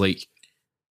 And I was like,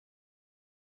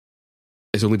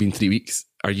 it's only been 3 weeks.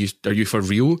 Are you for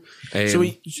real? So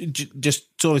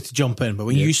just sorry to jump in, but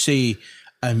when you say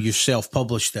you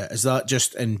self-published it, is that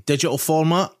just in digital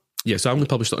format? Yeah, so I only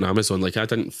published it on Amazon. Like, I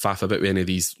didn't faff about with any of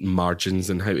these margins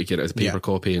and how to get it as a paper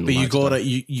copy. And but you got it.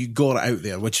 You got it out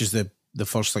there, which is the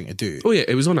first thing to do. Oh yeah,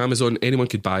 it was on Amazon. Anyone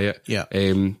could buy it. Yeah.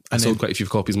 I sold quite a few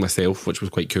copies myself, which was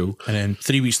quite cool. And then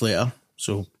 3 weeks later,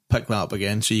 so pick that up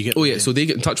again. So you get. Oh yeah, so they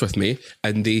get in touch with me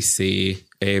and they say,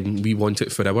 we want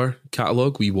it for our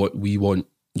catalogue. We want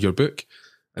your book.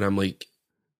 And I'm like,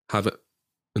 have it.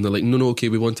 And they're like, no, okay,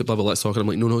 we want it, blah, blah, let's talk. And I'm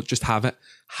like, no, just have it.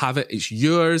 Have it. It's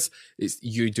yours.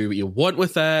 You do what you want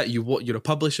with it. You're a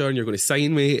publisher and you're going to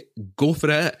sign me. Go for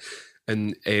it.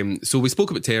 And so we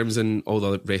spoke about terms and all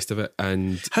the rest of it.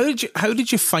 And how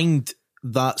did you find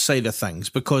that side of things?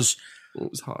 Because it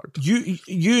was hard.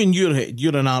 You in your head,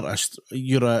 you're an artist,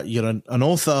 you're an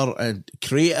author, a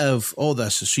creative, all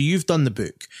this. So you've done the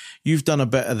book, you've done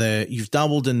you've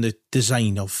dabbled in the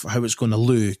design of how it's going to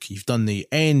look, you've done the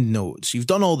end notes, you've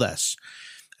done all this,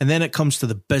 and then it comes to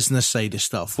the business side of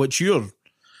stuff, which you're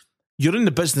in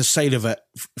the business side of it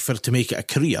to make it a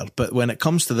career. But when it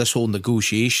comes to this whole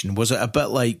negotiation, was it a bit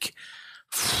like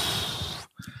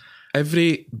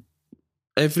every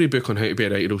book on how to be a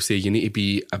writer will say you need to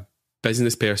be a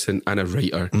business person and a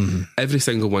writer. Mm-hmm. Every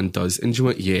single one does. And you know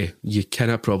what? Yeah, you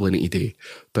kind of probably need to do.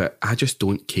 But I just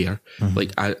don't care. Mm-hmm.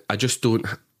 Like, I just don't.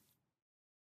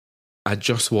 I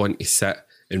just want to sit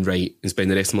and write and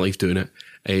spend the rest of my life doing it.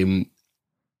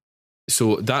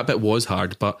 So that bit was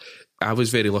hard, but I was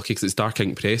very lucky because it's Dark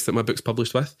Ink Press that my book's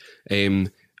published with.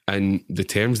 And the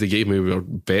terms they gave me were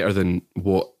better than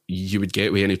what you would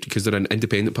get with any, because they're an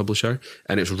independent publisher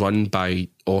and it's run by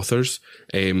authors.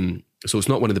 So it's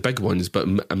not one of the big ones, but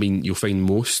I mean, you'll find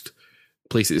most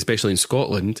places, especially in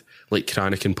Scotland, like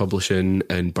Cranachan Publishing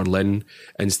and Berlin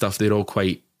and stuff, they're all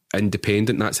quite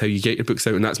independent. That's how you get your books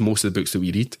out, and that's most of the books that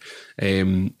we read.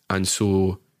 And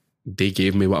so they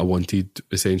gave me what I wanted,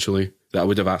 essentially, that I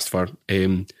would have asked for.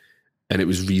 And it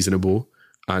was reasonable.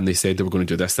 And they said they were going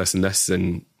to do this, this and this,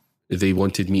 and they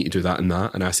wanted me to do that and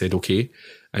that. And I said, okay.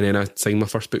 And then I signed my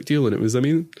first book deal and it was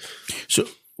amazing. So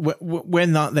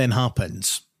when that then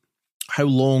happens, how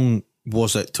long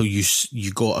was it till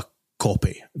you got a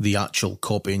copy, the actual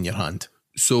copy in your hand?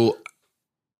 So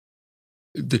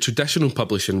the traditional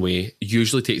publishing way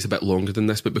usually takes a bit longer than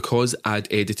this, but because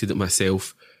I'd edited it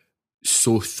myself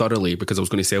so thoroughly, because I was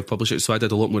going to self-publish it, so I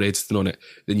did a lot more editing on it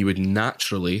than you would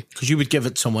naturally. Because you would give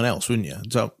it to someone else, wouldn't you?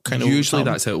 Is that kind of usually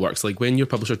that's how it works. Like when your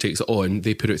publisher takes it on,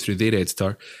 they put it through their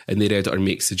editor, and their editor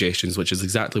makes suggestions, which is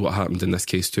exactly what happened in this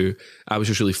case too. I was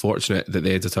just really fortunate that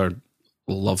the editor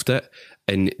loved it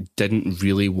and didn't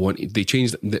really want. They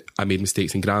changed. I made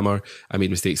mistakes in grammar. I made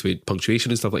mistakes with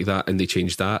punctuation and stuff like that, and they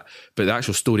changed that. But the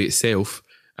actual story itself,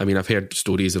 I mean, I've heard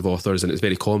stories of authors, and it's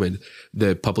very common.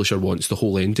 The publisher wants the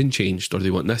whole ending changed, or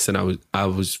they want this, and I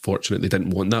was fortunate they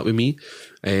didn't want that with me.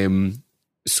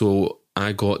 So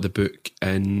I got the book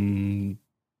in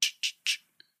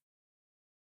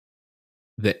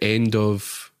the end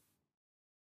of.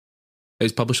 It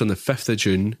was published on the 5th of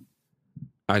June.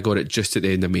 I got it just at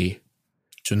the end of May.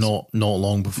 So not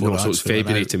long before. No, so it's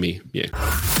February to May. Yeah.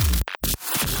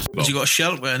 Has he got a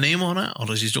shirt with a name on it,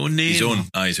 or is his own name? His own.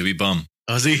 He's a wee bum.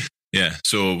 Has he? Yeah.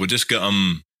 So we just got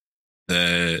him.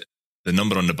 The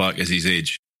number on the back is his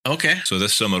age. Okay. So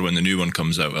this summer when the new one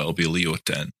comes out, it'll be Leo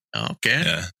 10. Okay.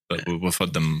 Yeah. But we've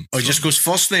had them. Oh, he just goes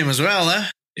first name as well, eh?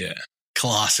 Yeah.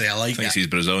 Classy. I like Thinks that. he's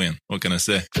Brazilian. What can I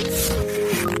say?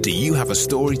 Do you have a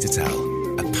story to tell?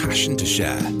 A passion to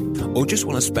share? Or just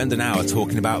want to spend an hour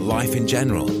talking about life in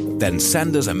general? Then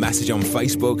send us a message on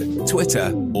Facebook,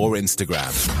 Twitter or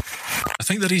Instagram. I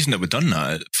think the reason that we've done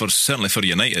that, certainly for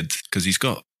United, because he's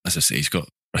got, as I say, he's got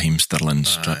Raheem Sterling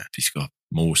strip, he's got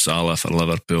Mo Salah for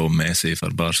Liverpool, Messi for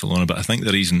Barcelona, but I think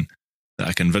the reason that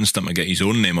I convinced him to get his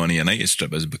own name on a United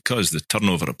strip is because the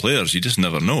turnover of players, you just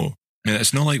never know. I mean,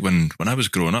 it's not like when I was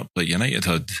growing up, like United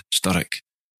had Sturrock,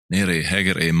 Neri,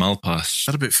 Hegarty, Malpass.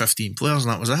 Had about 15 players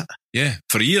and that was it. Yeah,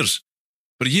 for years.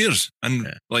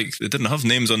 And like they didn't have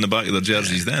names on the back of their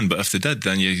jerseys then, but if they did,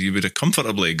 then you would have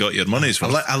comfortably got your money's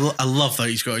worth. I love that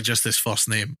he's got just his first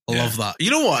name. I love that. You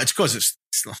know what? It's because it's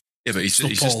not. Yeah, but he's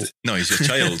just a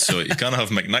child, so you can't have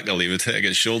McNichol. He would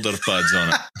get shoulder pads on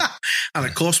it. And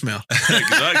it cost me.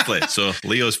 Exactly. So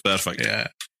Leo's perfect. Yeah.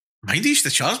 Mind he used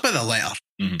to charge by the letter.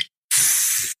 Mm-hmm.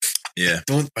 Yeah.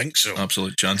 I don't think so.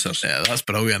 Absolute chancers. Yeah, that's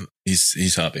brilliant.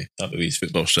 He's happy with his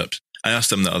football strips. I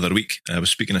asked him the other week, I was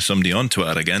speaking to somebody on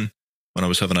Twitter again when I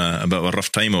was having a bit of a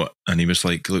rough time of it, and he was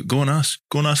like, look, go and ask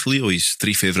Leo his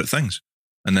 3 favourite things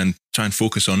and then try and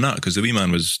focus on that, because the wee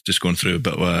man was just going through a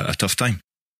bit of a tough time.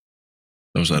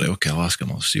 I was like, okay, I'll ask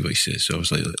him, I'll see what he says. So I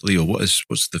was like, Leo, what's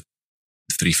the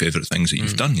 3 favourite things that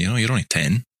you've done? You know, you're only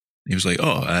 10. He was like,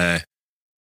 going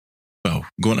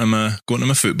to my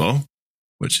football,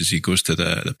 which is he goes to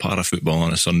the para football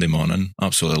on a Sunday morning,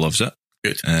 absolutely loves it.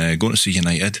 Good. Going to see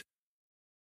United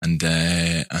and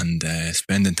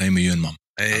spending time with you and Mum.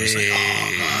 Hey. I was like,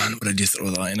 oh man, what did you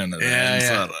throw that in?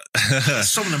 That's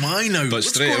something of mine now. But what's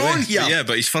straight going away, on here? yeah,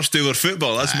 but his first 2 were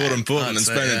football. That's more important than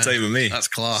spending time with me. That's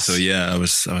class. So yeah, I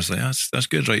was like, that's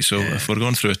good, right? So if we're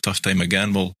going through a tough time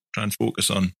again, we'll try and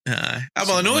focus on. Yeah.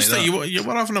 Well, I noticed that you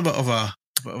were having a bit of a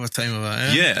time of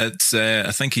it. Yeah, it's.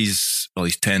 I think he's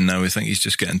 10 now. I think he's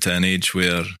just getting to an age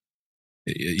where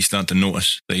he's starting to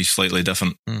notice that he's slightly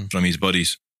different from his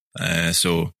buddies.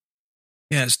 So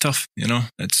yeah, it's tough. You know,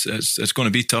 it's going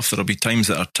to be tough. There'll be times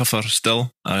that are tougher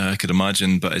still, I could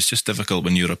imagine, but it's just difficult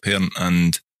when you're a parent.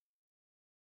 And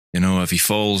you know, if he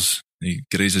falls, he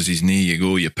grazes his knee,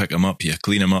 you pick him up, you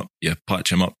clean him up, you patch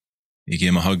him up, you give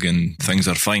him a hug, and things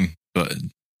are fine. But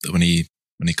when he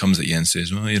comes at you and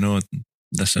says, well, you know,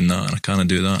 this and that, and I can't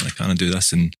do that, and I can't do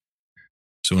this, and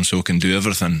so can do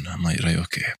everything, I'm like, right,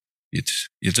 okay,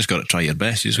 you've just got to try your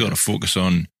best. You just got to focus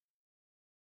on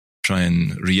try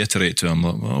and reiterate to him,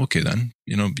 well, okay then,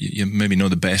 you know, you maybe know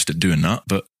the best at doing that,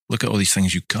 but look at all these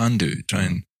things you can do. Try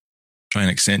and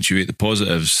accentuate the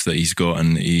positives that he's got,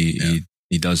 and he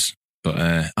does. But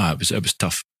it was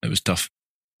tough. It was tough.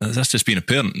 That's just being a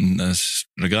parent, and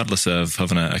regardless of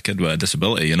having a kid with a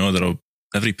disability, you know,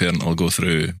 every parent will go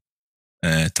through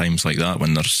times like that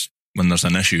when there's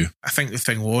an issue. I think the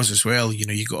thing was as well, you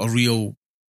know, you got a real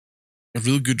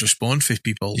good response for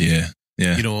people. Yeah.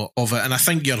 You know, of it. And I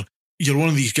think you're one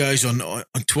of these guys on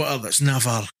Twitter that's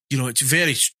never, you know, it's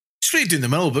very straight down the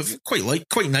middle, but quite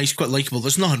nice, quite likeable.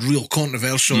 There's nothing real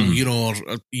controversial, you know, or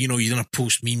you know, you don't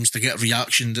post memes to get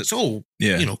reactions. It's all,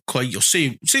 you know, quite, you'll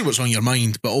say what's on your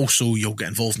mind, but also you'll get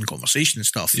involved in conversation and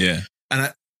stuff. Yeah.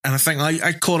 And I think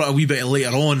I caught it a wee bit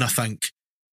later on, I think.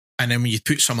 And then when you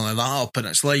put something like that up, and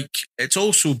it's like, it's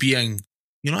also being,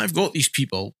 you know, I've got these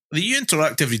people that you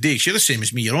interact every day. You're the same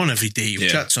as me. You're on every day. You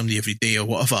chat to somebody every day or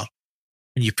whatever,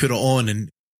 and you put it on, and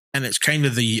it's kind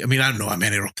of I mean, I don't know how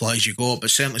many replies you got,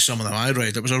 but certainly some of them I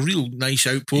read. It was a real nice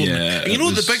outpouring. Yeah, and you know,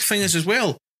 the big thing is as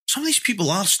well, some of these people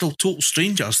are still total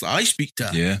strangers that I speak to.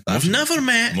 Yeah, I've never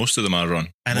met. Most of them are, Ron.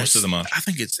 Most of them are. I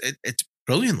think it's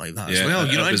brilliant like that as well.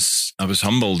 You know, I was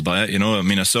humbled by it. You know, I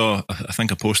mean, I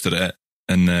think I posted it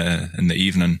in the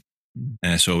evening,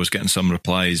 so I was getting some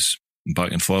replies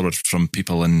back and forward from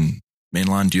people in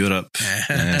mainland Europe,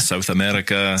 South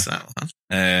America,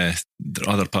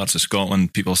 other parts of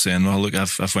Scotland, people saying, well, look,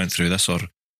 I've went through this, or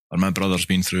or my brother's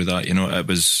been through that. You know, it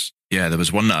was, there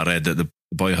was one that I read that the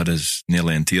boy had his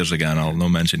nearly in tears again. I'll not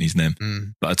mention his name,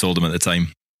 but I told him at the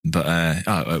time. But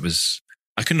it was,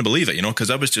 I couldn't believe it, you know, because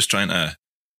I was just trying to,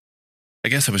 I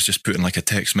guess I was just putting like a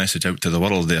text message out to the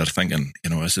world there, thinking, you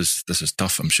know, this is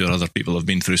tough. I'm sure other people have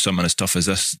been through something as tough as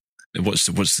this.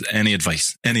 What's any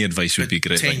advice? Any advice would be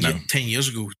great right now. 10 years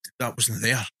ago, that wasn't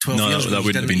there. 12 years ago, that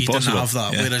wouldn't have been possible. You didn't have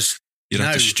that. Yeah. Whereas you'd now,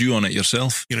 have to stew on it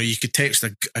yourself. You know, you could text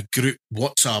a group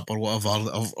WhatsApp or whatever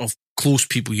of close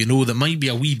people you know that might be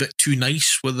a wee bit too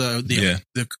nice with the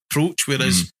approach.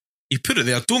 Whereas you put it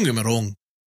there, don't get me wrong,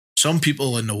 some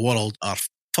people in the world are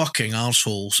fucking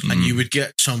arseholes, and you would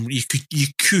get you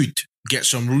could get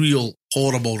some real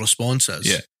horrible responses.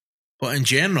 Yeah. But in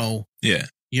general,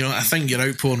 you know, I think your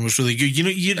outpouring was really good.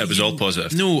 You know, it was all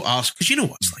positive. No arse, because you know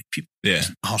what it's like. People,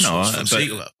 arseholes for the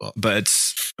sake of it. But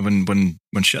it's when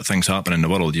shit things happen in the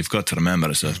world, you've got to remember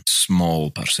it's a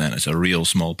small percentage, a real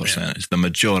small percentage. The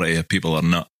majority of people are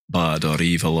not bad or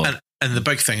evil. And the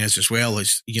big thing is as well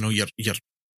is, you know, you're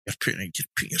putting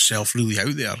yourself really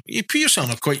out there. You put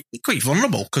yourself quite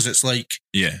vulnerable, because it's like,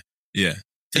 this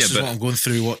is what I'm going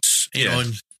through. What's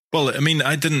on. Well, I mean,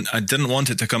 I didn't want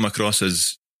it to come across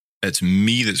as it's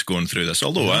me that's going through this.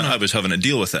 Although I was having to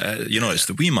deal with it. You know, it's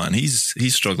the wee man. He's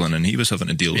struggling, and he was having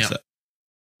to deal with it.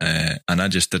 And I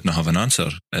just didn't have an answer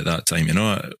at that time. You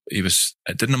know,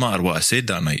 it didn't matter what I said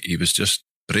that night. He was just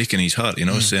breaking his heart. You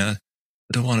know, saying,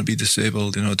 "I don't want to be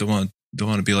disabled. You know, don't want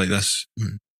to be like this.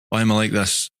 Why am I like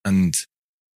this?" And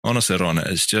honestly, Ron,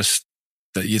 it's just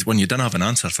that when you don't have an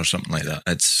answer for something like that,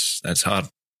 it's hard.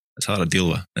 It's hard to deal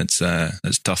with. It's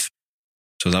tough.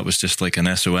 So that was just like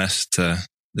an SOS to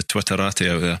the Twitterati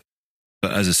out there.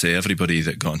 But as I say, everybody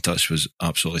that got in touch was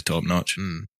absolutely top notch.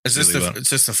 Is this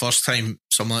the first time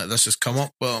something like this has come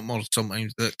up? Well, more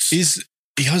sometimes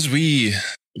he has wee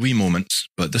moments,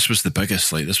 but this was the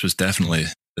biggest. Like, this was definitely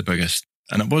the biggest,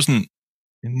 and it wasn't.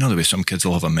 You know the way some kids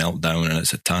will have a meltdown and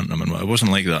it's a tantrum, and it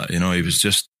wasn't like that. You know, he was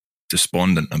just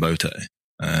despondent about it.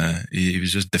 He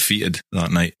was just defeated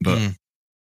that night, but.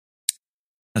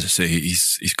 As I say,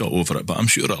 he's got over it, but I'm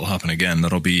sure it'll happen again.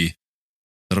 There'll be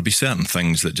certain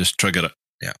things that just trigger it,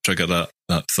 trigger that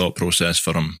thought process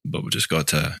for him. But we just got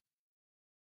to,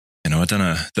 you know, I don't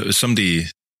know. There was somebody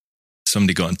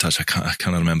got in touch. I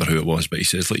can't remember who it was, but he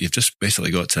says, "Look, you've just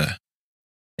basically got to,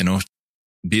 you know,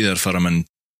 be there for him." And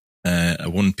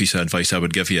one piece of advice I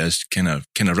would give you is kind of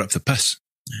rip the piss.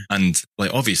 And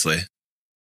like, obviously,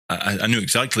 I knew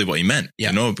exactly what he meant,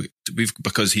 you know,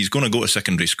 because he's going to go to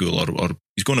secondary school or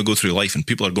he's going to go through life, and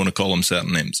people are going to call him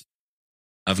certain names.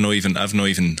 I've not even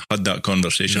had that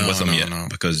conversation with him yet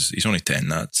because he's only 10.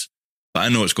 But I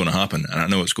know it's going to happen, and I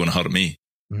know it's going to hurt me.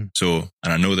 So,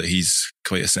 and I know that he's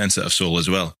quite a sensitive soul as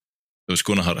well. So it's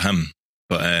going to hurt him.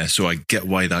 But so I get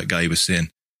why that guy was saying,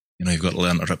 you know, you've got to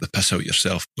learn to rip the piss out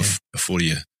yourself before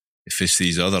you face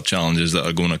these other challenges that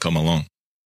are going to come along.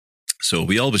 So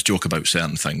we always joke about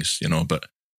certain things, you know, but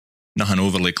nothing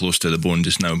overly close to the bone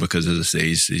just now, because, as I say,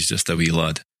 he's just a wee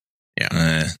lad.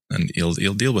 And he'll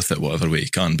deal with it whatever way he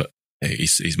can. But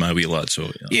he's my wee lad,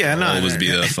 so I'll always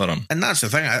be there for him. And that's the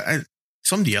thing.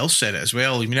 Somebody else said it as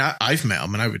well. I mean, I've met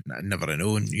him, and I'd never have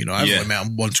known. You know, I've only met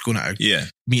him once going out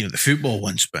meeting at the football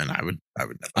once, but I would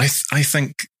never. I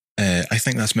think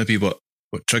that's maybe what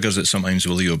triggers it sometimes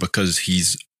with Leo, because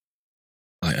he's.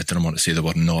 I don't want to say the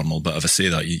word normal, but if I say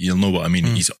that, you'll know what I mean.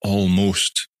 He's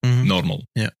almost normal,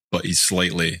 but he's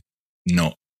slightly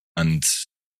not. And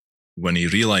when he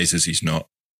realizes he's not,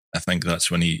 I think that's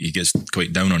when he gets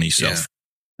quite down on himself,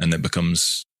 and it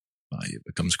becomes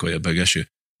quite a big issue.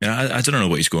 I don't know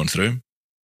what he's going through,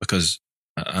 because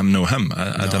I'm no him.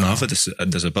 I don't have a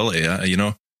disability, you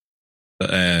know. But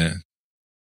and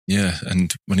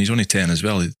when he's only 10 as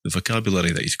well, the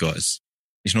vocabulary that he's got is.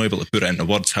 He's not able to put it into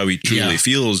words how he truly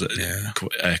feels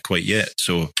quite yet.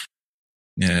 So,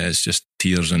 it's just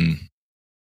tears and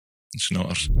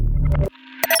snotters.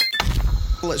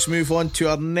 Let's move on to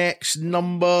our next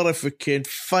number. If we can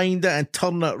find it and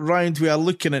turn it round, we are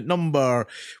looking at we're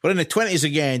in the 20s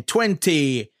again,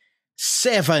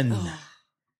 27.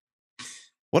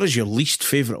 What is your least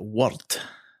favourite word?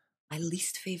 My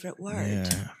least favourite word?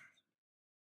 Yeah.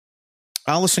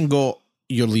 Alison got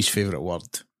your least favourite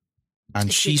word.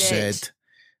 And she said,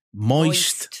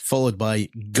 moist, followed by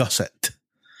gusset.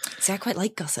 See, I quite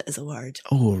like gusset as a word.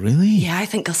 Oh, really? Yeah, I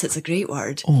think gusset's a great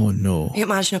word. Oh, no. Can you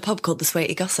imagine a pub called the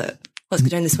Sweaty Gusset? Let's go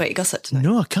down the Sweaty Gusset tonight.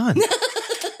 No, I can't.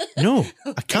 No,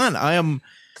 I can't. I am...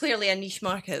 Clearly a niche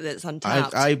market that's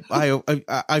untapped.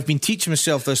 I've been teaching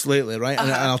myself this lately, right? And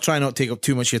I'll try not to take up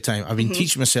too much of your time. I've been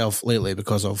teaching myself lately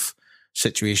because of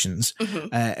situations,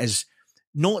 is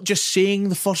not just saying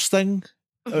the first thing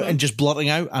and just blurting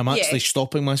out, I'm actually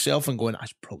stopping myself and going, I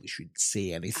probably shouldn't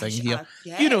say anything here.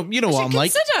 You know what I'm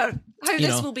like. Consider how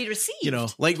this will be received. You know,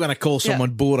 like when I call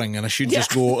someone boring and I should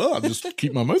just go, I'll just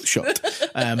keep my mouth shut.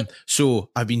 So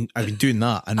I've been doing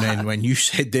that, and then when you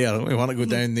said there, we want to go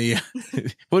down the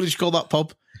what did you call that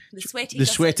pub? The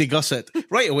Sweaty Gusset.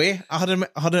 Right away, I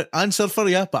had an answer for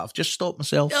you, but I've just stopped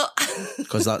myself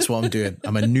because that's what I'm doing.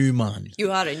 I'm a new man.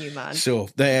 You are a new man. So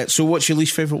what's your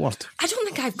least favourite word? I don't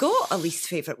think I've got a least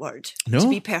favourite word. No? To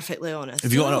be perfectly honest.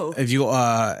 Have you got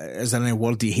is there any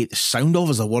word you hate the sound of?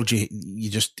 Is there a word you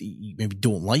maybe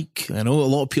don't like? I know a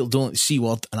lot of people don't like the C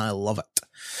word, and I love it.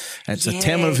 It's a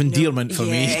term of endearment for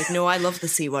me. No, I love the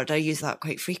C word. I use that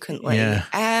quite frequently. Yeah.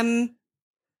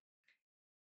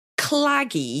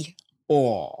 Claggy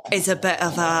is a bit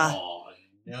of a...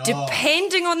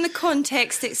 Depending on the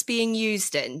context it's being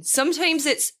used in. Sometimes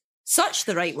it's such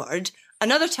the right word,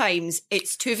 and other times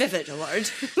it's too vivid a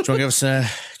word. Do you want to give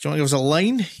us a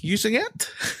line using it?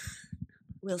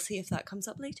 We'll see if that comes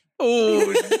up later.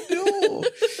 Oh, no.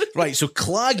 Right, so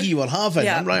claggy we're having.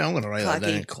 Yeah. Right, I'm going to write that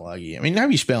down. Claggy. I mean, how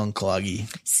are you spelling claggy?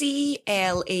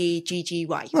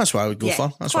 Claggy. That's what I would go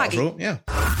for. That's claggy. what I wrote, yeah.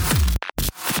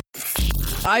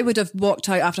 I would have walked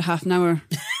out after half an hour,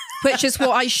 which is what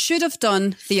I should have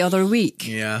done the other week.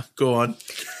 Yeah, go on.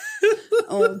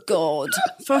 Oh, God.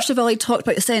 First of all, I talked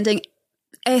about sending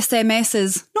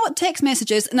SMSs, not text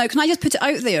messages. Now, can I just put it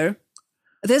out there?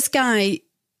 This guy,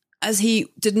 as he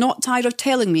did not tire of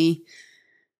telling me,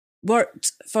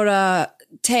 worked for a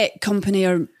tech company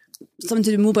or something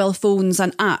to do with mobile phones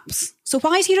and apps. So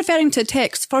why is he referring to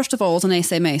text, first of all, as an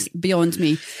SMS? Beyond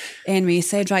me. Anyway, he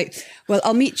said, right, well,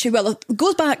 I'll meet you. Well, it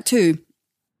goes back to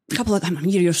a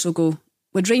year or so ago.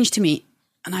 We'd arranged to meet.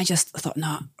 And I thought,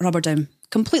 nah, rubbered him.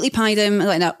 Completely pied him.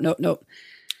 Like, no.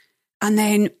 And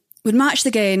then we'd matched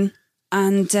again.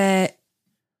 And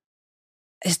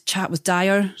his chat was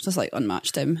dire. So I was like,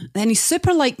 unmatched him. And then he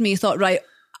super liked me. He thought, right,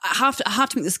 I have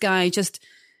to meet this guy. Just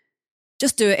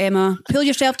do it, Emma. Pull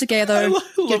yourself together. I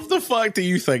love the fact that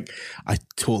you think, I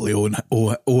totally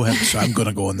owe him, so I'm going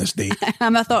to go on this date.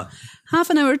 And I thought, half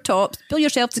an hour tops, pull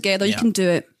yourself together, you can do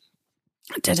it.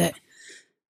 I did it.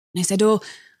 And he said, I'll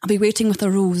be waiting with a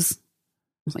rose. I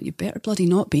was like, you better bloody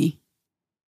not be.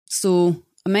 So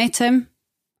I met him.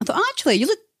 I thought, actually,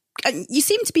 you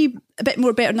seem to be a bit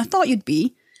more better than I thought you'd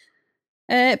be.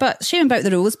 But shame about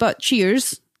the rose, but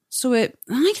cheers. So I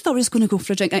thought we were just going to go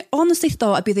for a drink. I honestly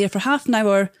thought I'd be there for half an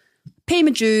hour, pay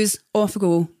my dues, off we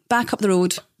go, back up the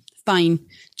road, fine,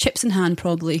 chips in hand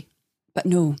probably. But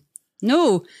no.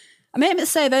 I met him at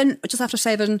 7, just after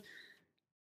 7.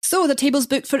 So the table's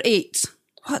booked for 8.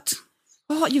 What?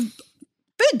 You've...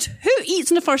 Good. Who eats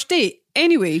on the first date?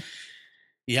 Anyway.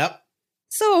 Yep.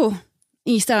 So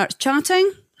he starts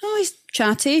chatting. Oh, he's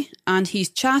chatty, and he's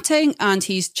chatting, and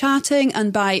he's chatting,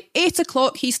 and by 8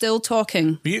 o'clock, he's still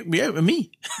talking. Be out with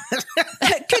me.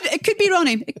 It could be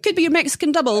Ronnie. It could be your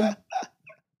Mexican double.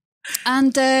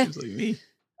 And, like me.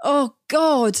 Oh,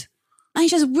 God. And he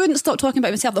just wouldn't stop talking about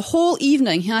himself. The whole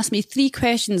evening, he asked me 3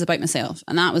 questions about myself,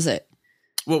 and that was it.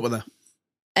 What were they?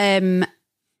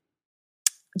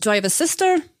 Do I have a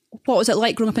sister? What was it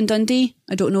like growing up in Dundee?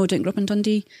 I don't know, I didn't grow up in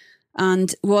Dundee.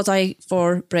 And was I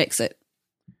for Brexit?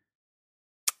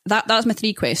 That was my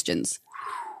 3 questions.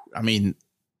 I mean,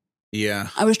 yeah.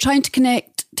 I was trying to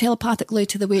connect telepathically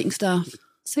to the waiting staff.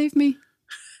 Save me.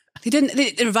 Their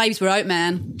vibes were out,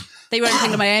 man. They weren't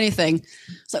thinking about anything.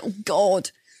 It's like, oh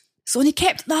God. So when he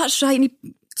kept that straight,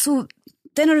 so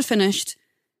dinner was finished.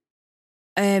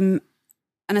 And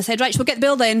I said, right, so we'll get the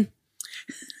bill then.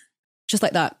 Just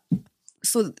like that.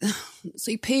 So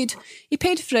he paid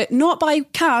for it, not by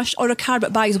cash or a card,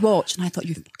 but by his watch. And I thought,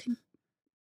 you fucking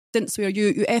didn't swear,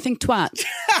 you effing twat.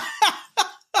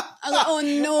 I was like, oh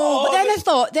no. But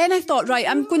then I thought, right,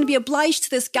 I'm going to be obliged to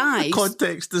this guy. The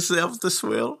context deserves the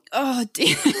swear. Oh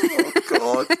dear. Oh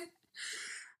God.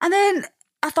 And then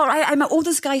I thought, I owe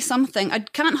this guy something. I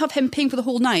can't have him paying for the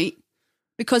whole night,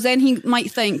 because then he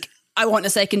might think I want a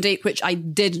second date, which I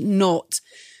did not.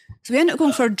 So we ended up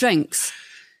going for drinks.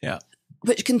 Yeah.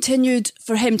 Which continued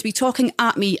for him to be talking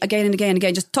at me again and again and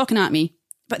again, just talking at me.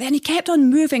 But then he kept on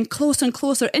moving closer and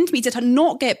closer into me. Did I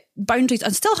not get boundaries?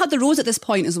 And still had the rose at this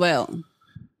point as well.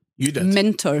 You did.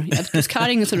 Minter. I was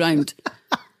carrying this around.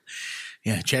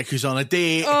 Yeah, check who's on a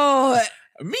date. Oh,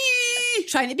 me.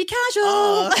 Trying to be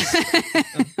casual.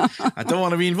 I don't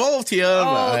want to be involved here, but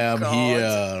I am here.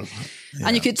 Yeah.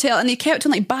 And you could tell, and he kept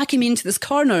on like backing me into this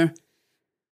corner.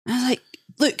 And I was like,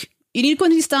 look, you need to go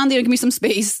and stand there and give me some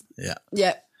space. Yeah.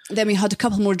 Yeah. Then we had a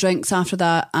couple more drinks after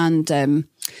that, and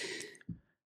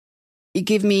he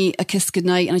gave me a kiss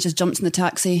goodnight, and I just jumped in the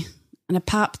taxi And a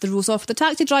pap that rose off the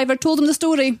taxi driver told him the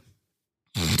story.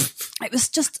 It was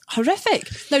just horrific.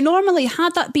 Now, normally,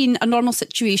 had that been a normal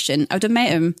situation, I would have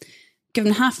met him,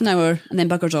 given half an hour, and then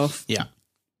buggered off. Yeah.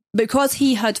 Because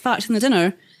he had factored in the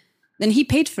dinner, then he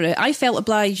paid for it. I felt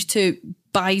obliged to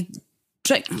buy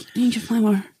drink. I need your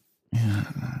flower. Yeah.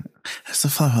 It's the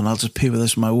flower, and I'll just pay with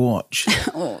this my watch.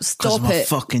 Oh, stop it. Because I'm a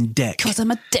fucking dick. Because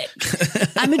I'm a dick.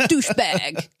 I'm a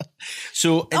douchebag.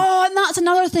 So, and that's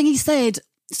another thing he said.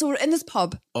 So we're in this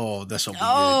pub. Oh, this'll be good.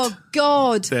 Oh,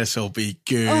 God. This'll be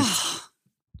good. Oh,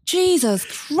 Jesus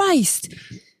Christ.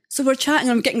 So we're chatting,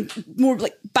 and I'm getting more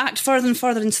like backed further and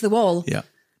further into the wall. Yeah.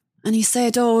 And he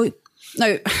said, now,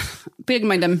 bearing in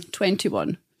mind I'm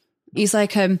 21. He's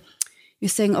like,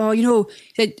 he's saying, he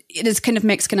said, it is kind of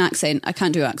Mexican accent. I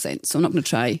can't do accents, so I'm not going to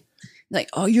try. Like,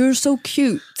 oh, you're so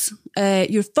cute.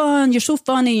 You're fun. You're so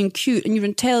funny and cute, and you're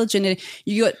intelligent. And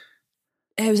you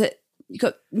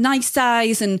got nice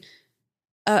eyes and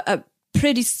a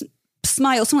pretty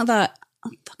smile, something like that.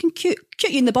 I'm fucking cute.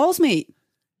 Cute you in the balls, mate.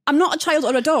 I'm not a child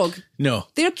or a dog. No.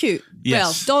 They're cute.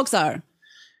 Yes. Well, dogs are.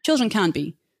 Children can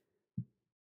be.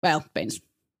 Well, depends.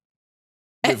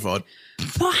 But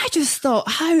I just thought,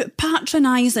 how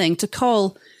patronising to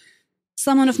call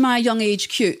someone of my young age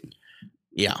cute.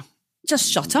 Yeah.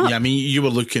 Just shut up. Yeah, I mean, you were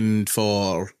looking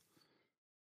for...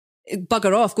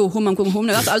 Bugger off, go home, I'm going home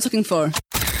now. That's what I was looking for.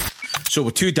 So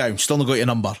we're 2 down, still not got your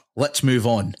number. Let's move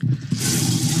on. Not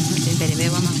doing very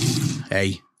well, am I?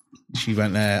 Hey,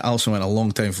 Alison went a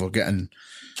long time for getting,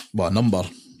 a number.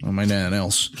 I mind anything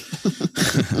else.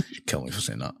 Kill me for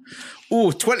saying that.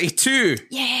 Oh, 22.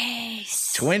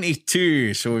 Yes.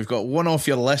 22. So we've got one off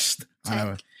your list.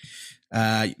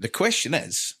 The question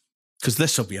is, because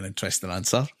this will be an interesting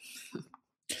answer.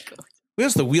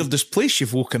 Where's the weirdest place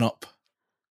you've woken up?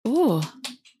 Oh.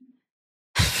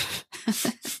 I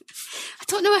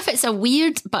don't know if it's a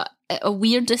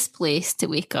weirdest place to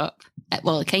wake up.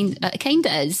 Well, it kind of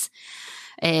is.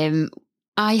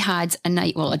 I had a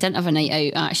night, I didn't have a night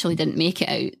out. I actually didn't make it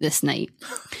out this night.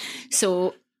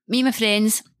 So me and my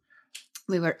friends,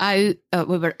 we were out,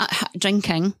 we were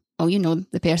drinking. Oh,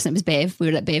 the person that was Bev. We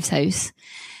were at Bev's house.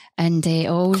 And I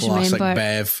always Classic remember,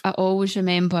 Bev. I always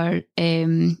remember,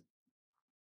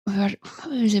 what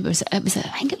was it? I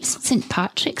think it was St.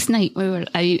 Patrick's night. We were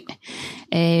out,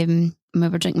 we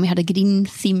were drinking. We had a green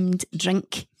themed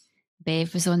drink.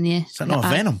 Bev was on there. Is that not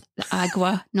Venom? The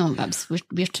Agua. No,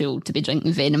 we're too old to be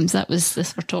drinking Venoms. That was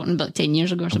this. We're talking about 10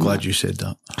 years ago. Or something. I'm glad you said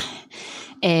that.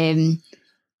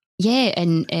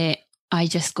 I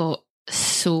just got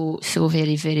so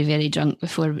very, very, very drunk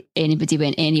before anybody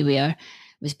went anywhere.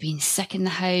 Was being sick in the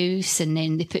house, and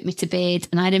then they put me to bed.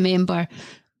 And I remember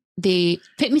they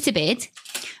put me to bed.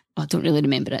 I don't really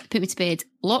remember it. Put me to bed,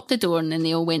 locked the door, and then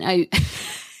they all went out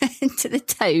into the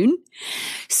town.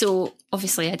 So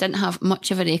obviously I didn't have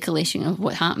much of a recollection of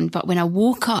what happened. But when I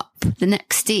woke up the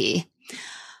next day,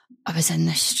 I was in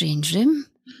this strange room,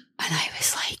 and I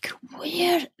was like,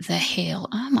 where the hell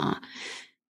am I?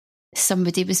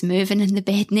 Somebody was moving in the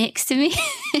bed next to me.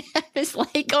 I was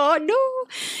like, oh no,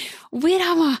 where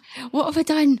am I? What have I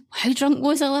done? How drunk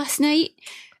was I last night?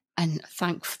 And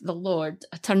thank the Lord,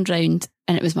 I turned round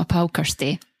and it was my pal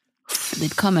Kirsty.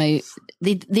 They'd come out,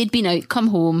 they'd been out, come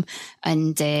home,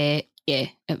 and it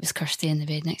was Kirsty in the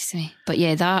bed next to me. But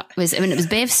yeah, it was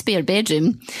Bev's spare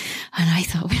bedroom, and I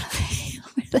thought, where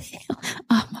the hell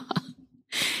am I?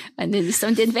 And then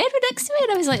somebody in bed next to me,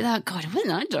 and I was like, "Oh God, I wasn't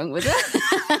that drunk, was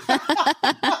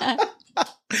I?"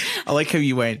 I like how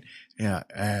you went,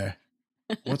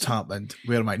 what's happened?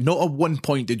 Where am I? Not at one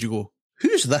point did you go,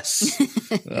 who's this?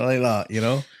 I like that,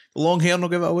 Long hair, no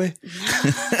give it away.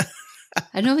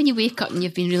 I know when you wake up and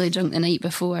you've been really drunk the night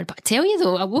before, but I tell you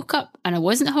though, I woke up and I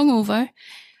wasn't hungover.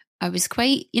 I was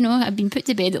quite, I'd been put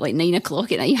to bed at like 9 o'clock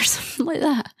at night or something like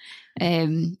that.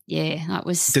 That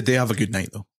was. Did they have a good night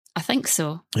though? I think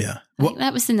so. Yeah.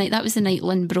 That was the night. That was the night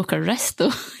Lynn broke her wrist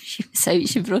though. She was out.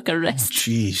 She broke her wrist.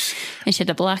 Jeez. And she had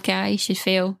a black eye. She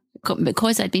fell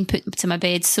because I'd been put to my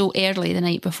bed so early the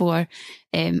night before.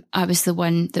 I was the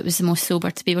one that was the most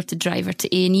sober to be able to drive her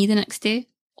to A&E the next day.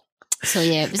 So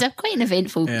yeah, it was quite an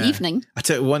eventful evening. I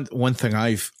tell you one thing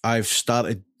I've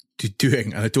started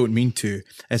doing, and I don't mean to,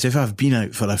 is if I've been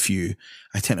out for a few,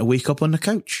 I tend to wake up on the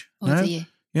couch. Oh, do you?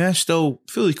 Yeah, still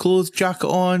fully clothed, jacket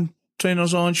on,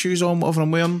 trainers on, shoes on, whatever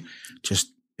I'm wearing,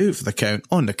 just out for the count,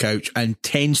 on the couch, and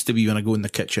tends to be when I go in the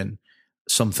kitchen,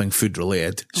 something food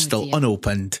related, still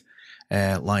unopened,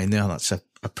 lying there. That's a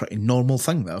pretty normal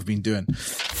thing that I've been doing.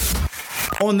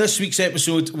 On this week's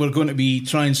episode, we're going to be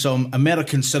trying some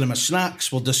American cinema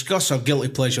snacks. We'll discuss our guilty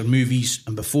pleasure movies.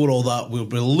 And before all that, we'll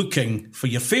be looking for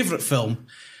your favourite film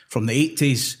from the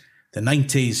 80s the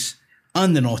 90s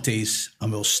and the noughties,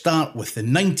 and we'll start with the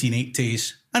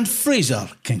 1980s, and Fraser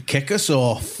can kick us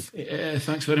off.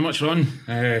 Thanks very much, Ron.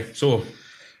 So,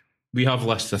 we have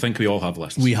lists. I think we all have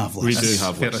lists. We have lists. We do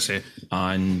have lists.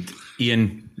 And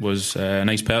Ian was a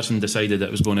nice person, decided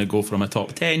it was going to go from a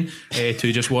top 10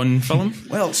 to just one film.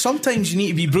 Well, sometimes you need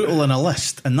to be brutal in a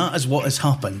list, and that is what has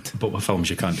happened. But with films,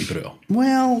 you can't be brutal.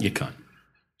 Well, you can't.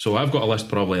 So I've got a list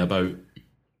probably about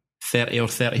 30 or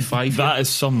 35. That is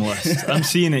some list. I'm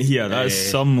seeing it here. That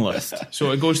is some list.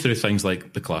 So it goes through things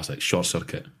like the classics, Short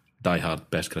Circuit, Die Hard,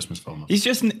 best Christmas film. He's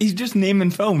just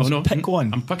naming films. Oh, no, pick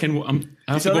one. I'm picking.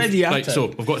 He's already at right, it.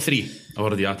 So I've got three. I've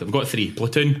already at it. I've got three.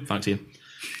 Platoon, thanks Ian.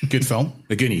 Good film.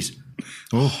 The Goonies.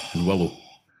 And Willow.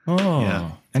 Oh,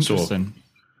 yeah. interesting.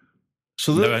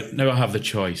 So now I have the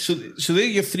choice. So there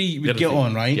your three would get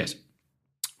on, right? Yes.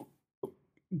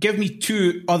 Give me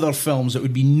two other films that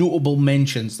would be notable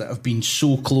mentions that have been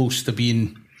so close to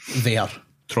being there.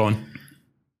 Tron.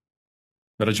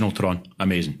 The original Tron.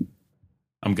 Amazing.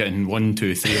 I'm getting 1,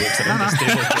 2, 3 looks around this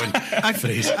table going,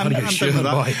 Fraser, are you sure,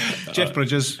 boy? Jeff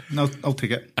Bridges. No, I'll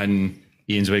take it. And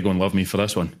Ian's way going, love me for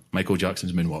this one. Michael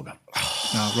Jackson's Moonwalker.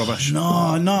 No, rubbish. No,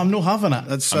 I'm not having it.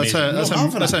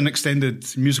 That's an extended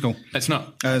musical. It's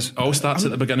not. It all starts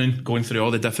at the beginning, going through all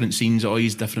the different scenes, all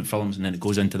these different films, and then it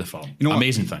goes into the film. You know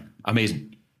amazing thing.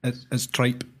 Amazing. It's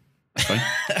tripe. That's fine.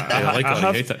 I like it.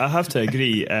 I hate it. I have to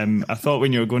agree. I thought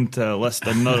when you were going to list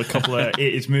another couple of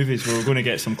 80s movies, we were going to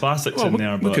get some classics in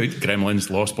there. We could. Gremlins,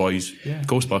 Lost Boys,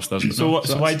 Ghostbusters. So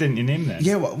why didn't you name them?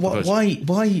 Yeah,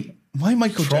 why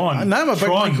Michael Tron? And I'm a big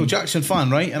Michael Jackson fan,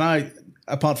 right? And I,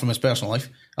 apart from his personal life,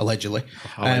 allegedly.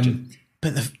 But I'm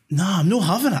not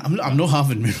having it. I'm not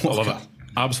having Moonwalker. I love it.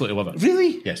 Absolutely love it.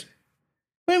 Really? Yes.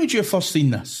 When would you have first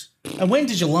seen this? And when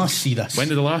did you last see this? When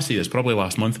did I last see this? Probably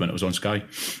last month when it was on Sky.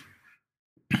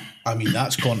 I mean,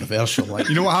 that's controversial. Like,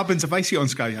 you know what happens if I see it on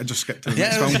Sky? I just skip to the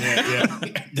next film.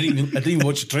 I didn't even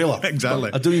watch the trailer. Exactly.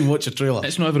 I don't even watch the trailer.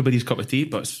 It's not everybody's cup of tea,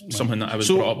 but it's something that I was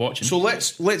brought up watching. So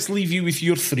let's leave you with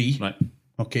your three. Right.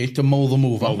 Okay, to mull them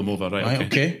over. Mull them over, right,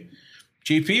 okay.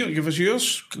 JP, give us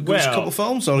yours. Give us a couple of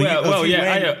films.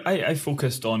 I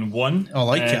focused on one. I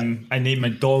like it. I named my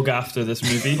dog after this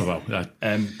movie. I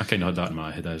kind of had that in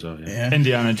my head as well. Yeah.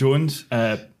 Indiana Jones,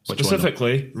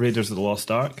 specifically Raiders of the Lost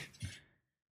Ark.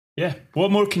 Yeah,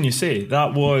 what more can you say?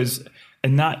 That was,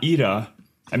 in that era,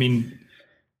 I mean,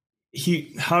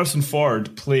 Harrison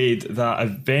Ford played that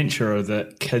adventurer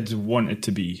that kids wanted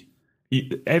to be.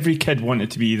 Every kid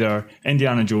wanted to be either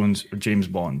Indiana Jones or James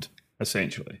Bond,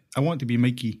 essentially. I want to be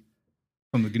Mikey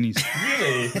from the Goonies.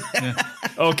 Really? Yeah.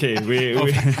 Okay, we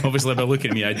obviously by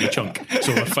looking at me, I'd be chunk,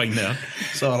 so we're fine there.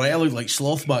 Sorry, I looked like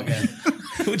Sloth back then.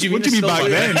 What do you mean back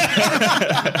then?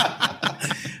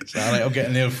 Sorry, I'll get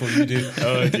in there before you do.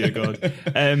 Oh dear God.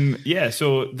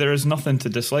 So there is nothing to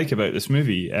dislike about this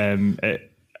movie. I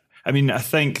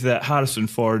think that Harrison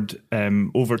Ford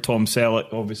over Tom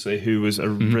Selleck, obviously, who was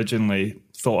originally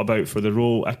thought about for the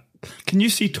role. Can you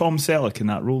see Tom Selleck in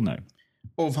that role now?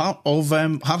 Of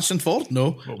Harrison Ford?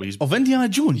 No. Of Indiana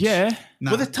Jones? Yeah.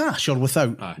 Nah. With a tash or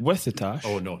without? With the tash.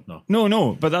 Oh, no.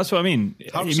 No, but that's what I mean.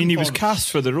 He was cast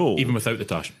for the role. Even without the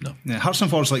tash, no. Yeah, Harrison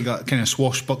Ford's like that kind of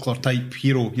swashbuckler type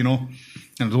hero, you know?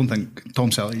 And I don't think Tom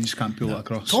Selleck, you just can't pull that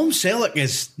across. Tom Selleck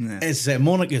is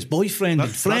Monica's boyfriend in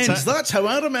Friends. That's how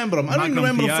I remember him. I don't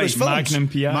remember him for his films.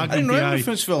 Magnum I didn't remember him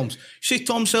for his films. You say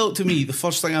Tom Selleck to me, the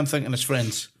first thing I'm thinking is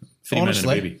Friends. 3 Men and a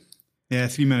Baby. Yeah,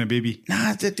 3 Men and a Baby.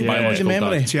 Nah, the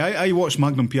memory. See, I watched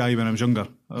Magnum P.I. when I was younger.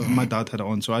 My dad had it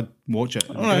on, so I'd watch it.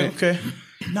 All right, okay.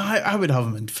 No, I would have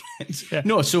him in Friends. Yeah.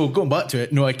 No, so going back to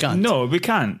it, no, I can't. No, we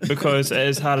can't, because it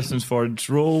is Harrison Ford's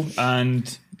role,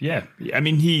 and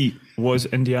he was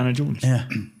Indiana Jones. Yeah.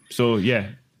 So,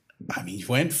 yeah. I mean, you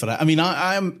went for it. I mean,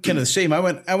 I'm kind of the same. I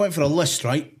went for a list,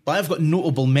 right? But I've got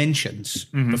notable mentions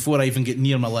before I even get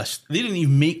near my list. They didn't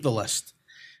even make the list.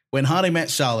 When Harry Met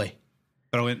Sally.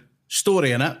 Brilliant.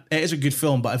 Story in it. It is a good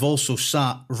film, but I've also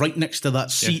sat right next to that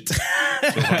seat in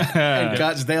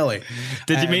Cat's Deli.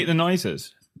 Did you make the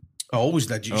noises? I always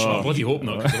did. I bloody hope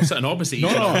not. We're sitting opposite each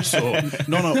other.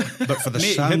 No. But for the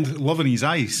had love in his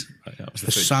eyes. That was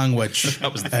the sandwich.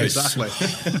 That was the food. Exactly.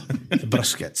 The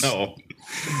briskets. No.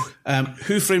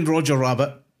 Who Framed Roger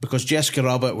Rabbit? Because Jessica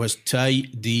Rabbit was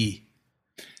tidy.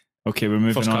 Okay, we're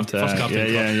moving on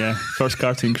to first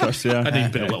cartoon crush. Yeah, I didn't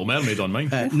even put a Little Mermaid on mine.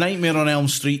 Nightmare on Elm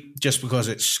Street, just because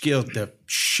it scared the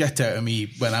shit out of me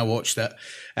when I watched it.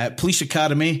 Police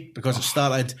Academy, because it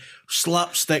started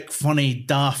slapstick, funny,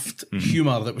 daft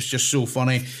humour that was just so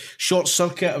funny. Short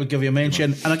Circuit, I would give you a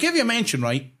mention, and I'll give you a mention,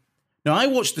 right? Now, I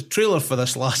watched the trailer for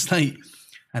this last night,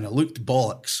 and it looked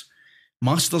bollocks.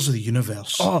 Masters of the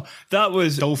Universe. Oh, that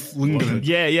was Dolph Lundgren.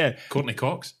 Yeah. Courtney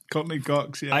Cox.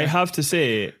 Yeah. I have to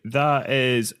say that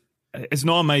it's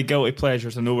not on my guilty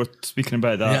pleasures. I know we're speaking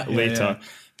about that later,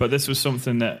 but this was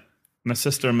something that my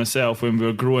sister and myself, when we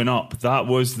were growing up, that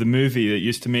was the movie that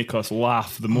used to make us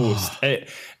laugh the most. It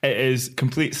is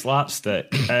complete slapstick,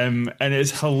 and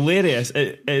it's hilarious.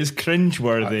 It is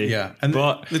cringeworthy. And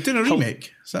but they're doing a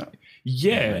remake. Is that?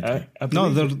 Yeah,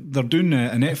 no, they're doing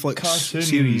a Netflix cartoon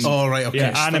series. Oh, right, okay.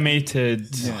 Yeah, animated.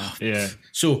 Yeah.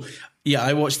 So, yeah,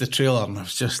 I watched the trailer and I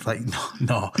was just like,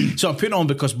 no. So I put it on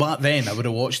because back then I would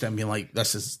have watched it and been like,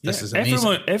 this is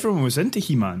amazing. Everyone was into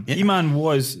He-Man. Yeah. He-Man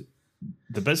was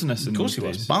the business. Of course he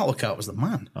was. Battlecat was the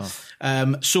man.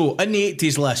 So in the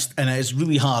 80s list, and it is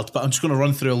really hard, but I'm just going to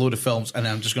run through a load of films and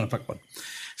then I'm just going to pick one.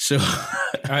 So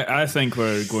I think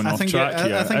we're going off track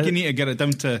here. I think you need to get it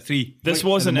down to 3. This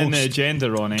wasn't in the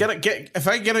agenda, Ronnie. If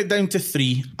I get it down to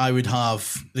 3, I would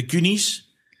have The Goonies.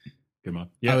 Good man.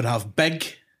 I would have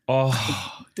Big.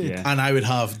 Oh, yeah. And I would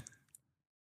have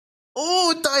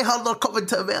Die Hard or Coming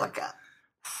to America.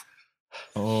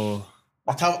 Oh.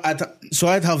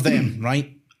 I'd have them,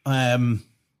 right? And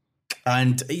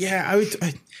yeah, I would.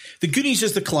 The Goonies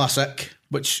is the classic,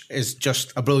 which is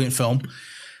just a brilliant film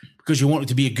because you want it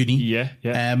to be a Goonie. Yeah.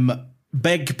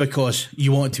 Big because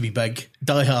you want it to be big.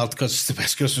 Die Hard because it's the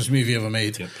best Christmas movie ever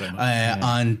made.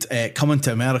 And Coming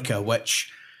to America,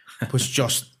 which was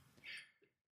just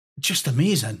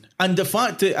amazing. And the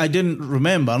fact that I didn't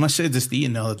remember, and I said this to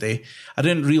Ian the other day, I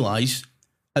didn't realise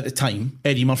at the time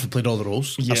Eddie Murphy played all the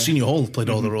roles. Arsenio Hall played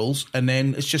all the roles, and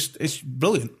then it's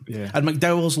brilliant. Yeah. And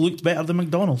McDowell's looked better than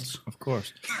McDonald's, of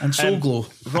course. And Soul Glow.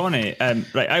 Ronnie,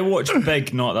 right? I watched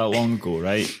Big not that long ago,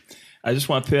 right? I just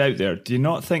want to put out there, do you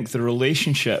not think the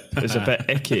relationship is a bit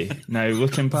icky now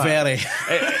looking back? Very.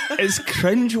 It's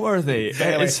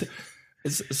cringeworthy.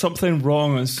 It's something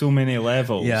wrong on so many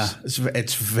levels. Yeah,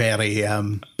 it's very,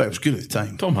 but it was good at the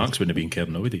time. Tom Hanks wouldn't have been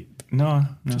caring, would he? No.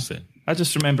 Just saying. I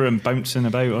just remember him bouncing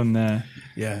about on the.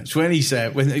 Yeah, it's when he's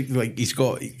he's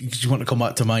want to come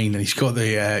back to mine, and he's got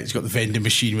the vending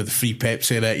machine with the free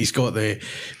Pepsi in it. He's got the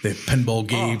pinball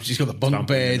games. He's got the bunk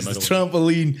beds, the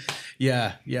trampoline.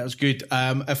 Yeah, it was good.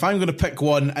 If I'm going to pick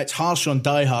one, it's harsh on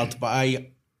Die Hard, but I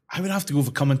would have to go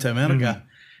for Coming to America.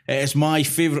 It's my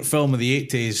favourite film of the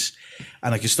 80s,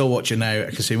 and I can still watch it now. I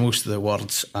can say most of the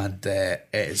words, and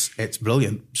it's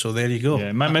brilliant. So there you go.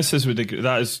 Yeah, my missus would agree.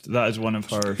 That is one of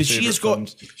her favourite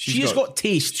films. She has got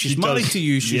taste. She's married to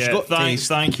you. She's got taste.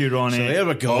 Thank you, Ronnie. So there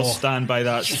we go. I'll stand by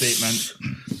that statement.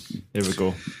 There we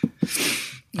go.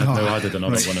 I've now added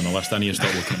another one on the list. I need to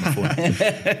start looking at my phone.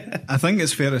 I think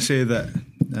it's fair to say that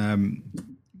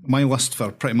my list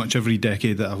for pretty much every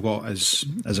decade that I've got is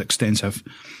extensive.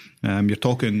 You're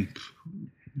talking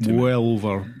well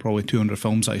over probably 200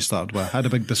 films that I started with. I had a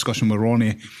big discussion with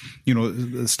Ronnie, at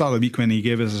the start of the week when he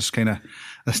gave us this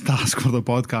task for the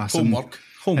podcast. Homework,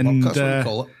 and, that's what we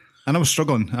call it. And I was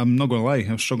struggling. I'm not going to lie.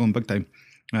 I was struggling big time.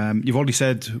 You've already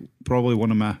said probably one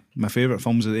of my favourite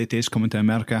films of the 80s, Coming to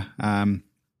America.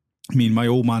 My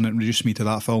old man introduced me to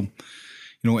that film.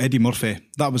 Eddie Murphy,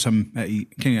 that was him at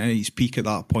his peak at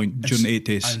that point during the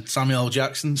 80s. And Samuel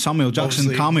Jackson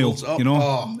cameo,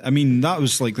 that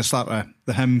was like the start of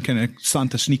him kind of starting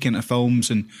to sneak into films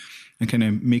and kind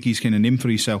of make his kind of name for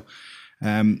himself.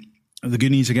 The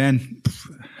Goonies again,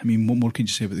 what more can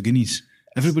you say about the Goonies?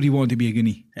 Everybody wanted to be a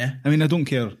Goonie. Yeah. I don't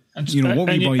care, what we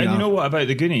buy. And you know what about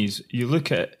the Goonies? You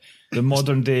look at the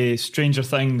modern day Stranger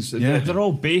Things, they're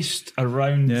all based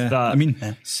around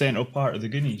that central part of the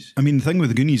Goonies. The thing with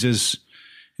the Goonies is,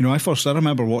 I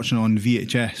remember watching it on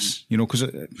VHS, because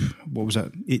what was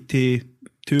it,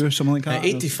 82 or something like that?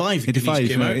 85.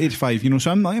 85, so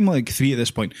I'm like 3 at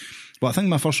this point. But I think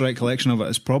my first recollection of it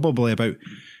is probably about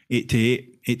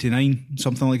 88, 89,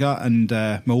 something like that, and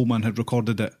my old man had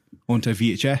recorded it onto a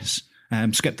VHS.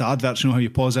 Skip the adverts, how you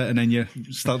pause it and then you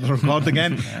start the record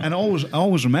again. And I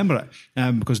always remember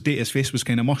it because Data's face was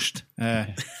kind of mushed.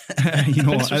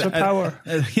 Pictures of power.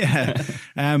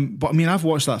 But I've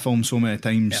watched that film so many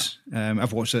times.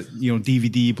 I've watched it,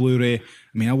 DVD, Blu-ray.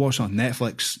 I watched it on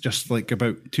Netflix just like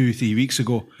about 2-3 weeks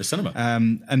ago. The cinema.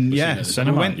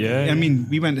 Cinema.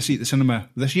 We went to see it at the cinema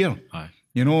this year. Aye.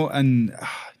 And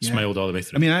smiled all the way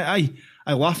through.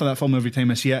 I laugh at that film every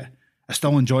time I see it. I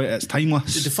still enjoy it. It's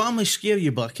timeless. Did the family scare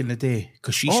you back in the day?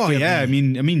 Because she scared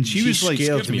me. She was like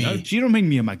scared me. She reminded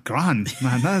me of my gran.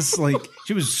 Man, that's like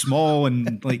she was small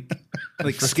and like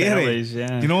scary.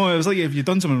 Yeah. It was like if you'd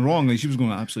done something wrong, like she was going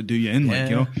to absolutely do you in.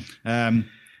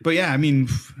 But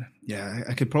Yeah,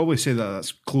 I could probably say that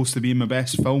that's close to being my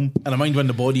best film. And I mind when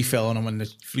the body fell on him in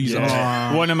the freezer.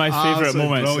 Yeah. One of my favourite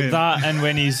moments. Brilliant. That and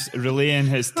when he's relaying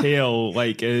his tale,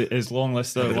 like his long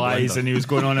list of lies, and he was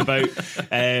going on about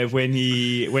when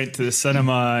he went to the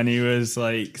cinema and he was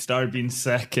like started being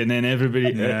sick, and then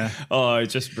everybody,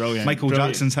 just brilliant. Michael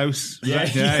Jackson's house.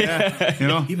 Yeah. You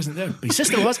know, he wasn't there, but his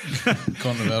sister was.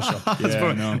 Controversial.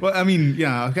 Well, I mean,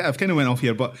 I've kind of went off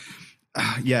here, but.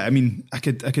 I mean, I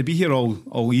could be here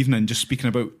all evening just speaking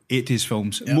about 80s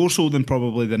films, more so than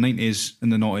probably the 90s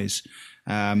and the 90s.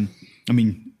 I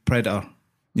mean, Predator,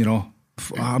 you know,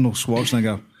 Arnold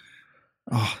Schwarzenegger.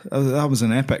 Oh, that was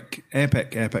an epic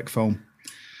film.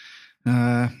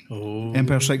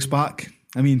 Empire Strikes Back.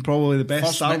 I mean, probably the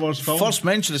best Star Wars film. First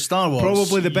mention of Star Wars.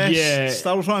 Probably the best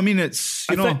Star Wars film. I mean, it's,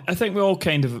 I think we all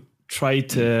kind of tried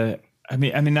to... I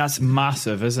mean that's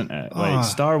massive, isn't it? Like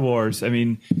Star Wars, I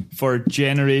mean, for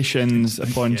generations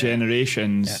upon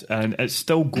generations, and it's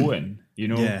still going, you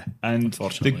know. Yeah, and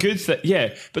the good thing,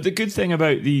 but the good thing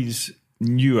about these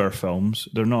newer films,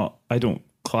 they're not. I don't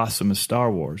class them as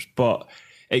Star Wars, but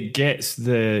it gets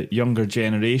the younger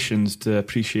generations to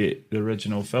appreciate the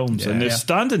original films, and they're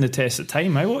standing the test of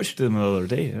time. I watched them the other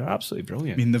day; they're absolutely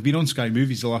brilliant. I mean, they've been on Sky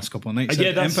Movies the last couple of nights.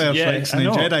 Empire Strikes and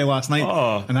Jedi last night,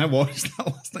 and I watched that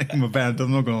last night in my bed.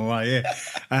 I'm not going to lie.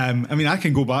 I mean, I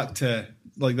can go back to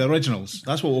like the originals.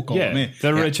 That's what we'll call them. The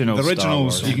originals. The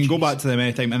originals. You can go back to them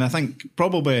anytime, and I think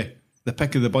probably the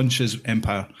pick of the bunch is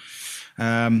Empire.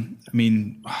 I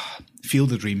mean,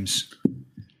 Field of Dreams.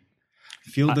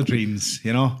 Field of Dreams,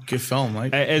 you know. Good film,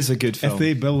 right? It is a good film. If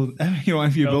they build, if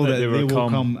you build it, they will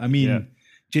come. I mean,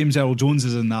 James Earl Jones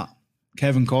is in that.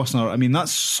 Kevin Costner. I mean,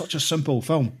 that's such a simple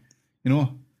film. You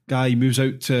know, guy moves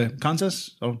out to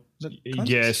Kansas, or is it Kansas?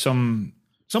 Yeah, some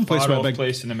place where big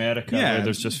place in America where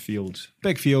there's just fields,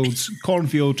 big fields,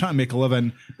 cornfield, trying to make a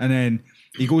living, and then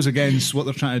he goes against what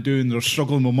they're trying to do, and they're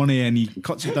struggling with money, and he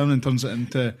cuts it down and turns it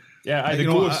into.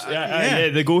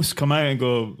 The ghosts come out and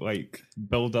go like,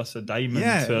 build us a diamond.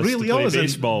 Yeah, to really to play Oz,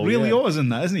 baseball. Really Oz in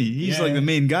that, isn't he? He's like the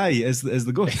main guy as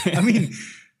the ghost. I mean,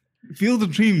 Field of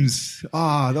Dreams.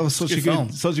 That was such a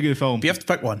good film. But you have to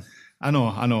pick one. I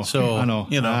know. So I know.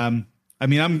 You know, I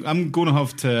mean, I'm going to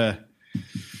have to.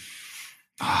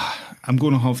 I'm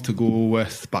going to have to go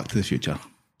with Back to the Future.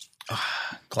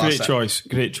 Great choice.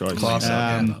 Classic.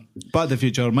 Back to the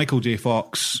Future. Michael J.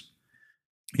 Fox.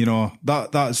 You know,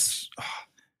 that's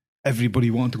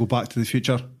everybody wanted to go back to the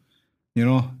future. You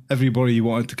know, everybody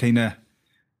wanted to kind of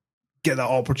get that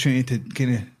opportunity to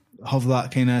kind of have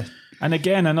that kind of. And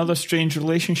again, another strange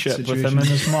relationship with him and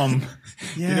his mum.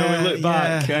 You know, we look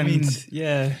back and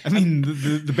I mean,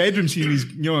 the bedroom scene is,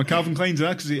 you know, Calvin Klein's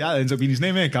actually that ends up being his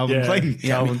name, Calvin Klein.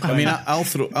 Yeah, Calvin Klein. I mean, I'll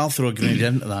throw a grenade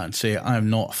into that and say I'm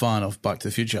not a fan of Back to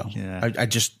the Future. Yeah.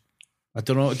 I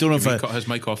don't know if I cut his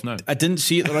mic off now. I didn't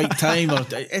see it at the right time, or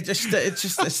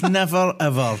it's never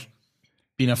ever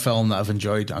been a film that I've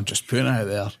enjoyed. I'm just putting it out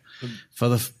there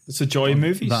it's a joy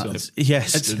movie.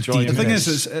 Yes, it's a joy. The thing is,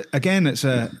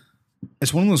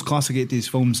 it's one of those classic 80s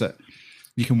films that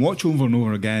you can watch over and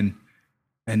over again,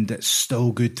 and it's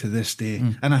still good to this day.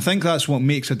 And I think that's what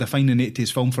makes a defining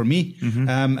 80s film for me.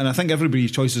 And I think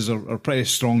everybody's choices are pretty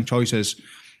strong choices.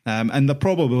 And they're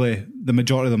probably, the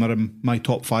majority of them are in my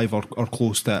top 5 or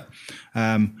close to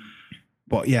it.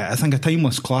 But yeah, I think a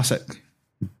timeless classic,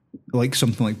 like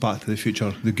something like Back to the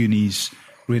Future, The Goonies,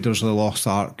 Raiders of the Lost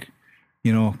Ark,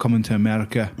 you know, Coming to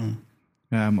America.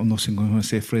 I'm not going to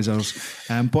say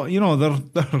Frasers, but you know they're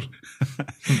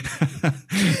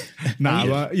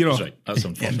but, you know, that's right. That's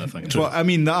unfortunate thing. But I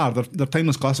mean, they're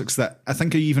timeless classics that I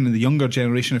think even in the younger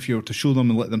generation, if you were to show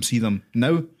them and let them see them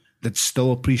now, they'd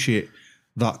still appreciate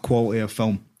that quality of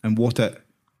film and what it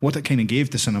kind of gave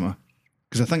to cinema,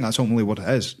 because I think that's ultimately what it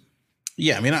is.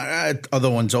 Yeah, I mean, I had other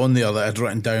ones on there that I'd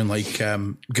written down, like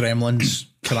Gremlins,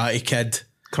 Karate Kid.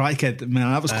 Karate Kid,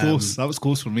 man, that was close. That was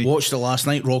close for me. Watched it last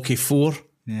night, Rocky 4.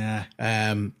 Yeah.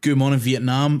 Good Morning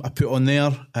Vietnam, I put on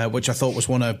there, which I thought was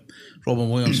one of Robin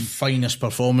Williams' finest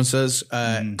performances.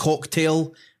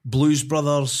 Cocktail, Blues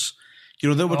Brothers. You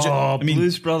know, there were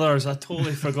Blues Brothers, I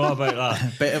totally forgot about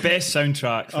that. Best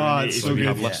soundtrack for an 80s movie. We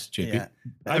have lists, JP. Yeah.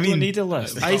 I don't need a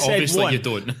list. I said obviously one. You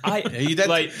don't. You did.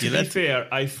 Like, to be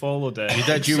fair, I followed it. You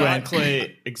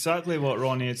did. Exactly what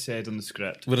Ronnie had said on the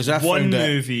script. Whereas I one found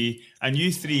movie, and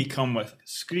you three come with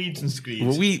screeds and screeds.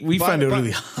 Well, we found it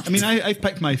really hard. I mean, I've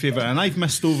picked my favourite, and I've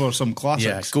missed over some classics.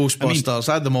 Yeah, Ghostbusters.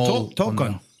 I had them all. Top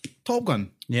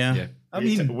Gun. Yeah. I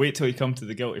mean, wait till you come to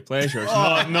the guilty pleasures.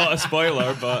 Not a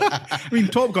spoiler, but I mean,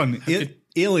 Top Gun,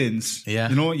 Aliens. Yeah.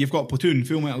 You know, you've got Platoon,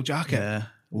 Full Metal Jacket,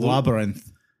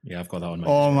 Labyrinth. Yeah, I've got that on my.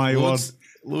 Oh my word.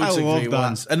 Loads I of love great that.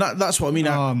 ones. And that's what I mean.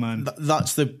 Oh, man.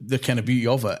 That's the kind of beauty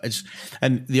of it.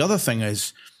 And the other thing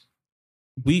is,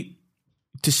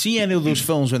 to see any of those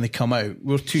films when they come out,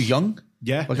 we're too young.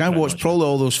 Yeah. Like I watched probably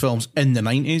all those films in the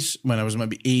 90s when I was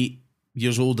maybe 8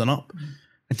 years old and up.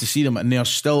 And to see them, and it's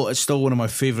still one of my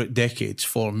favourite decades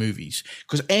for movies.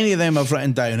 Because any of them I've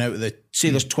written down out of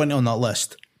say there's 20 on that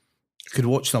list, I could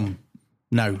watch them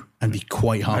now and be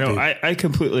quite happy. I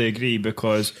completely agree,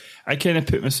 because I kind of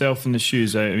put myself in the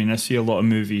shoes. I mean, I see a lot of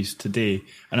movies today,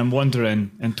 and I'm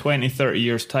wondering, in 20, 30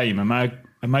 years' time, am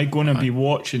I going to be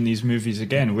watching these movies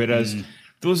again? Whereas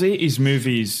those 80s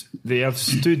movies, they have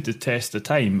stood the test of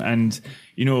time. And,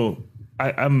 you know,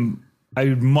 I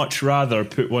would much rather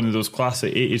put one of those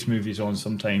classic 80s movies on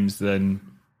sometimes than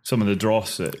some of the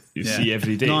dross that you see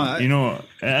every day.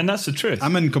 And that's the truth.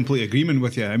 I'm in complete agreement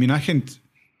with you. I mean,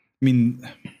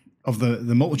 of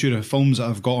the multitude of films that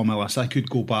I've got on my list, I could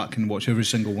go back and watch every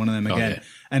single one of them again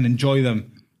and enjoy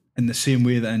them in the same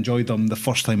way that I enjoyed them the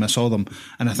first time I saw them.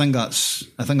 And I think that's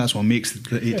what makes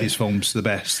the 80s films the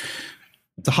best.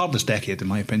 The hardest decade, in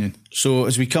my opinion. So,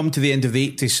 as we come to the end of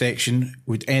the 80s section,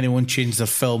 would anyone change their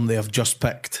film they have just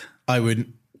picked? I wouldn't.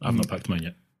 I've not picked mine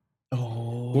yet.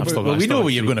 Oh, we know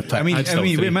what you're going to pick. I mean, wait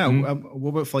a minute. What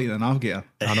about Flight of the Navigator?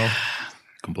 I know.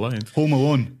 Compliant. Home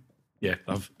Alone. Yeah,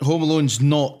 Home Alone's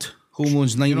not. Home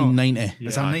Alone's 1990.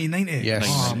 Is that 1990? Yes.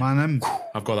 Oh man,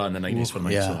 I've got that in the 90s for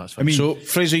mine. So that's fine. I mean, so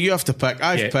Fraser, you have to pick.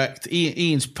 I've picked.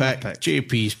 Ian's picked.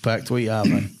 JP's picked. What are you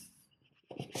having?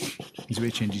 He's way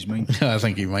to change his mind. I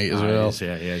think he might as well. He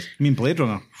is. You mean Blade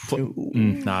Runner?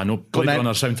 No Blade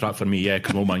Runner soundtrack for me. Yeah,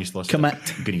 because my old man used to listen.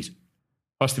 Commit. Goonies.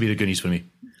 Has to be the Goonies for me.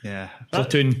 Yeah.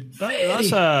 Platoon.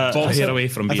 That's a ball hair away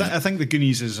from being. I think the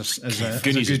Goonies is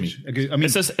Goonies is me. I mean,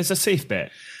 it's a safe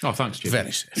bet. Oh, thanks, Jim.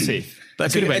 Very safe. Safe. But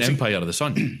I could have been Empire of the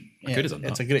Sun. I could have done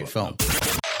that. It's a great film.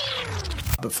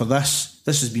 But for this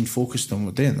has been focused on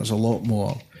what we're doing. There's a lot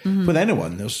more. With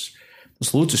anyone, there's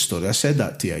loads of story. I said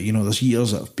that to you. You know, there's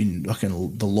years that have been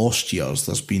fucking the lost years.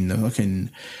 There's been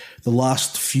the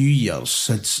last few years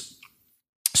since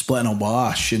splitting up with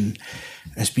Ash, and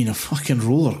it's been a fucking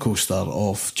roller coaster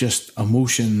of just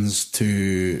emotions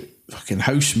to fucking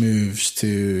house moves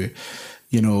to,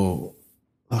 you know,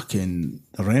 fucking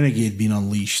the Renegade being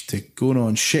unleashed to going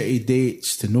on shitty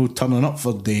dates to no turning up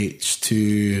for dates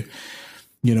to,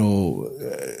 you know,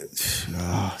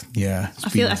 yeah. I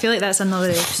feel like that's another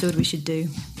episode we should do.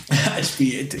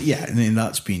 And then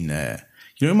that's been,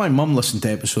 you know, my mum listened to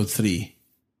episode 3.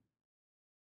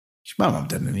 My mum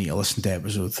didn't need to listen to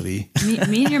episode 3.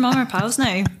 Me and your mum are pals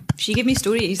now. She gave me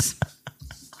stories.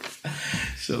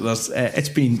 So there's, it's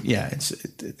been,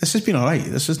 this has been all right.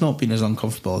 This has not been as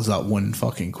uncomfortable as that one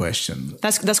fucking question.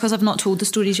 That's because I've not told the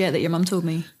stories yet that your mum told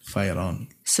me. Fire on.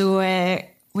 So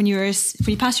when you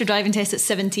passed your driving test at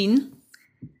 17,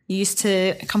 you used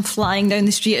to come flying down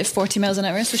the street at 40 miles an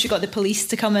hour. So she got the police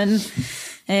to come and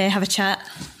have a chat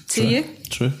to you.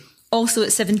 True. Also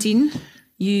at 17,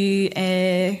 you,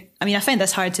 I find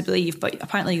this hard to believe, but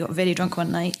apparently you got very drunk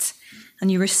one night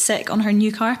and you were sick on her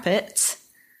new carpet,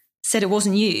 said it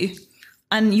wasn't you.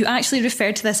 And you actually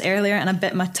referred to this earlier and I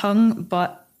bit my tongue,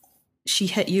 but she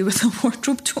hit you with a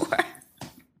wardrobe door.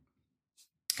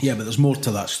 Yeah, but there's more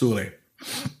to that story.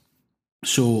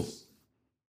 So,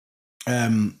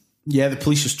 the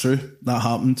police is true. That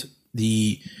happened.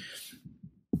 I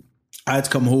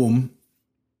had come home.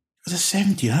 Was I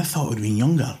 17? I thought it would have been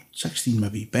younger. 16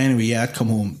 maybe. But anyway, I'd come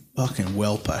home fucking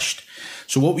well pished.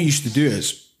 So what we used to do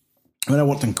is, when I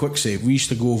worked in Quick Save, we used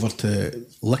to go over to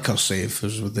Liquor Save. It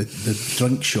was with the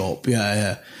drink shop.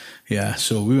 Yeah.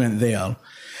 So we went there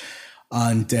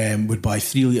and would buy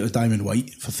 3 litre Diamond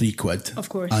White for £3. Of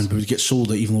course. And we would get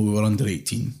sold it even though we were under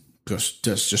 18. Because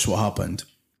that's just what happened.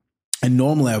 And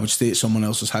normally I would stay at someone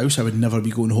else's house. I would never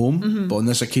be going home. Mm-hmm. But on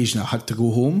this occasion I had to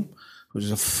go home, which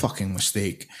is a fucking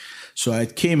mistake. So I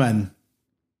came in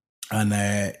and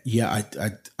but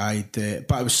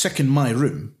I was sick in my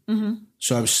room. Mm-hmm.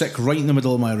 So I was sick right in the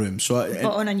middle of my room. So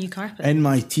on a new carpet. In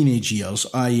my teenage years,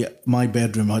 my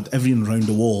bedroom had everything around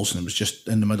the walls, and it was just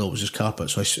in the middle. It was just carpet.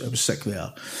 So I was sick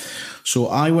there. So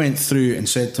I went through and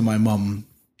said to my mum,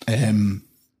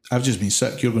 "I've just been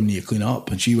sick. You're going to need to clean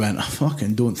up." And she went, "I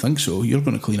fucking don't think so. You're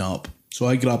going to clean up." So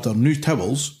I grabbed her new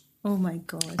towels. Oh my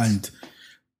God! And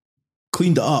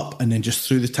cleaned it up, and then just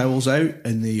threw the towels out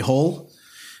in the hall.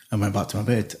 And went back to my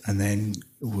bed, and then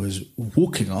was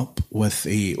woken up with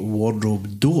a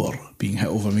wardrobe door being hit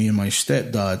over me and my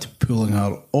stepdad pulling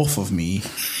her off of me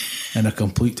in a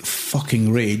complete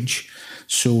fucking rage.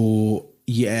 So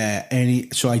I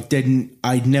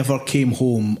never came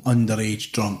home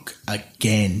underage drunk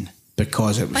again,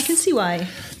 because it was. I can see why.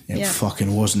 It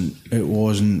fucking wasn't. It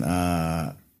wasn't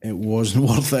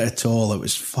worth it at all. It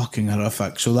was fucking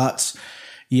horrific. So that's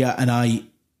and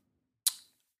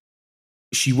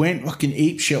she went fucking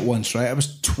apeshit once, right? I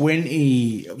was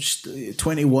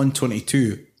 21,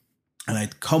 22, and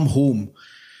I'd come home.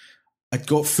 I'd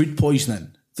got food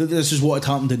poisoning. This is what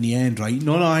had happened in the end, right?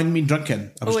 No, I hadn't been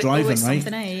drinking. I was driving, right?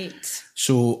 Something I ate.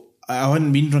 So I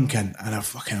hadn't been drinking, and I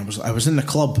was in the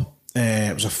club.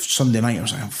 It was a Sunday night. I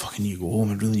was like, I fucking need to go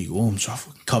home. I really need to go home. So I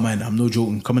fucking come in. I'm no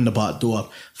joking. Come in the back door. I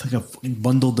think I fucking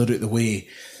bundled her out the way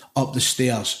up the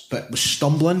stairs, but was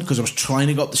stumbling because I was trying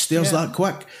to go up the stairs that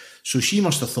quick. So she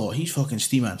must have thought he's fucking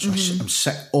steaming. So I'm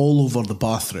sick all over the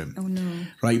bathroom. Oh no!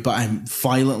 Right, but I'm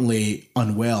violently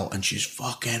unwell, and she's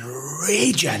fucking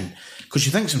raging because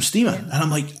she thinks I'm steaming, and I'm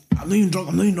like, I'm not even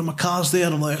drunk. My car's there.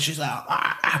 And I'm like, she's like,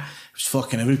 It was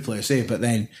fucking every place, eh? But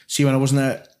then, see, when I wasn't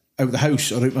out the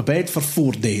house or out my bed for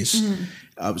 4 days, it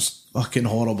was fucking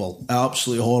horrible,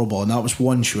 absolutely horrible. And that was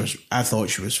one I thought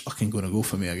she was fucking going to go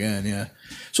for me again. Yeah,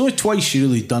 it's only twice she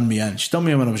really done me in. She done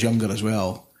me in when I was younger as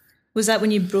well. Was that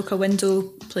when you broke a window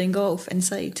playing golf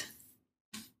inside?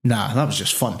 Nah, that was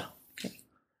just fun. Okay.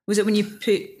 Was it when you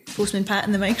put Postman Pat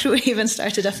in the microwave and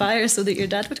started a fire so that your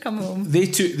dad would come home? They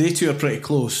two are pretty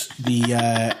close.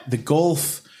 The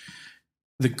golf.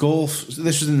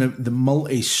 This was in the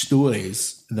multis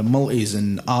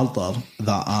in Ardor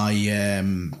that I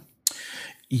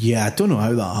don't know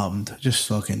how that happened. I just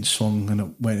fucking swung and it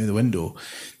went through the window.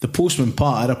 The Postman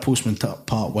Pat, I had a Postman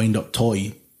Pat wind up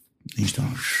toy. He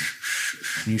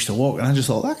used to walk, and I just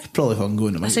thought that could probably fucking go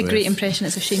in the microwave. That's a great impression.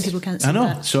 It's a shame people can't see I know.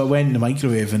 that. So it went in the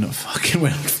microwave and it fucking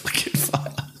went on flicking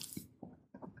fire.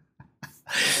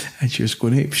 And she was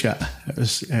going ape shit. It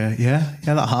was that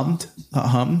happened.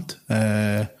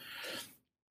 I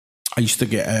used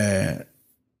to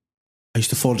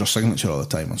forge her signature all the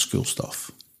time on school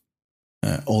stuff.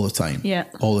 All the time. Yeah.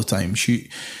 All the time. She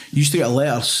used to get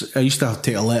letters. I used to have to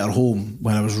take a letter home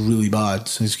when I was really bad.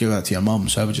 So I used to give that to your mum.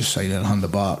 So I would just sign it and hand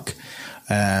it back.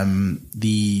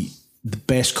 The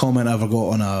best comment I ever got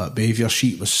on a behaviour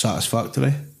sheet was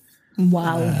satisfactory.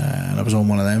 Wow. And I was on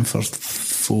one of them for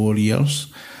 4 years.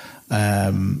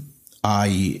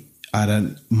 I had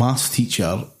a maths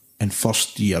teacher in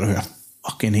first year who I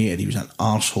fucking hated. He was an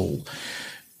arsehole.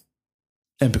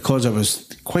 And because I was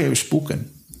quite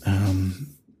outspoken,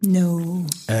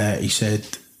 he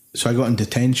said, so I got in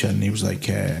detention. He was like,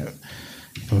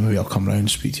 maybe I'll come round and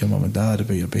speak to your mum and dad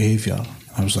about your behaviour.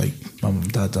 I was like, mum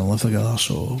and dad don't live together,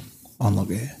 so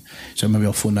unlucky. So maybe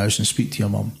I'll phone the house and speak to your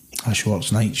mum. She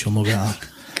works nights, she'll know better,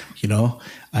 you know.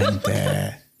 And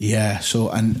so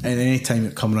and any time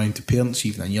it come round to parents'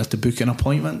 evening, you have to book in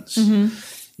appointments.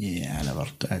 Yeah, I never.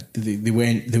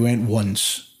 They went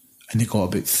once, and they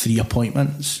got about 3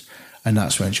 appointments. And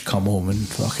that's when she come home and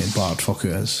fucking barred fuck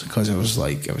with us, because it was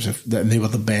like they were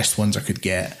the best ones I could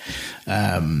get.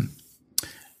 And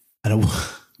I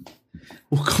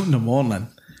woke up in the morning,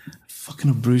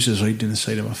 fucking bruises right down the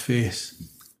side of my face,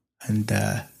 and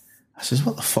I says,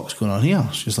 "What the fuck's going on here?"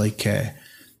 She's like, "You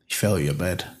fell out of your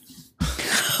bed."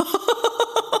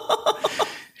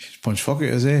 She's punched fuck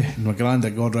at us, eh? And my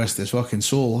granddad, God rest his fucking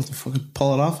soul, had to fucking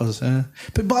pull her off us.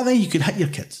 But back then you could hit your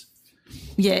kids.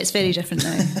 Yeah, it's very different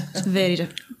now. It's very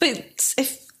different. But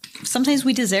if sometimes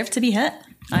we deserve to be hit.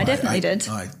 I definitely did.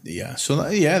 Yeah. So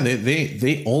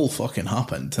they all fucking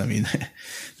happened. I mean,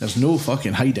 there's no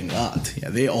fucking hiding that. Yeah,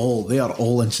 they are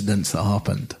all incidents that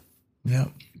happened. Yeah.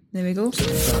 There we go.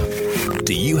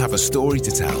 Do you have a story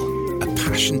to tell, a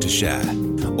passion to share,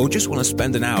 or just want to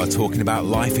spend an hour talking about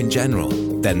life in general?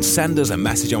 Then send us a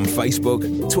message on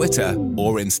Facebook, Twitter,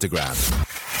 or Instagram.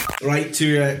 Right,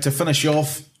 to finish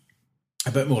off,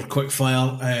 a bit more quick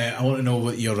fire. I want to know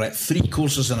what your 3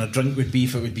 courses and a drink would be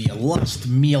if it would be your last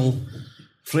meal.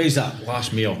 Phrase that.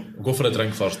 Last meal. We'll go for a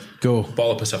drink first. Go.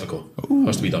 Bottle of Pacifico.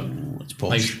 Has to be done. It's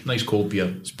posh. Nice cold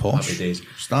beer. It's posh. Happy days.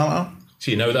 Starter.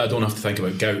 See, now that I don't have to think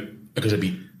about gout, because that'd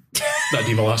be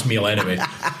my last meal anyway.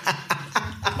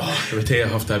 I would tell you I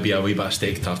have to be a wee bit of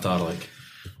steak tartare, like.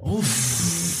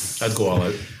 I'd go all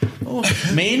out.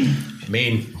 Main. A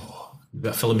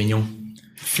bit of filet mignon.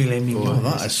 Filet mignon.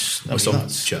 That's with some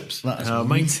chips.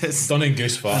 Mine says done in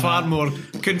goose fat. Far more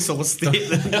council estate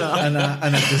than that.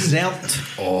 and a dessert.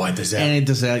 Oh, a dessert. Any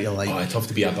dessert you like. Oh, it'd have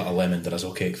to be a bit of lemon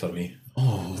drizzle cake for me.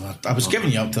 Oh, I was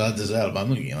giving you up to that dessert, but I'm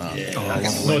not getting that. Yeah, I'm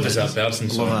no dessert person.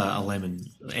 Love a lemon,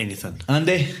 anything.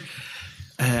 Andy?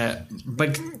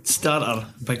 Big starter,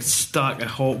 big stack of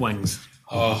hot wings.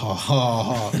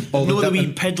 The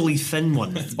wee piddly thin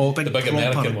one. The big proper,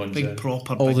 American ones.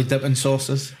 Proper. All the dipping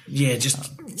sauces. Yeah, just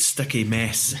sticky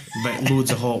mess. But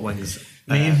loads of hot wings.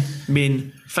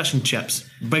 Main fish and chips.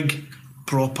 Big,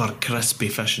 proper, crispy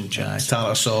fish and chips.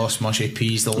 Tartar sauce, mushy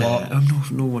peas, the lot. I'm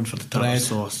no one for the tartar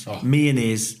sauce.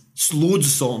 Mayonnaise, loads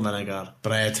of salt and vinegar.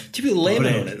 Bread. Do you put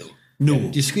lemon on it though? No.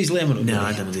 Do you squeeze lemon on it? No,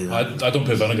 I didn't do that. I don't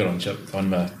put vinegar on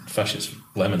my fish. It's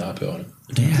lemon that I put on it.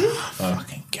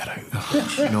 Fucking get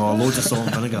out. No, loads of salt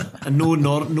and vinegar. And no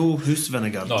hoose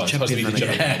vinegar. No, it has to chippy be the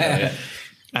chippy vinegar. vinegar,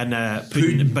 And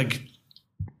putting big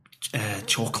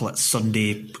chocolate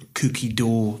sundae, cookie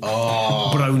dough,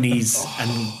 brownies,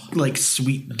 and like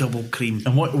sweet double cream.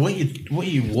 And what are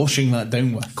you washing that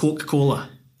down with? Coca-Cola.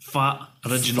 Fat,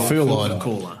 original Full on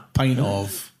Coca-Cola. pint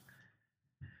of...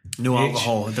 No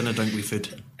alcohol. I didn't drink with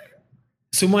food.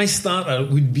 So my starter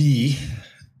would be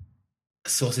a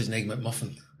sausage and egg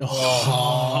McMuffin. You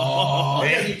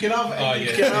can have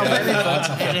anything.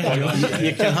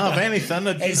 You can have anything.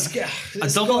 It's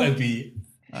got to be...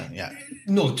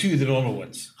 No, 2 of the normal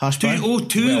ones. Hash brown?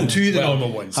 Two of the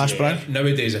normal ones. Hash brown?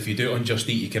 Nowadays, if you do it on Just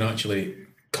Eat, you can actually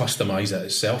customise it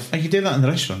itself. And you do that in the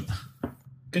restaurant.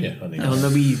 Can you? On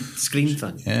the wee screen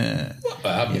thing. Yeah. I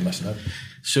haven't been missing out.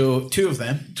 So 2 of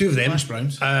them. Hash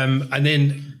browns. And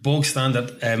then bog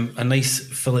standard, a nice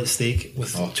fillet steak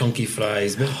with chunky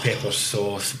fries, bit of pepper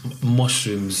sauce,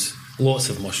 mushrooms, lots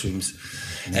of mushrooms.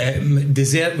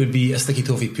 Dessert would be a sticky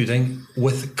toffee pudding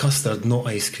with custard, not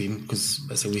ice cream, because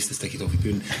it's a waste of sticky toffee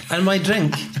pudding. And my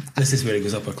drink, this is where it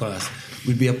goes upper class,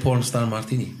 would be a porn star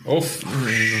martini.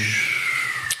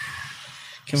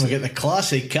 Can we get the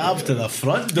classic cab to the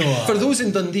front door? For those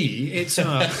in Dundee, it's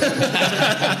Yeah,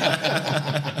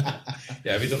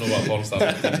 we don't know what a porn star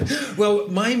is. Well,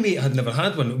 my mate had never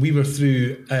had one. We were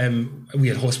through, we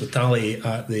had hospitality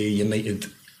at the United,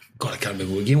 God, I can't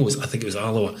remember what game it was. I think it was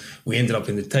Alloa. We ended up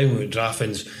in the town with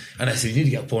Draffins, and I said, you need to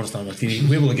get a porn star martini.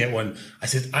 Where will I get one? I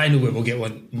said, I know where we'll get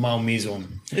one.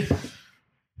 Malmaison.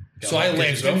 So I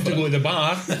left him to go to the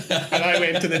bar, and I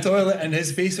went to the toilet, and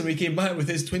his face when he came back with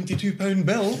his £22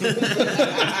 bill.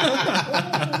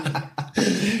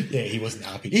 Yeah, he wasn't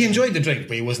happy. He enjoyed the drink,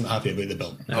 but he wasn't happy about the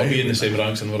bill. I'll be in the same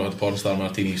ranks and never had porn star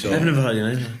martini. So I've never had it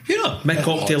either. You know, my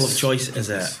cocktail of choice is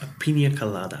a pina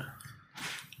colada.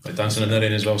 Like dancing in the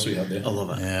rain as well, so you have there. I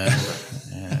love it.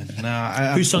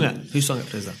 Yeah. Who sung it? Who sung it,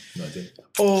 Fraser? No idea.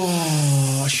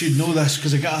 Oh, I should know this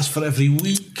because I get asked for it every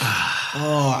week.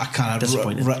 I can't.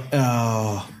 Disappointed.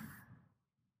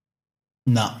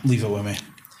 Nah, leave it with me.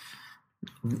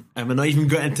 We're not even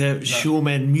got into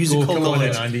showman musical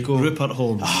knowledge. Andy. Rupert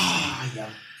Holmes. Yeah,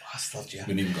 bastard, yeah.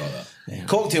 We even got that. Yeah.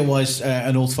 Cocktail was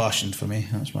an old fashioned for me.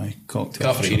 That's my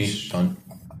cocktail. Cafferini, done.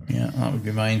 Yeah, that would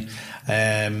be mine.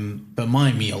 But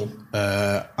my meal,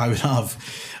 I would have,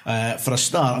 for a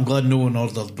start, I'm glad no one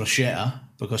ordered bruschetta,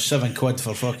 because £7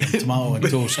 for fucking tomato and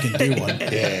toast can do one.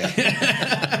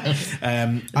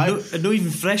 No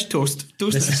even fresh toast.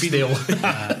 Toast This is stale.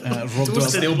 Rubbed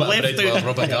Toasted, with left out,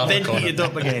 rub a garlic then on heated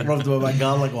up again. rubbed with a bit of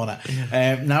garlic on it.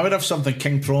 Now I would have something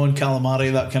king prawn,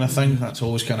 calamari, that kind of thing. That's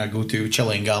always kind of go to.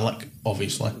 Chili and garlic,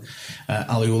 obviously.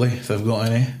 Alioli, if they've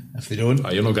got any. If they don't,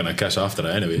 You're not going to kiss after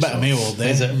it anyway. bit of meal all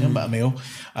day. Is it? Bit of meal.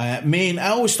 Main,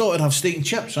 I always thought I'd have steak and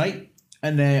chips, right?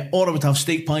 And or I would have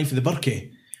steak pie for the birthday.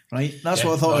 Right, that's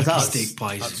what I thought I'd have. Steak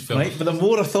pies, right? But the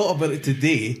more I thought about it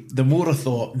today, the more I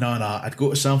thought, I'd go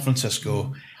to San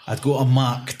Francisco, I'd go to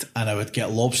Macked, and I would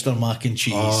get lobster mac and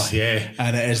cheese. Oh, yeah.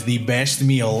 And it is the best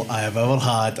meal I have ever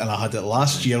had, and I had it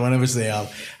last year when I was there,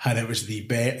 and it was the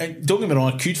best. Don't get me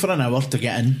wrong, I queued for an hour to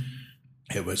get in.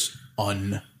 It was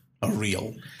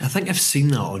unreal. I think I've seen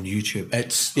that on YouTube.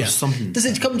 It's something. Does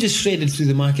it come just shredded through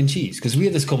the mac and cheese? Because we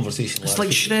had this conversation. It's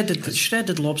like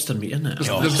shredded lobster meat, isn't it?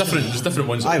 There's different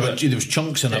ones. There was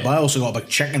chunks in it, but I also got a big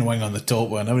chicken wing on the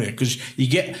top and everything, because you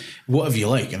get whatever you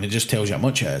like, and it just tells you how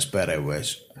much it is. But it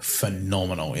was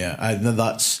phenomenal.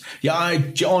 Honestly, I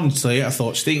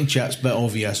thought steak and chips, bit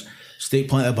obvious. Steak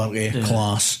pint of burger,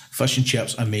 class. Fish and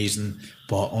chips, amazing.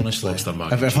 But honestly, if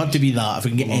it had to be that, if I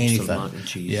can get anything, mac and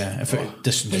cheese. if it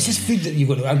It's just food that you've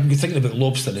got to. I'm thinking about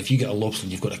lobster. If you get a lobster,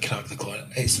 you've got to crack the claw.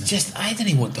 It's just, I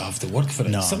didn't want to have to work for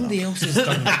it. Somebody else has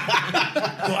done it.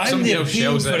 I'm there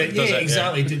paying for it. Yeah,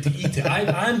 exactly. To eat it.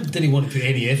 I didn't want to put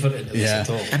any effort into this at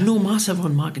all. I'm no massive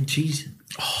on mac and cheese.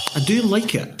 I do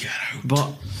like it,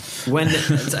 but when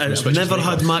I've never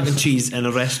had mac and cheese in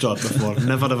a restaurant before.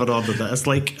 Never ever ordered it. It's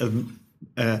like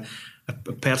a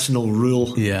personal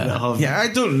rule that I have. Yeah, I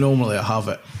don't normally have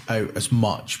it out as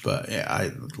much, but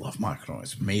I love macaroni.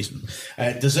 It's amazing.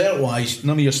 Dessert wise,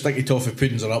 none of your sticky toffee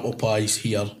puddings or apple pies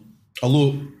here.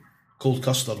 Although cold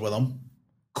custard with them,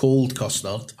 cold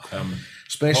custard. Hot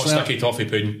Especially sticky toffee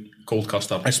pudding, cold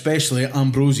custard. Especially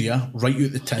ambrosia, right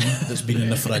out the tin that's been in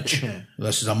the fridge.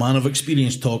 This is a man of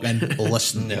experience talking.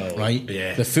 Listen, right?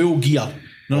 Yeah. The full gear.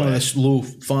 None of this low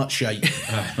fat shite.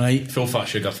 Right? Full fat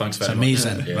sugar, thanks very much. It's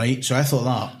amazing, right? So I thought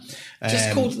that.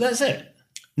 Just cold, that's it.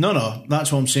 No,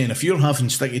 that's what I'm saying. If you're having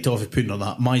sticky toffee pudding or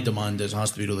that, my demand is it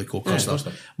has to be really cold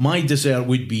custard. My dessert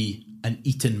would be an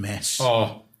Eton mess.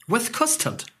 Oh. With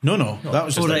custard? No, that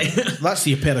was just that's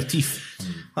the aperitif.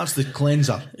 That's the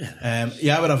cleanser.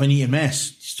 I would have an Eton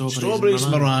mess. Strawberries,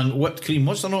 meringue, whipped cream.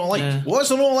 What's there not like? What's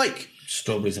there not like?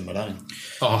 Strawberries and meringue.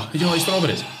 Oh, you don't like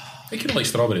strawberries? I couldn't like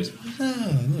strawberries. No,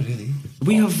 not really.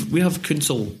 We have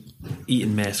Kunsel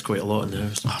Eton mess quite a lot in the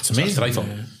house. Oh, it's amazing. Trifle.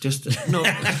 Just trifle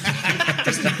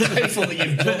that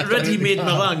you've ready-made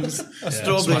meringues,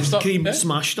 strawberries, cream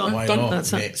smashed up. Why Done. not?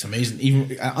 That's Mate, it. it's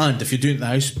amazing. And if you're doing it in the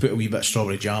house, put a wee bit of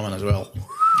strawberry jam in as well.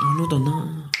 I've not done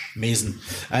that. Amazing.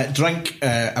 Drink,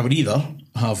 I would either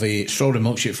have a strawberry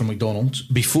milkshake from McDonald's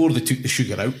before they took the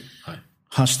sugar out.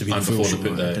 Has to be And the before full they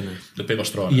sugar. put the paper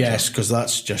straw in. Yes, because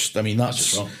that's just, that's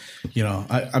just wrong. you know,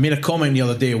 I made a comment the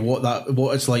other day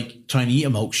what it's like trying to eat a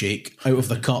milkshake out of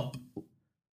the cup.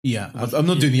 Yeah, I'm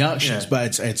not doing the actions,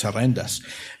 but it's horrendous.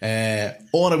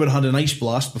 Or I would have had an ice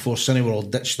blast before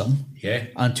Cineworld ditched them. Yeah.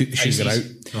 And took the sugar out.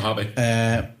 Not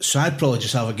happy. So I'd probably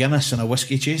just have a Guinness and a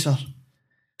whiskey chaser.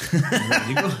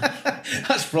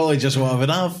 That's probably just what I would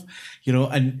have. You know,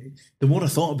 and the more I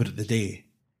thought about it the day,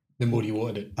 the more you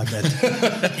wanted it. I did.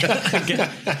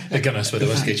 The Guinness with the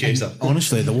whiskey chaser.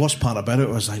 Honestly, the worst part about it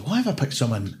was like, why have I picked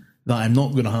something that I'm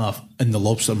not going to have in the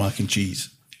lobster mac and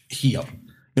cheese here?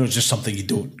 You know, it's just something you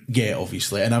don't get,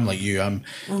 obviously. And I'm like you, I'm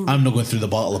not going through the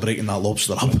battle of breaking that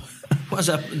lobster up. What is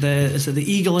it? Is it the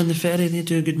Eagle and the Ferry? They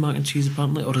do a good mac and cheese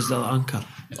apparently, or is that Anchor?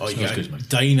 Oh, you got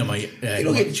dynamite. You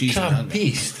don't get cheese crab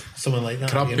paste, something like that.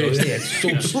 Crab paste. Yeah,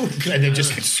 so and then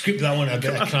just scoop that one out.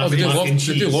 Get a crab They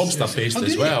cheese. do lobster paste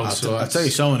as well. I'll tell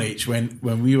you something, H. When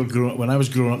I was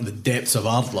growing up in the depths of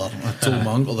Ardler, I told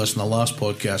my uncle this in the last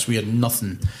podcast. We had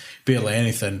nothing, barely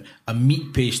anything. A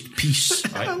meat paste piece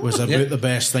was about the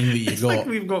best thing that you got. Like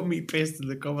we've got meat paste in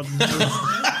the cupboard.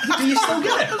 Do you still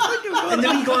get it? In the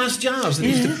wee glass jars that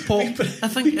used to pop. I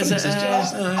think is it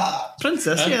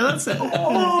Princess? Yeah, that's it.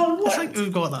 I think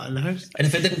we've got that in the house. And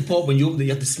if it didn't pop when you opened it,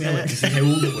 you had to smell it to see how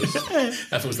old it was.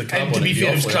 If it was the crab And to be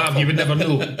fair, it was crab, you would never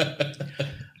know.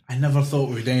 I never thought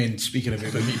we'd end speaking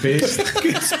about meat paste.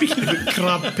 Speaking about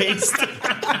crab paste.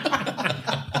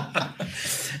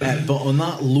 But on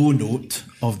that low note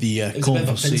of the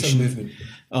conversation, movement.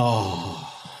 oh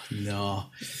no.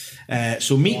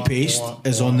 So meat paste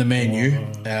is on the menu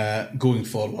going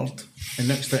forward. And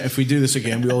next time, if we do this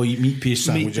again, we all eat meat paste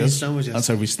sandwiches. Meat paste sandwiches. That's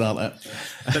how we start it.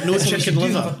 But no chicken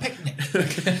liver.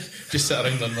 Just sit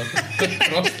around on the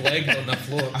crossed leg on the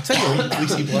floor.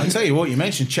 I tell you what, you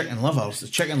mentioned chicken livers. The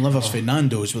chicken livers for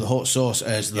Nando's with the hot sauce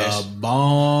is the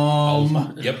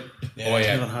bomb. Yep. Yeah. Oh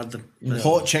yeah. Never had them.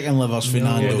 Hot chicken livers for There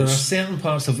are Nando's. certain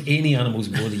parts of any animal's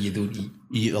body you don't eat.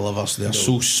 You eat the livers. They're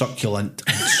so succulent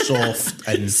and soft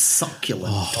and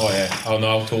Succulent. Oh yeah. Oh no,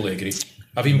 I'll totally agree.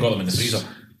 I've even got them in the freezer.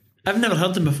 I've never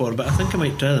had them before, but I think I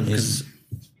might try them because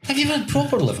Have you had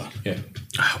proper liver? Yeah.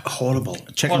 horrible.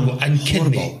 chicken. Horrible. And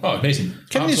kidney. Oh, amazing.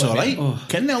 Kidney's all Absolutely right.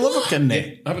 Kidney, I love a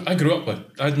kidney. I grew up with.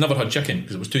 I'd never had chicken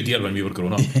because it was too dear when we were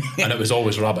growing up, and it was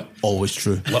always rabbit, Always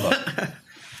true. liver,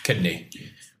 kidney.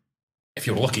 If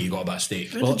you were lucky, you got a bit of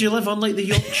steak. Where did you live on like the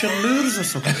Yorkshire Moors or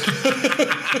something?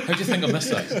 How do you think I missed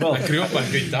that? Well, I grew up on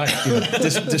a good diet.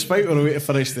 Despite we're away to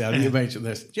finish there, I need to mention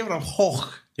this. Do you ever have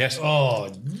hock? Yes.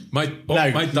 Oh, My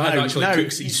dad actually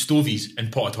cooks his stovies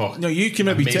in potted hock. No, you can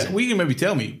maybe Amazing. you can maybe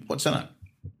tell me what's in it.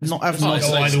 Not I've Oh, not. it's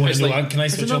I like- don't want it's to know. like- Can I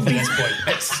switch off at this point?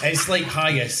 It's like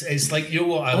haggis. It's like, you know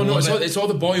what? I Oh no, love it's all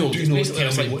the boiled. It's not basically tell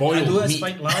it's me like what- boiled I know it's meat.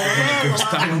 like lard when it goes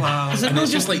down. Is it And not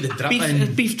it's just like the beef,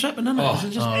 dripping. beef dripping in it? Oh, Is it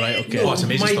just- All right, okay. Oh, it's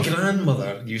amazing My stuff.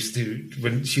 grandmother used to,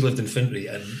 when she lived in Fintry,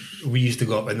 and we used to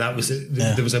go up, and that was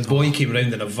there was a boy came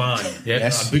around in a van,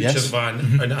 Yes, a butcher yes.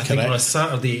 van, and I think Correct. on a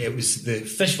Saturday it was the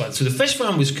fish van. So the fish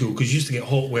van was cool because you used to get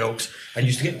hot whelks and you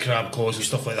used to get crab claws and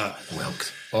stuff like that.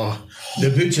 Whelks. Oh, the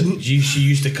butcher, she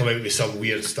used to come out with some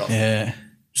weird stuff. Yeah.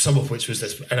 Some of which was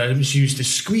this, and I was used to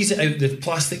squeeze it out the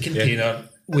plastic container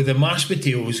with the mashed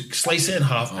potatoes, slice it in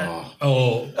half.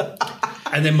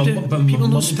 And then my People mum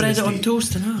don't to spread this it on day-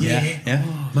 toast and that. Yeah.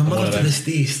 My mother to this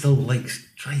day still likes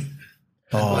tripe.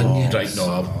 Right,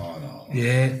 no.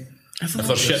 Yeah. If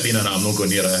there's shit being in it, I'm not going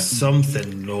near it.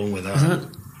 Something wrong with that.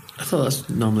 I thought that's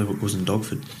normally what goes in dog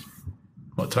food.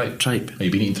 What, tripe? Tripe. Have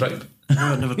you been eating tripe?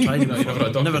 No, I've never tried it No, before. you've never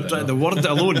had dog Never food, tried no. the word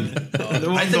alone. The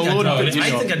word I think alone.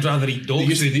 I'd rather eat dog They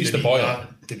used to food boil than it.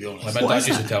 to be honest. My dad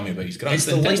used to tell me about his It's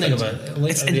the lining of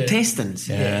It's intestines.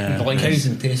 Yeah. The cow's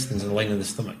intestines and the lining of the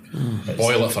stomach.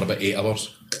 Boil it for about 8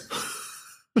 hours.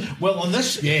 Well, on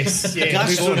this yes.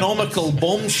 gastronomical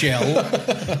bombshell,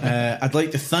 I'd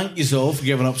like to thank you all for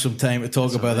giving up some time to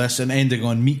talk about this and ending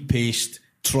on meat paste,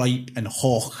 tripe, and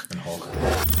hock.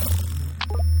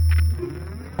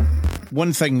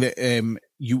 One thing that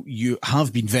you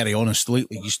have been very honest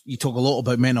lately, you talk a lot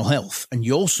about mental health, and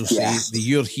you also say that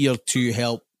you're here to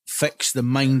help fix the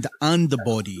mind and the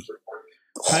body.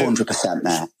 100%,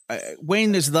 man.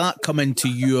 When does that come into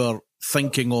your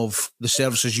thinking of the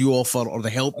services you offer or the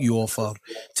help you offer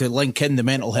to link in the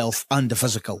mental health and the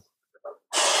physical?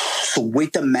 So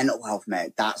with the mental health,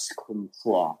 mate, that's come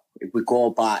from, if we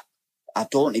go back, I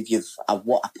don't know if I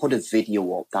put a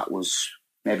video up that was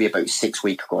maybe about 6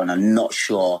 weeks ago, and I'm not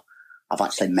sure I've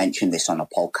actually mentioned this on a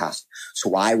podcast.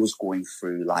 So I was going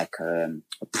through like a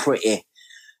pretty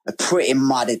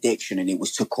mad addiction, and it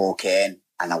was to cocaine,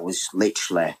 and I was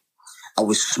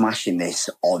smashing this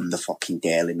on the fucking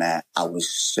daily, mate. I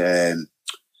was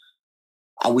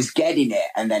getting it,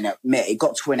 and then it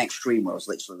got to an extreme where I was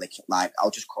literally like,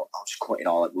 I'll just cut it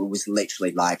all. It was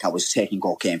literally like I was taking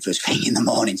cocaine first thing in the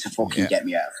morning to fucking get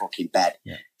me out of fucking bed.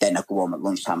 Yeah. Then I'd go home at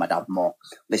lunchtime, I'd have more.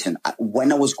 Listen,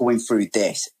 when I was going through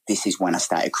this is when I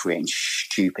started creating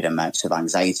stupid amounts of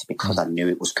anxiety because I knew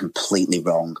it was completely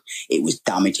wrong. It was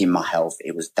damaging my health.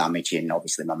 It was damaging,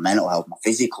 obviously, my mental health, my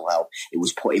physical health. It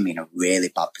was putting me in a really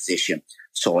bad position.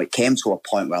 So it came to a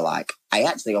point where, like, I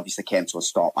actually obviously came to a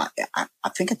stop. I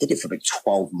think I did it for about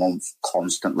 12 months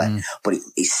constantly, but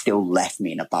it still left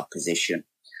me in a bad position.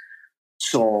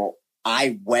 So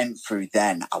I went through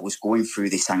then, I was going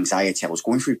through this anxiety. I was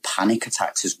going through panic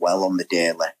attacks as well on the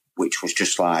daily, which was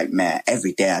just like, mate,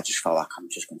 every day I just felt like I'm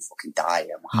just going to fucking die.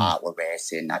 My heart was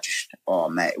racing.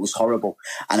 Mate, it was horrible.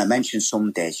 And I mentioned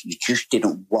some days you just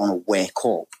didn't want to wake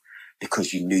up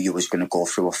because you knew you was going to go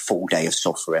through a full day of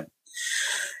suffering.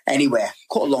 Anyway,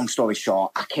 cut a long story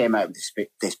short, I came out of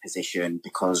this position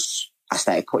because I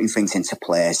started putting things into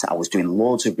place. I was doing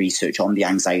loads of research on the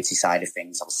anxiety side of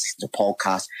things. I was listening to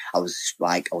podcasts. I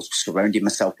was surrounding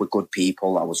myself with good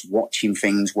people. I was watching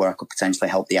things where I could potentially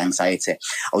help the anxiety.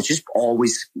 I was just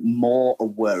always more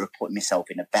aware of putting myself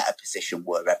in a better position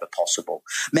wherever possible.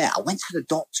 Mate, I went to the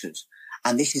doctors,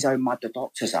 and this is how mad the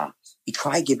doctors are. He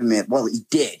tried giving me, he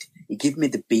did. He gave me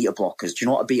the beta blockers. Do you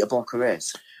know what a beta blocker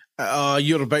is?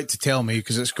 You're about to tell me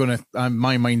because it's going to.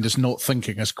 My mind is not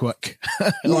thinking as quick.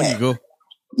 On you go.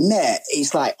 Mate,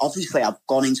 it's like, obviously I've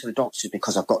gone into the doctors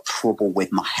because I've got trouble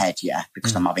with my head,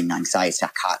 because I'm having anxiety. I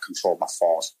can't control my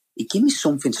thoughts. It gave me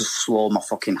something to slow my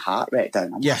fucking heart rate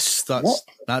down.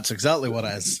 That's exactly what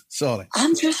it is. Sorry.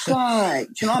 I'm just like,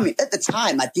 do you know what I mean? At the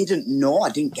time, I didn't know.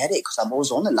 I didn't get it because I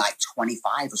was only like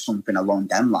 25 or something along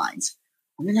them lines.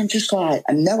 And then I'm just like,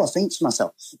 and now I think to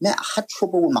myself, mate, I had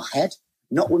trouble with my head.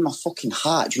 Not with my fucking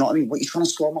heart. Do you know what I mean? What, you're trying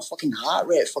to slow my fucking heart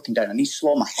rate fucking down? I need to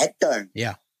slow my head down.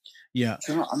 Yeah. Do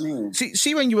you know what I mean?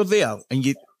 See when you were there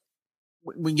and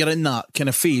when you're in that kind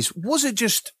of phase, was it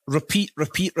just repeat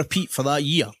for that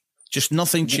year? Just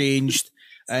nothing changed?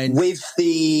 And with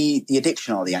the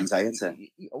addiction or the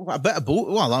anxiety? A bit of both.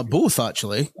 Well, both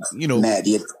actually. You know.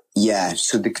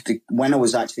 So when I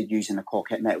was actually using the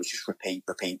cocaine, it was just repeat.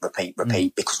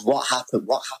 Because what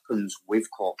happens with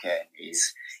cocaine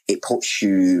is it puts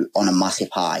you on a massive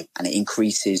high, and it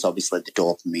increases obviously the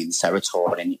dopamine, the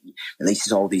serotonin, it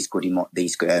releases all these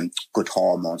good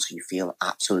hormones, so you feel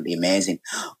absolutely amazing.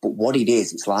 But what it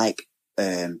is, it's like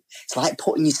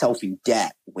putting yourself in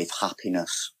debt with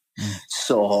happiness.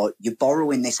 So you're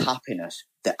borrowing this happiness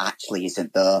that actually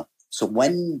isn't there. So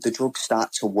when the drugs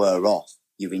start to wear off,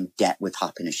 you're in debt with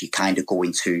happiness. You kind of go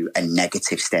into a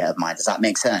negative state of mind. Does that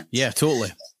make sense? Yeah,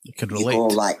 totally. You can relate.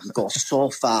 You go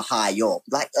so far high up.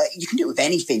 You can do it with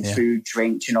anything, food,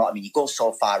 drink, do you know what I mean? You go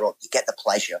so far up, you get the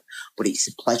pleasure, but it's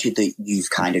the pleasure that you've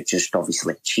kind of just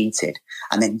obviously cheated,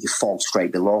 and then you fall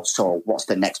straight below. So what's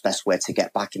the next best way to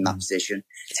get back in that position?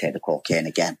 Take the cocaine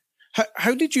again.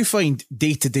 How did you find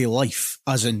day-to-day life,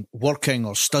 as in working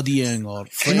or studying or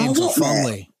friends or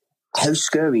family? Mate? How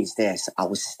scary is this? I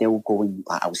was still going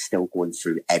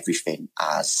through everything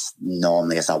as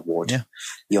normally as I would. Yeah.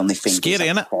 The only thing scary,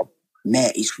 isn't it?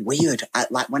 Mate, it's weird.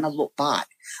 When I look back,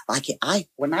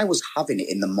 when I was having it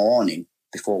in the morning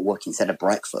before work instead of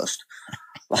breakfast,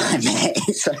 mate,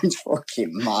 it sounds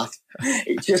fucking mad.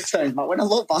 It just sounds mad. When I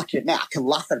look back at it now, I can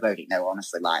laugh about it now,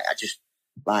 honestly.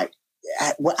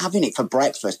 Having it for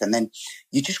breakfast and then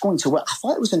you're just going to work. I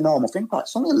thought it was a normal thing, but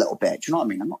it's only a little bit. Do you know what I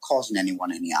mean? I'm not causing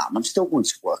anyone any harm. I'm still going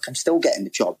to work. I'm still getting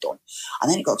the job done.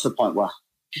 And then it got to the point where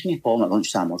just give me a phone at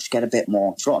lunchtime. We'll just get a bit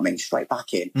more, do you know what I mean? Straight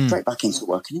back into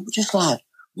work. And it was just like,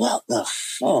 what the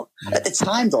fuck? At the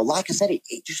time, though, like I said,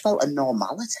 it just felt a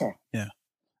normality. Yeah.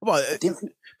 Well,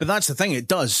 but that's the thing, it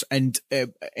does. And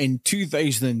in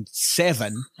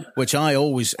 2007, which I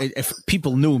always, if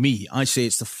people know me, I say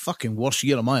it's the fucking worst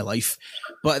year of my life.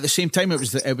 But at the same time, it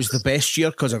was the best year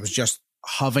because I was just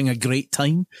having a great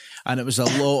time. And it was a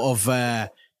lot of, there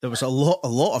was a lot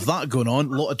of that going on,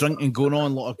 a lot of drinking going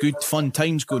on, a lot of good fun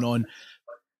times going on.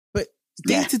 But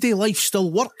day-to-day life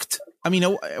still worked. I mean,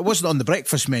 it wasn't on the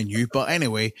breakfast menu, but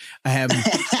anyway.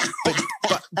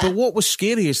 But what was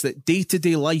scary is that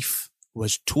day-to-day life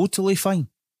was totally fine.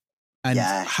 And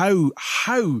how,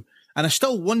 and I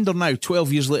still wonder now,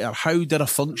 12 years later, how did I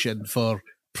function for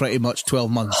pretty much 12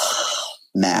 months?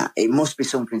 Nah, it must be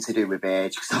something to do with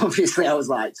age. Because obviously I was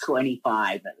like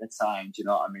 25 at the time, do you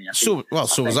know what I mean? So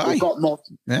was I.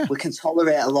 We can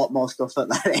tolerate a lot more stuff at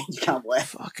that age, can't we?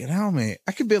 Fucking hell, mate.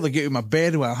 I could barely get out of my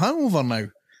bed with a hangover now.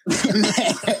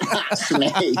 That's me.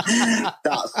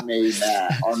 That's me, mate,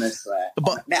 honestly.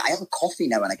 But mate, I have a coffee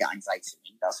now when I get anxiety.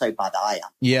 That's how bad I am.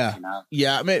 Yeah. You know?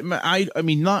 Yeah. I mean,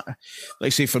 that, like I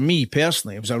say, for me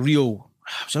personally, it's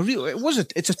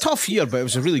a tough year, but it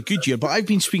was a really good year. But I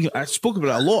spoke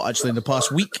about it a lot actually in the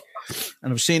past week.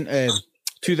 And I was saying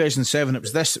 2007, it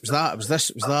was this, it was that, it was this,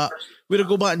 it was that. Would I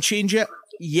go back and change it?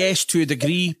 Yes, to a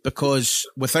degree, because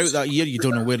without that year, you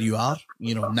don't know where you are,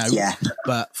 now. Yeah.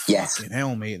 But fucking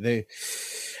hell, mate. Do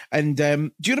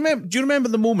you remember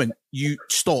the moment you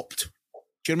stopped?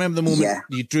 Do you remember the moment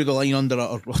you drew the line under it,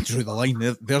 or drew the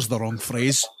line? There's the wrong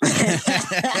phrase.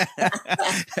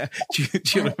 do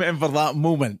you remember that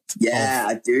moment? Yeah,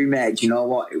 I do, mate. Do you know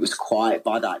what? It was quite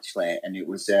bad, actually. And it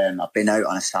was, I've been out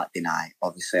on a Saturday night.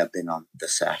 Obviously, I've been on the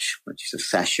sesh, which is a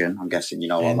session. I'm guessing you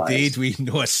know what that is. Indeed, we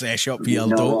know a sesh up here,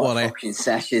 don't worry. Fucking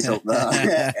sesh is up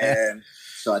there.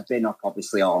 So I'd been up,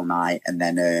 obviously, all night. And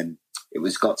then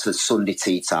it got to Sunday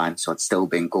tea time, so I'd still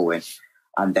been going.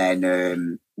 And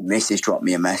then Mrs. dropped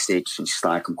me a message and she's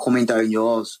like, I'm coming down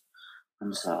yours.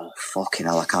 I'm just like, oh, fucking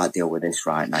hell, I can't deal with this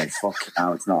right now. Fucking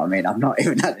hell, you know what I mean? I've not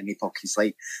even had any fucking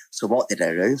sleep. So what did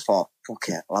I do? Fuck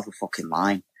it, I'll have a fucking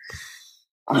line.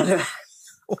 I had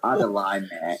a line,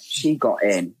 mate. She got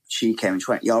in, she came and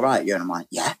she went, you all right? And I'm like,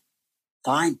 yeah,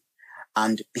 fine.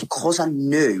 And because I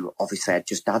knew, obviously, I'd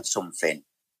just had something,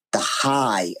 the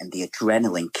high and the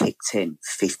adrenaline kicked in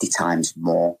 50 times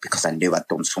more because I knew I'd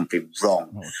done something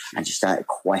wrong and just started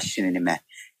questioning me.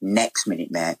 Next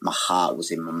minute, mate, my heart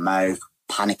was in my mouth.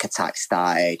 Panic attack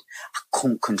started. I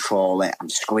couldn't control it. I'm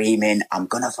screaming. I'm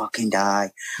going to fucking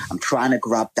die. I'm trying to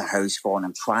grab the house phone.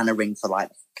 I'm trying to ring for like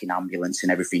the fucking ambulance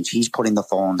and everything. She's putting the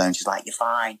phone down. She's like, you're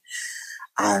fine.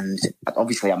 And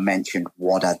obviously I mentioned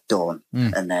what I'd done.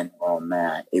 And then, oh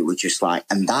man, it was just like,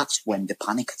 and that's when the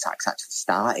panic attacks actually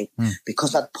started.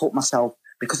 Because I'd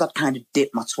kind of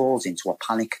dipped my toes into a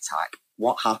panic attack.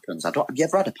 What happens? Have you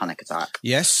ever had a panic attack?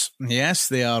 Yes,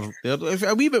 they are. They're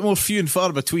a wee bit more few and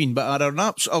far between, but are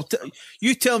naps.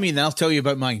 You tell me and I'll tell you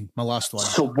about mine, my last one.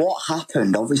 So what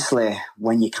happened, obviously,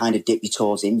 when you kind of dip your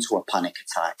toes into a panic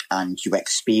attack and you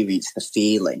experience the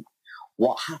feeling,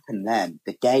 what happened then,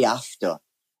 the day after,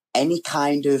 any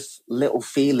kind of little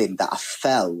feeling that I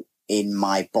felt in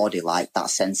my body, like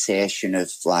that sensation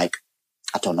of like,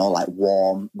 I don't know, like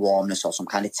warmness or some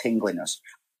kind of tingliness,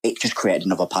 it just created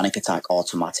another panic attack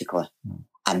automatically.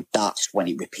 And that's when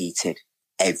it repeated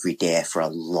every day for a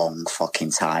long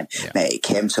fucking time. Mate, it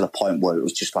came to the point where it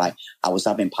was just like, I was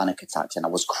having panic attacks and I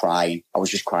was crying. I was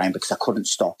just crying because I couldn't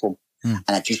stop them. And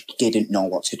I just didn't know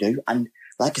what to do. And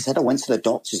like I said, I went to the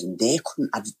doctors and they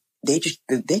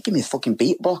gave me fucking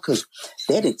beat blockers.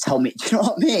 They didn't tell me, do you know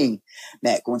what I mean?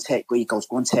 Mate, go and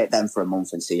take them for a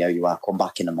month and see how you are. Come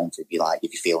back in a month and be like,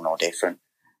 if you feel no different.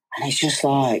 And it's just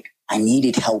like, I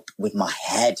needed help with my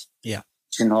head. Yeah.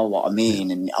 Do you know what I mean?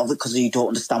 And because you don't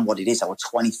understand what it is, I was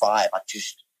 25. Do you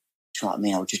know what I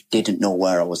mean? I just didn't know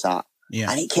where I was at. Yeah.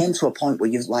 And it came to a point where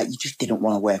you just didn't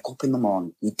want to wake up in the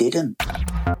morning. You didn't.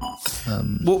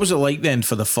 What was it like then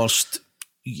for the first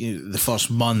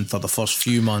month or the first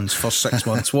few months, first 6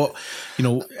 months?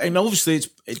 And obviously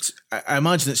I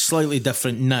imagine it's slightly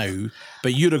different now,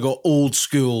 but you'd have got old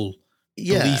school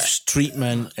beliefs,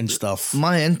 treatment and stuff.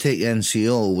 My intake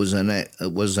NCO was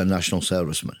a national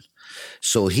serviceman.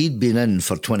 So he'd been in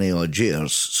for 20 odd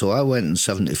years. So I went in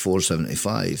 74,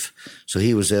 75. So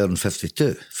he was there in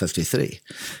 52, 53.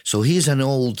 So he's an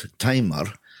old timer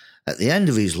at the end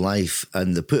of his life,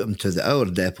 and they put him to the hour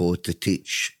depot to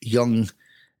teach young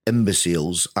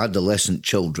imbeciles, adolescent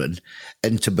children,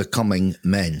 into becoming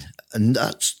men. And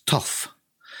that's tough.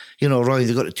 You know, Roy,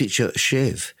 they've got to teach you how to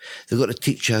shave. They've got to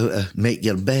teach you how to make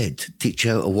your bed, teach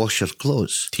you how to wash your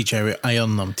clothes. Teach you how to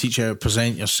iron them, teach you how to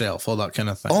present yourself, all that kind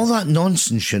of thing. All that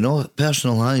nonsense, you know,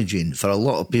 personal hygiene, for a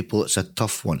lot of people, it's a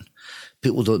tough one.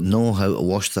 People don't know how to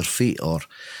wash their feet, or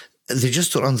they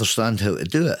just don't understand how to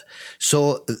do it.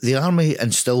 So the army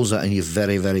instills that in you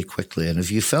very, very quickly. And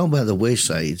if you fell by the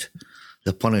wayside,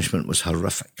 the punishment was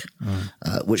horrific,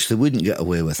 which they wouldn't get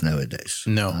away with nowadays.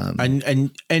 No.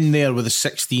 And in there with the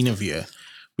 16 of you,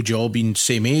 would you all been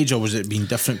same age, or was it been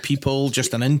different people,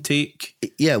 just an intake?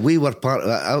 Yeah, we were part of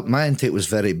that. My intake was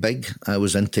very big. I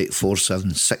was intake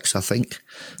 476, I think.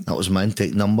 That was my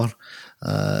intake number.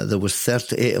 There was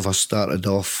 38 of us started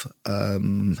off,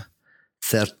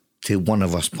 31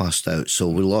 of us passed out. So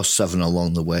we lost 7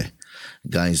 along the way.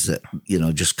 Guys that, you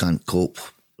know, just can't cope.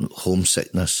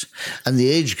 Homesickness. And the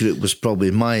age group was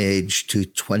probably my age to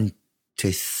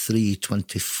 23,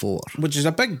 24. Which is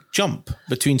a big jump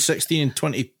between 16 and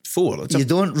 24. You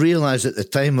don't realise at the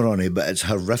time, Ronnie, but it's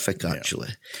horrific, actually.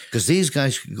 Because these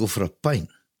guys could go for a pint.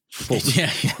 Well,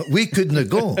 we couldn't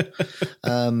go.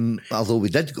 Although we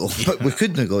did go, but we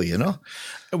couldn't go, you know.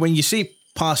 When you say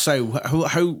pass out,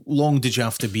 how long did you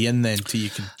have to be in then till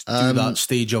you could do that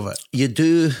stage of it? You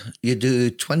do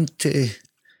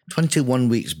 21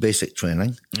 weeks basic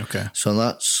training. Okay. So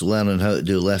that's learning how to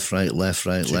do left, right, left,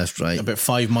 right, left, right. About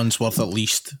 5 months worth at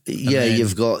least. Yeah,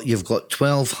 you've got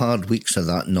 12 hard weeks of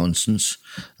that nonsense,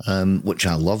 which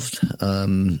I loved.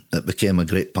 It became a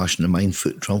great passion of mine,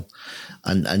 foot drill.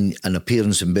 And an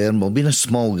appearance in Bairnville. Being a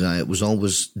small guy, it was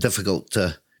always difficult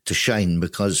to shine,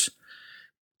 because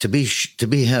to be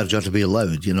heard, you have to be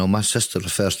loud. You know, my sister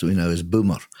refers to me now as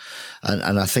Boomer.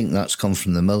 And I think that's come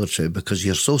from the military, because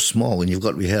you're so small and you've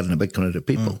got to be heard in a big crowd of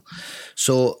people.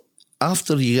 So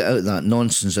after you get out of that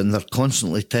nonsense, and they're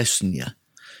constantly testing you,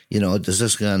 you know, does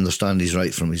this guy understand his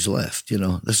right from his left? You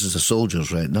know, this is a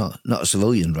soldier's right, not a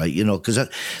civilian right, you know,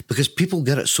 because people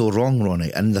get it so wrong,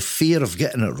 Ronnie, and the fear of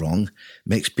getting it wrong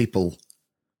makes people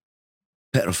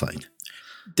petrified.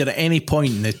 Did at any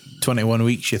point in the 21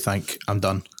 weeks you think, I'm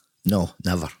done? No,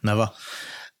 never. Never?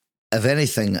 If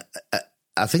anything,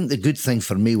 I think the good thing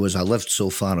for me was I lived so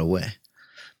far away,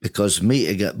 because me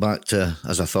to get back to,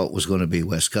 as I thought was going to be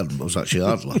West Kirton, but it was actually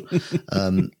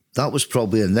Ardler, that was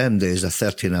probably in them days a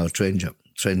 13-hour train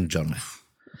journey,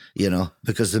 you know,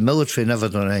 because the military never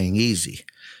done anything easy.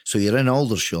 So you're in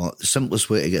Aldershot, the simplest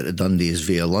way to get to Dundee is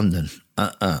via London.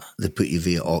 They put you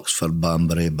via Oxford,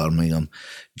 Banbury, Birmingham,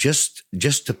 just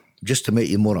to make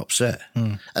you more upset.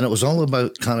 And it was all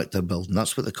about character building.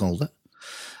 That's what they called it.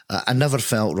 I never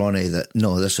felt, Ronnie, that,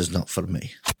 no, this is not for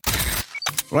me.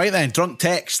 Right then, drunk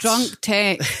text.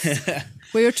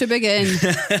 Where to begin?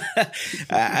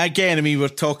 Again, I mean, we're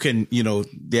talking, you know,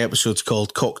 the episode's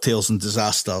called Cocktails and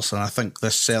Disasters, and I think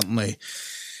this certainly...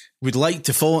 We'd like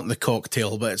to fall into the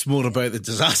cocktail, but it's more about the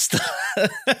disaster.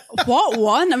 What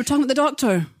one? I'm talking about the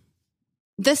doctor.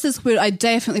 This is where I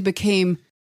definitely became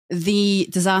the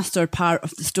disaster part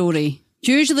of the story.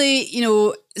 Usually, you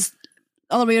know, it's the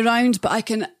other way around, but I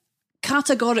can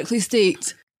categorically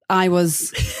state I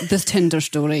was this Tinder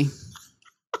story.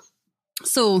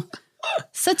 So,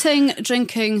 sitting,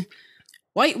 drinking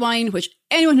white wine, which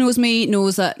anyone who knows me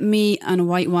knows that me and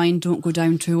white wine don't go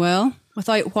down too well.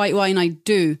 Without white wine, I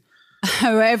do.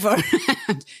 However,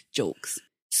 jokes.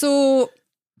 So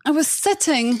I was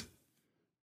sitting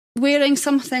wearing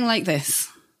something like this,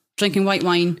 drinking white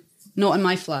wine, not in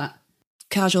my flat,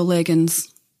 casual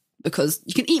leggings, because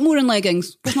you can eat more in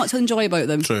leggings. What's not to enjoy about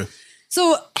them? True.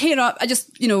 So hair up, I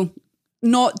just, you know,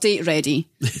 not date ready.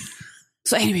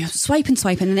 So anyway, I was swiping,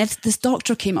 and then this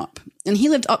doctor came up, and he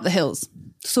lived up the hills.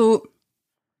 So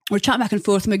we're chatting back and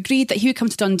forth, and we agreed that he would come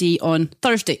to Dundee on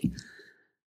Thursday.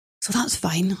 So that's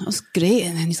fine. That was great.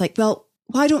 And then he's like, well,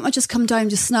 why don't I just come down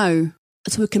just now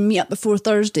so we can meet up before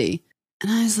Thursday? And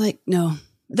I was like, no.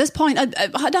 At this point, I'd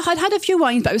had a few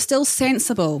wines, but I was still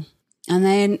sensible. And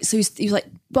then, so he was like,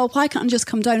 well, why can't I just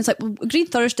come down? It's like, well, agreed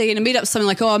Thursday. And I made up something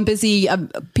like, oh, I'm busy.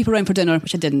 People around for dinner,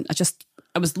 which I didn't.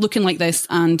 I was looking like this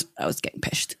and I was getting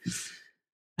pissed.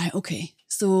 Right, okay.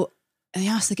 So, and he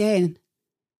asked again.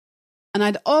 And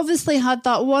I'd obviously had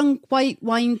that one white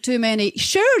wine too many.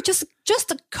 Sure, just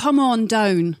to come on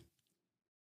down.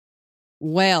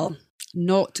 Well,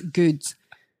 not good.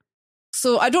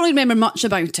 So I don't really remember much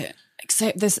about it,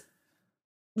 except this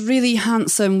really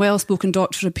handsome, well-spoken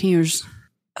doctor appears.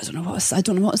 I don't know what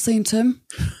to say to him,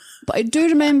 but I do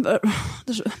remember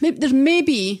there's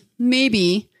maybe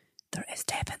there is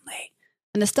definitely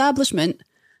an establishment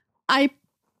I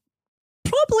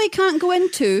probably can't go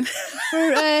into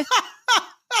for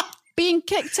being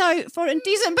kicked out for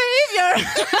indecent behaviour.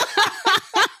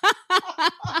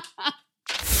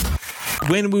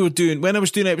 when I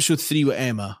was doing episode 3 with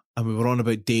Emma, and we were on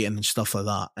about dating and stuff like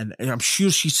that, and I'm sure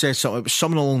she said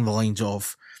something along the lines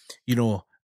of, you know,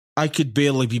 I could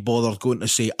barely be bothered going to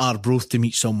say Arbroath to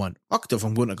meet someone. Fuck if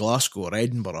I'm going to Glasgow or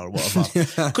Edinburgh or whatever.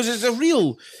 Because it's a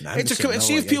real,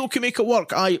 see if people can make it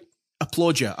work. I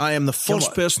applaud you. I am the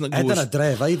first person that goes. I didn't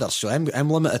drive either, so I'm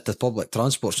limited to public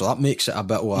transport, so that makes it a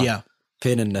bit of a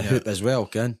pain in the hoop as well,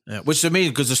 Ken. Yeah. Which is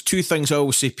amazing, because there's 2 things I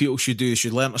always say people should do. They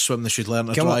should learn to swim, they should learn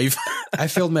to drive. I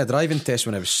failed my driving test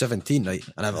when I was 17, right?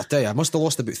 And I'll tell you, I must have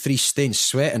lost about 3 stains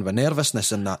sweating with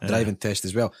nervousness in that driving test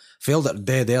as well. Failed it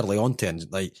dead early on, and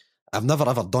like, I've never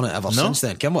ever done it ever since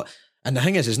then. Ken, what? And the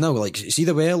thing is now, like, see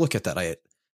the way I look at it, right?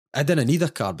 I didn't need a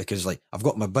car because, like, I've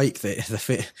got my bike, the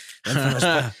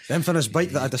infamous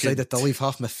bike that I decided to leave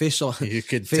half my face on. You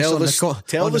could tell the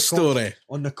story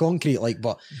on the concrete, like,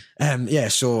 but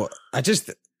so I just,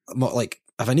 like,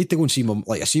 if I need to go and see mum,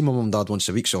 like, I see my mum and dad once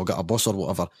a week, so I'll get a bus or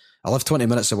whatever. I live 20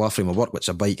 minutes away from my work, which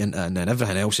I bike into, and then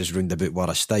everything else is round about where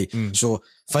I stay. So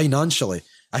financially,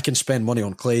 I can spend money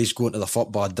on clays, going to the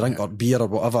football, drink or beer or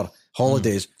whatever,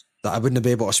 holidays that I wouldn't be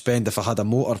able to spend if I had a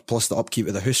motor plus the upkeep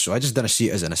of the house. So I just didn't see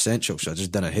it as an essential, so I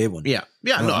just didn't have one.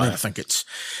 I think it's,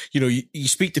 you know, you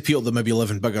speak to people that maybe live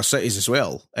in bigger cities as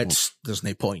well. There's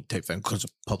no point type thing because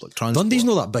of public transport. Dundee's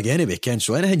not that big anyway, Ken,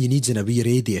 so anything you need's in a wee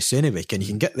radius anyway, Ken. You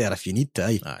can get there if you need to.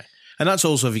 Aye. And that's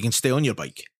also if you can stay on your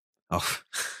bike. Oh,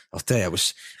 I'll tell you,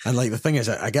 and like the thing is,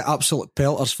 I get absolute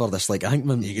pelters for this. Like, I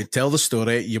think you could tell the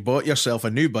story. You bought yourself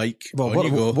a new bike. Well,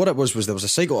 what it was there was a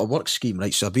cycle to work scheme,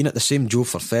 right? So I've been at the same job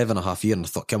for 5.5 years, and I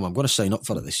thought, Kim, I'm going to sign up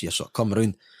for it this year. So I come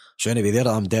round. So anyway, there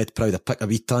I'm dead proud. I picked a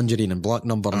wee tangerine and black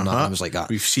number, and that. I was like, that.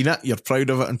 We've seen it. You're proud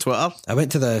of it on Twitter. I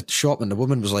went to the shop, and the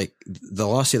woman was like, the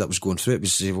lassie that was going through it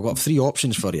was, we've got 3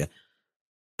 options for you.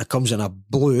 It comes in a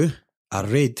blue, a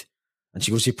red. And she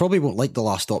goes, you probably won't like the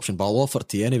last option, but I'll offer it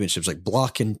to you anyway. And she was like,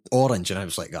 black and orange. And I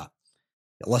was like,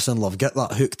 listen, love, get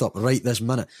that hooked up right this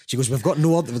minute. She goes, we've got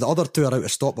no other, the other 2 are out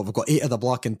of stock, but we've got 8 of the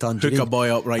black and tangerine. Hook a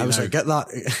boy up right now. I was like, get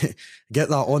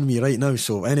that on me right now.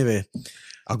 So anyway,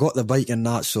 I got the bike and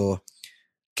that. So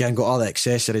Ken got all the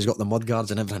accessories, got the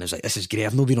mudguards and everything. I was like, this is great.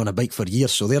 I've not been on a bike for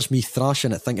years. So there's me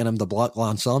thrashing it, thinking I'm the Black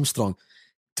Lance Armstrong.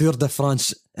 Tour de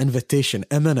France invitation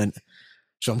imminent.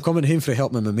 So I'm coming home for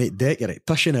helping my mate decorate,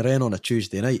 pushing her in on a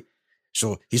Tuesday night.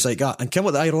 So he's like, and Kim,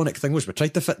 what the ironic thing was, we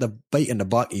tried to fit the bike in the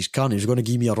back of his car and he was going to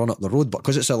give me a run up the road, but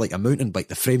because it's like a mountain bike,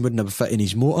 the frame wouldn't have fit in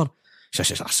his motor. So I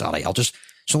says, that's all right, it's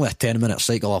only a 10-minute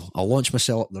cycle, I'll launch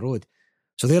myself up the road.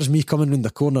 So there's me coming round the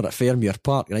corner at Fairmuir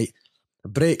Park, right? I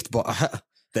braked, but I hit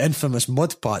the infamous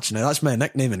mud patch. Now that's my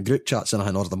nickname in group chats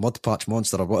and or the mud patch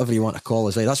monster or whatever you want to call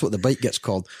it. That's what the bike gets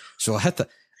called. So I hit it.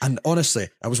 And honestly,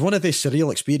 it was one of these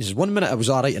surreal experiences. 1 minute I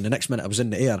was all right, and the next minute I was in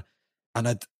the air, and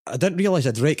I didn't realise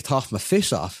I'd raked half my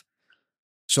face off.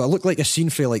 So I looked like a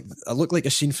scene for like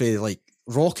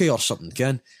Rocky or something,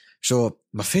 Ken. So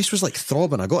my face was like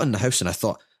throbbing. I got in the house and I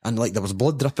thought, and like there was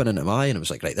blood dripping into my eye, and I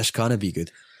was like, right, this can't be good.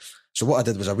 So what I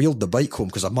did was I wheeled the bike home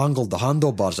because I mangled the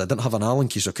handlebars. I didn't have an Allen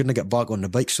key, so I couldn't get back on the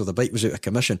bike. So the bike was out of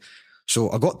commission.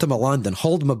 So I got to my landing,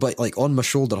 hauled my bike like on my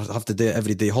shoulder. I have to do it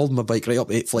every day. Hauled my bike right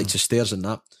up 8 flights of stairs and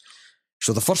that.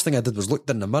 So the first thing I did was looked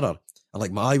in the mirror and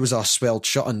like my eye was all swelled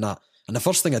shut and that. And the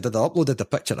first thing I did, I uploaded the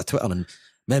picture to Twitter and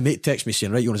my mate texted me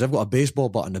saying, right, Jonas, I've got a baseball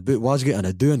bat in the boot. What's getting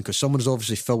a doing? Because someone's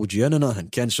obviously filled you in and that.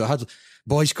 And Ken, so I had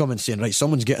boys coming saying, right,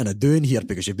 someone's getting a doing here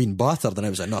because you've been battered. And I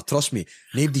was like, no, trust me,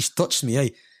 nobody's touched me,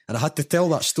 aye. And I had to tell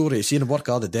that story. Seeing work,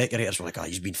 all the decorators were like,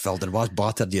 he's been filled and was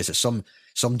battered. Yes, it's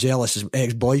some jealous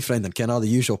ex-boyfriend and kind of the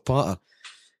usual patter.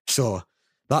 So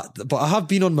that, but I have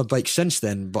been on my bike since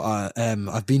then, but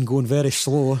I've been going very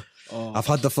slow. Oh. I've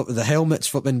had the helmets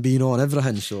flipping being on,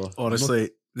 everything. So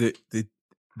honestly, the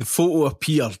photo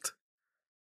appeared,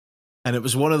 and it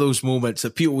was one of those moments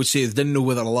that people would say they didn't know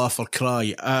whether to laugh or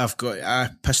cry. I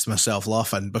pissed myself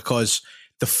laughing because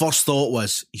the first thought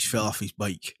was he's fell off his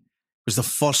bike. Was the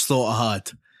first thought I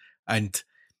had, and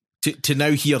to now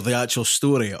hear the actual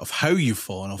story of how you've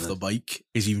fallen off the bike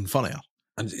is even funnier.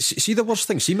 And see the worst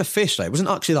thing, see my face, right? I wasn't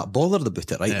actually that bothered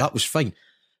about it, right? Yeah. That was fine.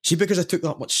 See, because I took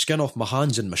that much skin off my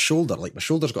hands and my shoulder, like my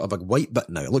shoulder's got a big white bit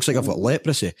now. It looks like I've got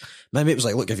leprosy. My mate was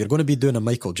like, look, if you're going to be doing a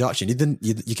Michael Jackson, you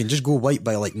can just go white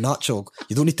by like natural.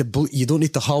 You don't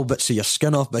need to hull bits of your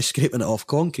skin off by scraping it off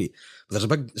concrete.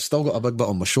 But still got a big bit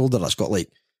on my shoulder that's got like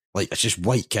it's just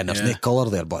white, Ken. There's no colour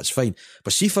there, but it's fine.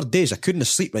 But see, for days I couldn't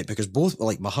sleep, right, because both,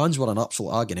 like, my hands were in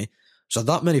absolute agony. So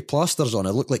that many plasters on,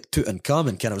 it looked like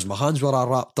Tutankhamun, Ken. It was, my hands were all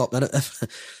wrapped up in it.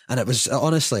 And it was,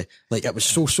 honestly, like, it was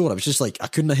so sore. I was just like, I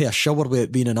couldn't have a shower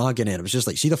without being in agony. And it was just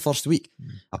like, see the first week,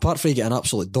 apart from getting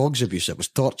absolute dog's abuse, it was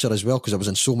torture as well, because I was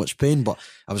in so much pain. But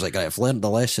I was like, right, I've learned the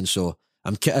lesson. So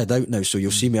I'm kitted out now, so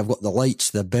you'll see me. I've got the lights,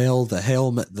 the bell, the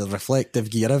helmet, the reflective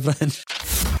gear, everything.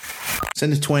 It's in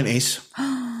the 20s.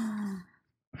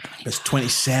 It's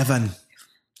 27.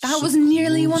 That was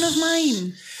nearly one of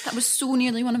mine. That was so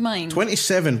nearly one of mine.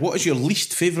 27. What is your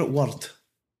least favourite word?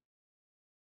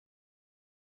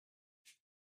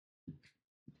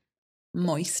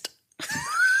 Moist.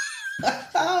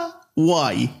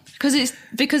 Why? Because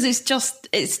it's just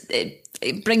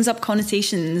it brings up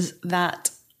connotations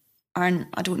that aren't,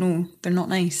 I don't know, they're not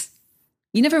nice.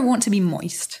 You never want to be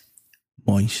moist.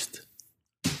 Moist.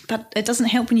 That it doesn't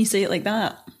help when you say it like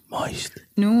that. Moist.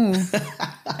 No.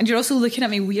 And you're also looking at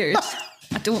me weird.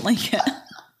 I don't like it.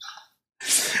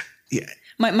 Yeah.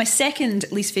 My second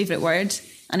least favourite word,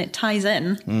 and it ties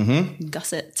in,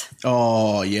 gusset.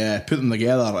 Oh, yeah. Put them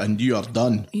together and you are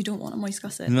done. You don't want a moist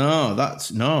gusset. No,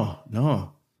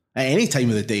 no. At any time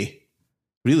of the day.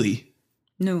 Really.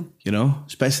 No. You know,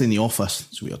 especially in the office.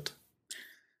 It's weird.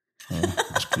 Oh,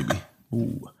 that's creepy.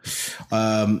 Ooh.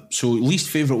 So least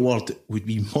favourite word would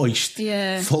be moist.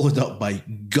 Yeah. Followed up by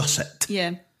gusset.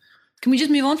 Yeah. Can we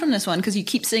just move on from this one? Because you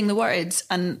keep saying the words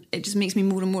and it just makes me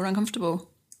more and more uncomfortable.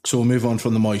 So we'll move on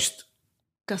from the moist.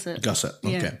 Gusset. Gusset.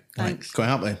 Okay. Yeah, thanks. Right. Quite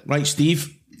happy. Right, Steve.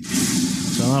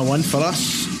 So another one for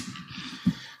us.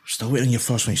 We're still waiting on your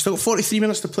first one. You've still got 43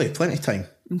 minutes to play. Plenty of time.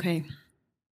 Okay.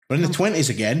 We're in the 20s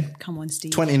again. Come on,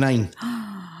 Steve. 29.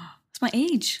 It's my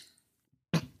age.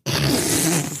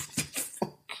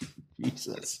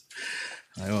 Jesus.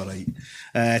 All right.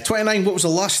 29, what was the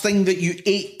last thing that you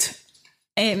ate?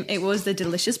 It was the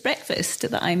delicious breakfast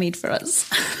that I made for us.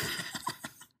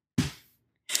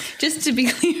 Just to be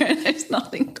clear, there's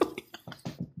nothing going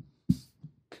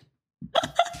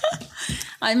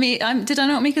on. Did I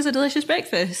not make us a delicious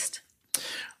breakfast?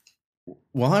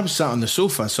 Well, I was sat on the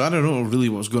sofa, so I don't know really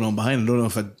what was going on behind. I don't know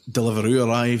if a Deliveroo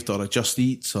arrived or a Just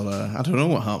Eat or I don't know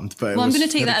what happened. But well, I'm going to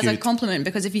take that as a compliment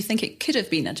because if you think it could have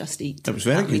been a Just Eat, it was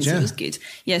very good. Yeah, it was good.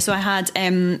 Yeah, so I had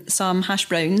some hash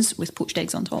browns with poached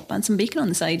eggs on top and some bacon on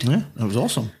the side. Yeah, that was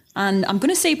awesome. And I'm going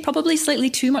to say probably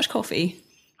slightly too much coffee.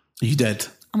 You did.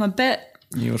 I'm a bit.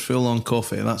 You were full on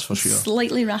coffee, that's for sure.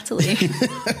 Slightly rattly.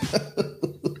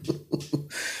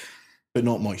 But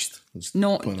not moist.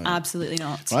 Not, absolutely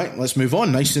not. Right, let's move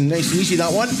on. Nice and easy,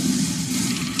 that one.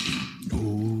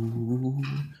 Ooh.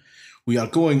 We are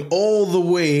going all the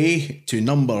way to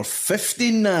number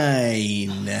 59.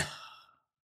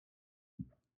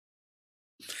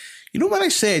 You know when I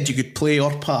said you could play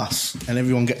or pass and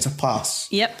everyone gets a pass?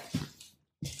 Yep.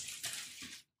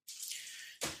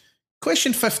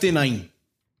 Question 59.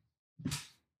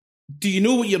 Do you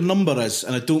know what your number is?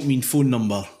 And I don't mean phone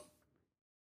number.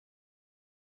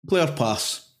 Play or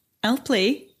pass? I'll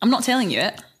play. I'm not telling you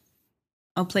it.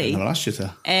 I'll play. I never asked you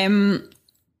to.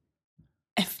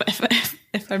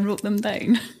 If I wrote them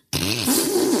down.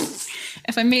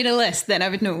 If I made a list, then I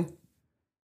would know.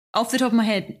 Off the top of my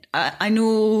head, I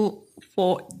know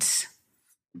what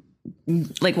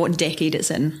decade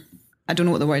it's in. I don't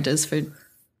know what the word is for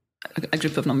a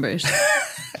group of numbers.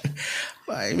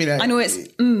 I mean, I know it's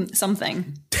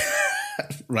something.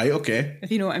 Right, okay.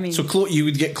 If you know what I mean. So you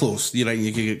would get close. You reckon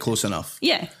you could get close enough?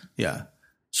 Yeah. Yeah.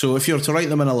 So if you were to write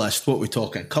them in a list, what are we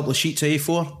talking? A couple of sheets of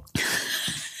A4?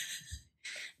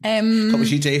 Couple of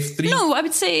sheets of A3? No, I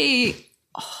would say,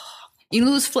 you know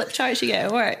those flip charts you get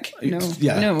at work? No.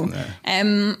 Yeah. No.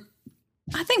 Yeah.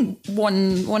 I think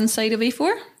one side of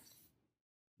A4.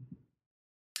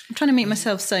 I'm trying to make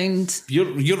myself sound...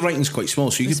 Your writing's quite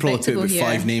small, so you could probably put about here.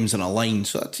 5 names in a line.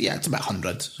 So it's about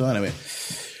 100. So anyway...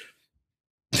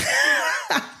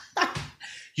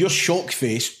 Your shock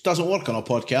face doesn't work on a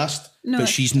podcast, but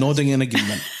she's nodding in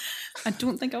agreement. I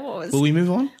don't think I was. Will we move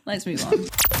on? Let's move on.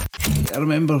 I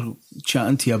remember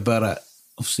chatting to you about it,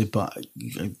 obviously, about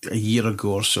a year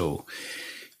ago or so.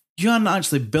 You hadn't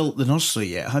actually built the nursery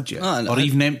yet, had you? No, or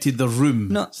even emptied the room.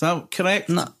 No. Is that correct?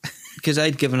 No. Because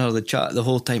I'd given her the chat the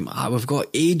whole time. We've got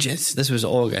ages. This was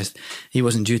August. He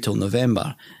wasn't due till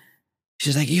November.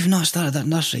 She's like, you've not started that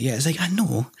nursery yet. It's like, I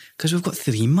know, because we've got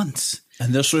 3 months.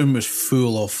 And this room was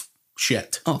full of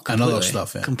shit and other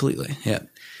stuff. Yeah. Completely, yeah.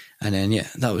 And then,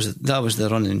 that was the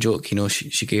running joke. You know,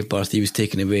 she gave birth, he was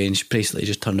taken away, and she basically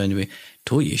just turned around to me,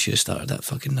 told you should have started that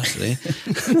fucking nursery.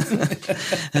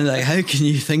 And like, how can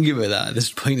you think about that at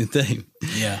this point in time?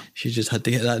 Yeah. She just had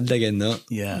to get that dig in, though.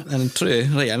 Yeah. And true,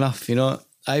 right enough, you know.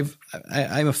 I'm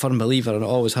a firm believer, and I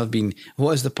always have been.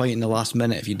 What is the point in the last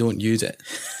minute if you don't use it?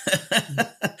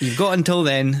 You've got until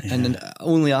then, and then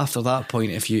only after that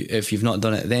point, if you've not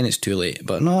done it, then it's too late.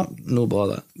 But no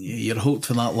bother. Yeah, you're hoped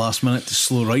for that last minute to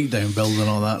slow right down building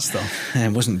all that stuff.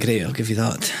 It wasn't great, I'll give you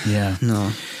that. Yeah.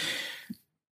 No.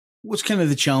 What's kind of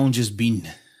the challenges been?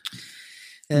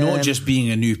 Not just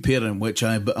being a new parent, which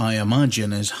I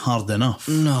imagine is hard enough.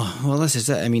 No, well, this is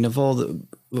it. I mean,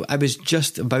 I was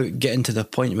just about getting to the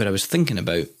point where I was thinking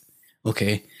about,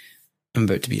 okay, I'm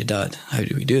about to be a dad. How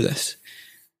do we do this?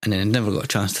 And then I never got a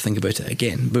chance to think about it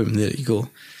again. Boom, there you go.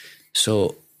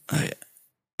 So,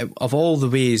 of all the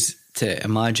ways to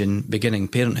imagine beginning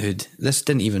parenthood, this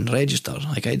didn't even register.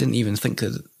 Like, I didn't even think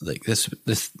that, like,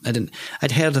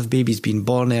 I'd heard of babies being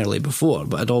born early before,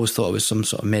 but I'd always thought it was some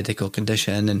sort of medical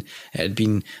condition and it had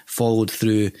been followed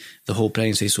through the whole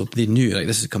pregnancy. So they knew, like,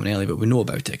 this is coming early, but we know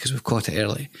about it because we've caught it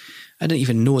early. I didn't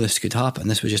even know this could happen.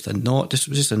 This was just a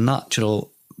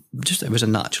natural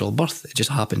birth. It just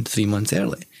happened 3 months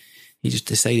early. He just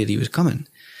decided he was coming.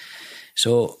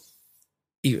 So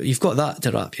you've got that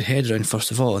to wrap your head around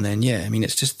first of all, and then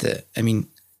it's just that,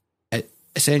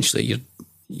 essentially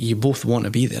you both want to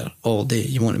be there all day.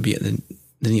 You want to be at the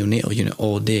neonatal unit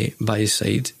all day by his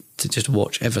side to just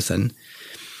watch everything.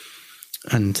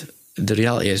 And the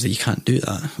reality is that you can't do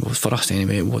that. Well, for us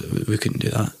anyway, we couldn't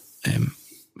do that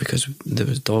because there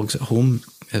was dogs at home.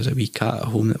 There was a wee cat at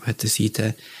home that we had to see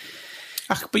to.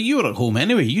 But you were at home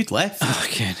anyway, you'd left. Oh,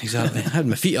 okay, exactly. I had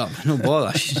my feet up, no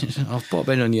bother. I'll pop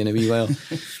in on you in a wee while.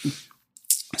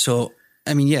 So,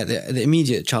 the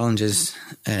immediate challenges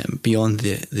beyond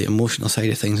the emotional side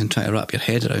of things and trying to wrap your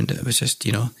head around it was just,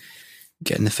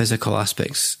 getting the physical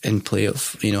aspects in play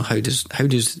of, how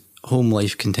does home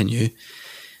life continue?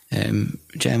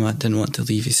 Gemma didn't want to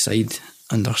leave his side,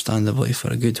 understandably,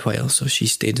 for a good while, so she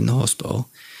stayed in the hospital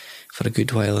for a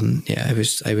good while, and I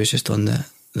was just on the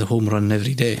home run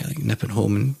every day, like nipping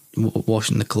home and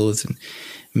washing the clothes and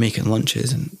making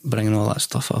lunches and bringing all that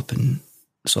stuff up and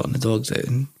sorting the dogs out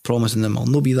and promising them I'll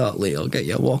not be that late, I'll get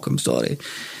you a walk, I'm sorry.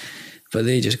 But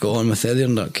they just go on with it, they're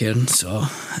not caring. So,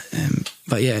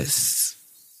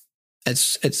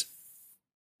 it's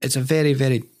a very,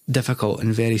 very difficult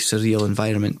and very surreal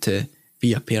environment to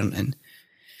be a parent in.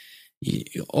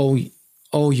 All you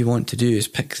want to do is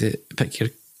pick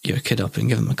your kid up and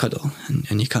give him a cuddle,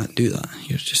 and you can't do that.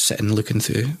 You're just sitting looking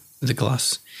through the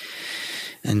glass,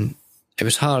 and it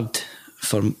was hard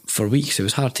for weeks. It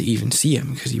was hard to even see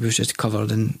him because he was just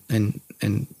covered in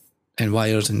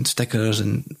wires and stickers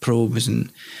and probes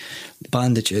and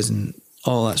bandages and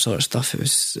all that sort of stuff.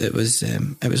 It was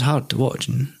hard to watch,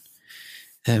 and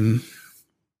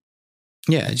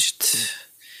you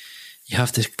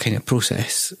have to kind of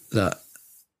process that.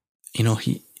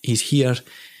 He's here.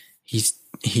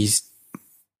 He's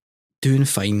doing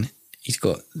fine. He's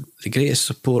got the greatest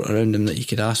support around him that you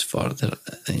could ask for.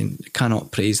 I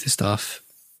cannot praise the staff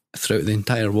throughout the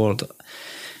entire ward up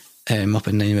in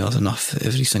Ninewells enough.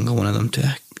 Every single one of them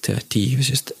to a T. He was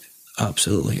just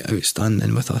absolutely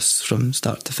outstanding with us from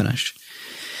start to finish.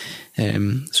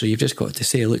 So you've just got to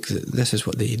say, look, this is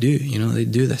what they do. They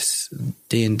do this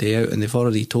day in, day out, and they've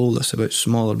already told us about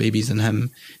smaller babies than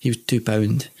him. He was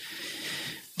 £2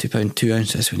 2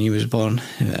 ounces when he was born.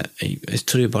 His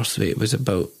true birth weight was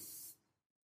about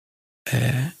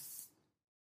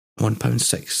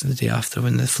 £1.6 the day after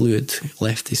when the fluid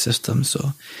left his system.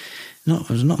 So there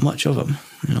was not much of him.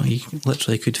 He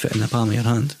literally could fit in the palm of your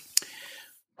hand.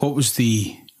 What was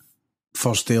the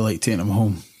first day like taking him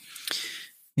home?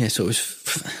 Yeah, so it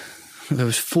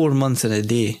was 4 months and a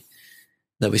day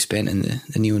that we spent in the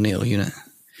neonatal unit.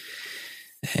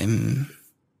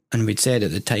 And we'd said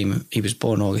at the time, he was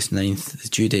born August 9th, the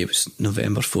due date was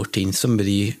November 14th.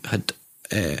 Somebody had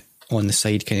on the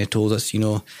side kind of told us,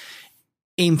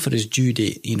 aim for his due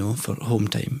date, for home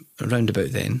time, around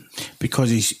about then.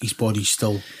 Because his body's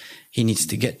still... He needs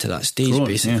to get to that stage, growing,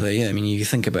 basically. Yeah. You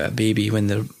think about a baby when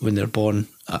they're born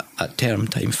at term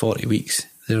time, 40 weeks,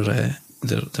 they're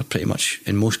pretty much,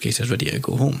 in most cases, ready to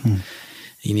go home.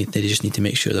 They just need to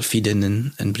make sure they're feeding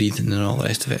and breathing and all the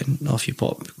rest of it, and off you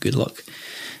pop. Good luck.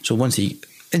 So once he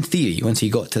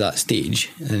got to that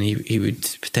stage, then he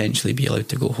would potentially be allowed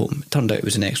to go home. It turned out it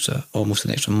was almost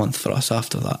an extra month for us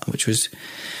after that, which was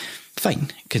fine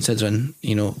considering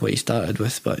what he started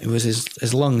with. But it was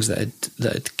his lungs that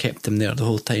had kept him there the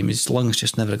whole time. His lungs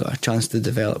just never got a chance to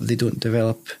develop. They don't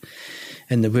develop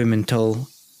in the womb until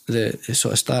the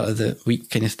sort of start of the week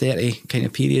kind of 30 kind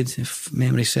of period, if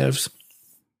memory serves.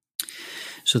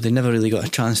 So they never really got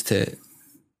a chance to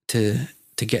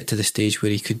get to the stage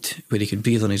where he could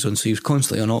breathe on his own. So he was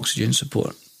constantly on oxygen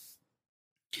support.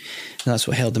 And that's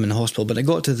what held him in the hospital. But it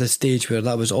got to the stage where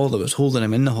that was all that was holding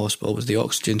him in the hospital was the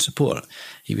oxygen support.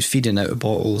 He was feeding out of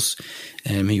bottles,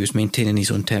 he was maintaining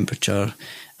his own temperature,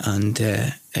 and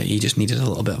he just needed a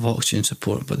little bit of oxygen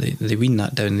support. But they weaned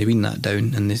that down,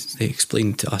 and they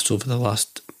explained to us over the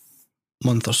last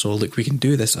month or so, look, we can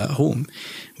do this at home.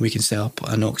 We can set up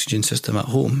an oxygen system at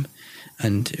home,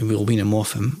 and we'll wean him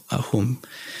off him at home.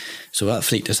 So that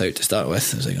freaked us out to start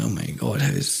with. I was like, oh my God,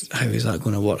 how is that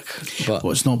going to work? But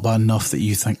it's not bad enough that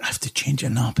you think, I have to change a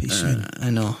nappy soon. I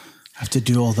know. I have to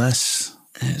do all this.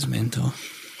 It's mental.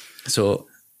 So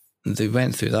they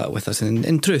went through that with us, and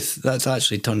in truth, that's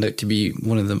actually turned out to be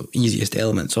one of the easiest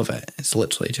elements of it. It's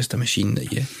literally just a machine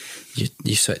that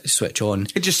you switch on.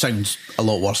 It just sounds a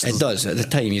lot worse. It does. At the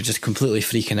time, you're just completely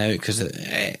freaking out because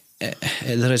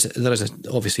there is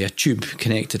obviously a tube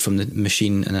connected from the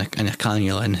machine and a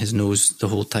cannula in his nose the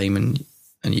whole time, and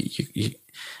you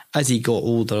as he got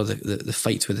older, the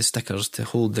fights with the stickers to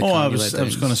hold the cannula I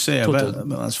was going to say, I bet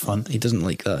that's fun. He doesn't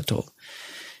like that at all.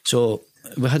 So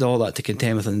we had all that to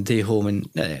contend with on the day home, and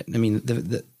I mean,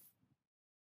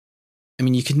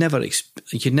 you could never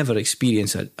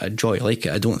experience a joy like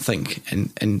it, I don't think,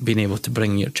 in being able to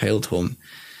bring your child home.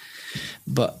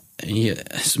 But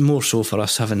it's more so for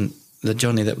us having the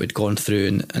journey that we'd gone through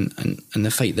and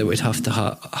the fight that we'd had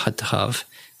to have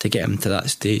to get him to that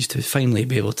stage, to finally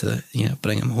be able to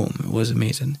bring him home. It was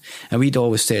amazing. And we'd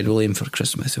always said we'll aim for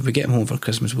Christmas. If we get him home for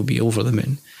Christmas, we'll be over the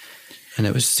moon. And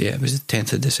it was the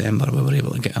 10th of December we were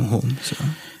able to get him home. So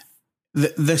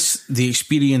the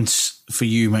experience for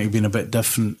you might have been a bit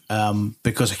different,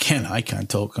 because again, I can't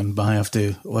talk on behalf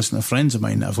to listen to friends of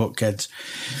mine that have got kids.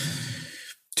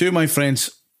 Two of my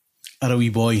friends are a wee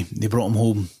boy. They brought him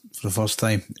home for the first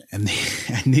time, and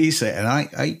they said, and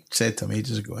I said to him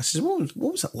ages ago, I said, what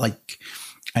was it like?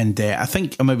 And I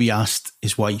think I maybe asked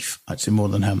his wife, actually more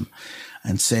than him,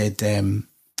 and said,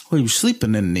 well, he was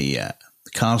sleeping in the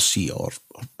car seat or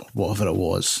whatever it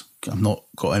was. I've not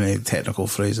got any technical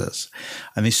phrases.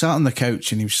 And they sat on the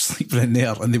couch and he was sleeping in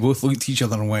there, and they both looked at each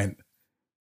other and went,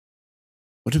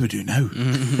 what do we do now?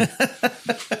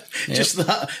 Mm-hmm. Just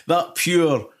that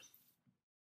pure,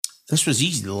 this was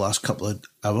easy the last couple of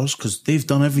hours because they've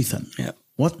done everything. Yeah.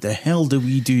 What the hell do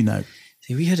we do now?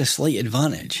 See, we had a slight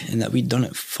advantage in that we'd done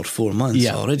it for 4 months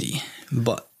already,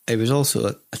 but it was also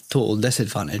a total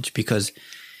disadvantage because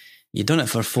you've done it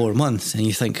for 4 months and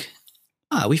you think,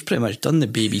 we've pretty much done the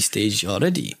baby stage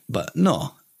already. But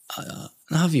no,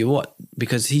 have you what?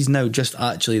 Because he's now just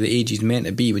actually the age he's meant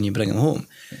to be when you bring him home.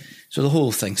 So the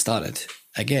whole thing started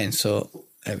again. So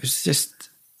it was just,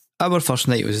 our first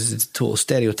night was a total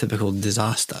stereotypical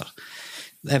disaster.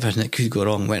 Everything that could go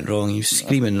wrong went wrong. He was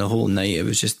screaming the whole night. It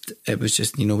was just, we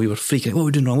were freaking out. What are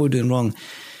we doing wrong? What are we doing wrong?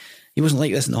 He wasn't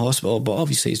like this in the hospital, but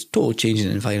obviously it's total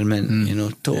changing environment,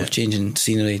 total changing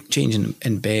scenery, changing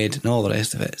in bed and all the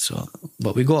rest of it. So,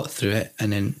 but we got through it,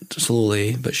 and then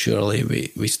slowly but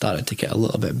surely we started to get a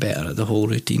little bit better at the whole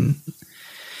routine.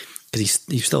 Because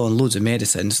he's still on loads of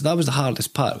medicine. So that was the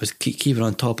hardest part, was keeping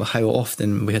on top of how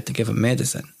often we had to give him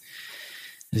medicine.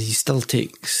 He still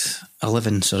takes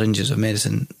 11 syringes of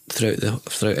medicine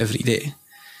throughout every day.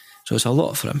 So it's a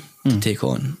lot for him to take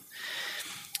on.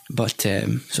 But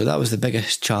so that was the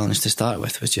biggest challenge to start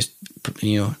with, was just,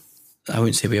 I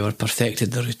wouldn't say we ever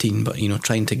perfected the routine, but,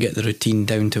 trying to get the routine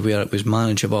down to where it was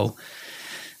manageable.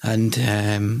 And,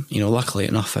 luckily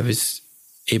enough, I was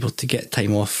able to get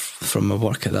time off from my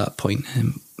work at that point.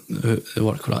 The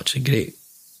work were actually great,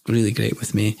 really great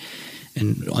with me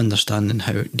in understanding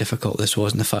how difficult this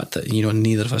was, and the fact that,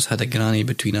 neither of us had a granny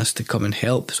between us to come and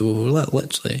help. So we were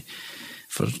literally,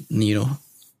 for,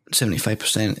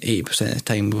 75%, 80% of the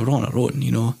time, we were on our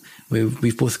own.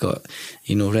 We've both got,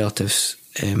 relatives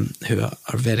who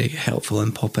are very helpful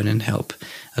and pop in and help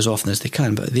as often as they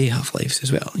can, but they have lives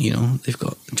as well. They've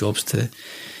got jobs to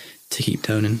keep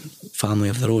down and family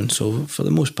of their own. So for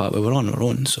the most part, we were on our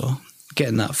own. So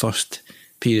getting that first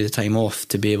period of time off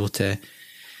to be able to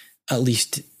at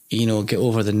least, get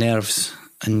over the nerves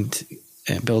and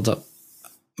build up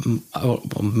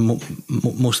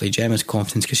mostly Gemma's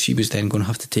confidence, because she was then going to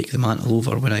have to take the mantle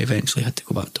over when I eventually had to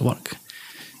go back to work.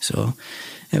 So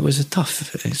it was a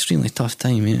extremely tough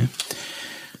time.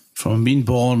 From being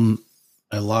born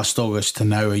last August to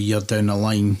now, a year down the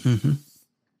line,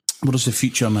 what does the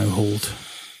future now hold?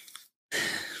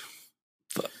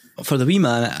 For the wee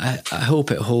man, I hope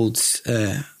it holds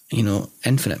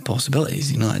infinite possibilities.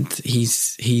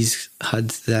 He's had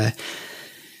the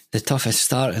toughest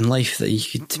start in life that you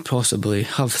could possibly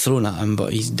have thrown at him,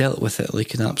 but he's dealt with it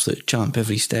like an absolute champ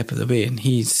every step of the way, and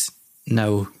he's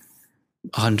now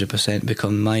 100%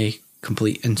 become my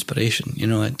complete inspiration.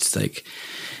 It's like,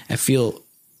 I feel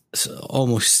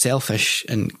almost selfish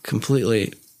and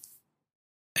completely,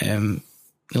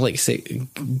 like I say,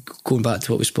 going back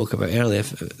to what we spoke about earlier,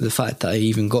 the fact that I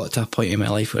even got to a point in my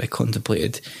life where I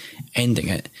contemplated ending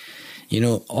it.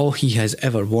 All he has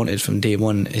ever wanted from day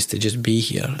one is to just be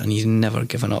here, and he's never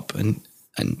given up. And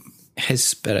his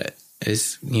spirit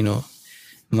is,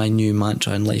 my new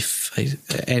mantra in life.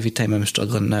 Every time I'm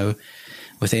struggling now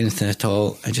with anything at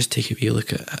all, I just take a wee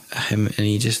look at him, and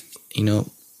he just, you know,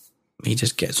 he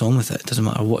just gets on with it. It doesn't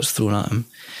matter what's thrown at him.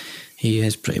 He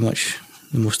is pretty much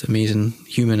the most amazing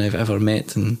human I've ever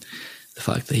met, and the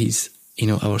fact that he's, you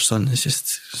know, our son is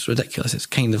just, it's ridiculous. It's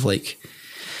kind of like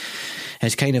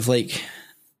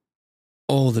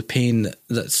all the pain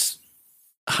that's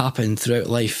happened throughout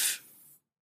life.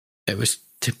 It was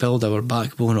to build our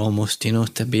backbone almost, you know,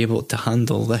 to be able to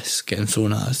handle this getting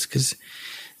thrown at us, because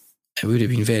it would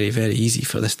have been very, very easy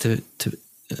for this to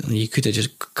you could have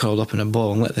just curled up in a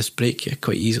ball and let this break you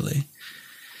quite easily.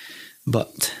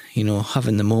 But, you know,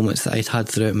 having the moments that I'd had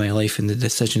throughout my life and the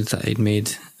decisions that I'd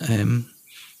made in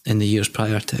the years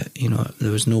prior to it, you know,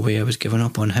 there was no way I was giving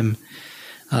up on him.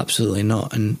 Absolutely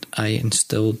not. And I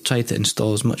tried to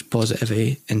install as much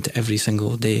positivity into every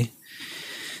single day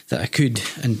that I could,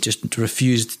 and just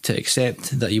refused to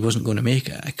accept that he wasn't going to make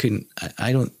it. I couldn't.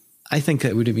 I think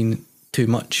it would have been too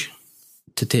much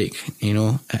to take, you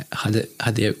know, had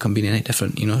the outcome been any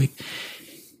different. You know,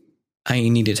 I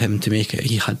needed him to make it.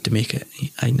 He had to make it.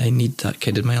 I need that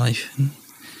kid in my life, and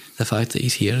the fact that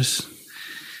he's here is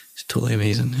totally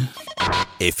amazing.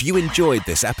 If you enjoyed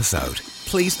this episode,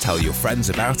 please tell your friends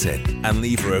about it and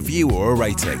leave a review or a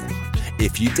rating.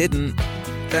 If you didn't,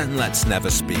 then let's never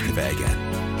speak of it again.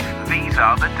 These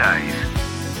are the days.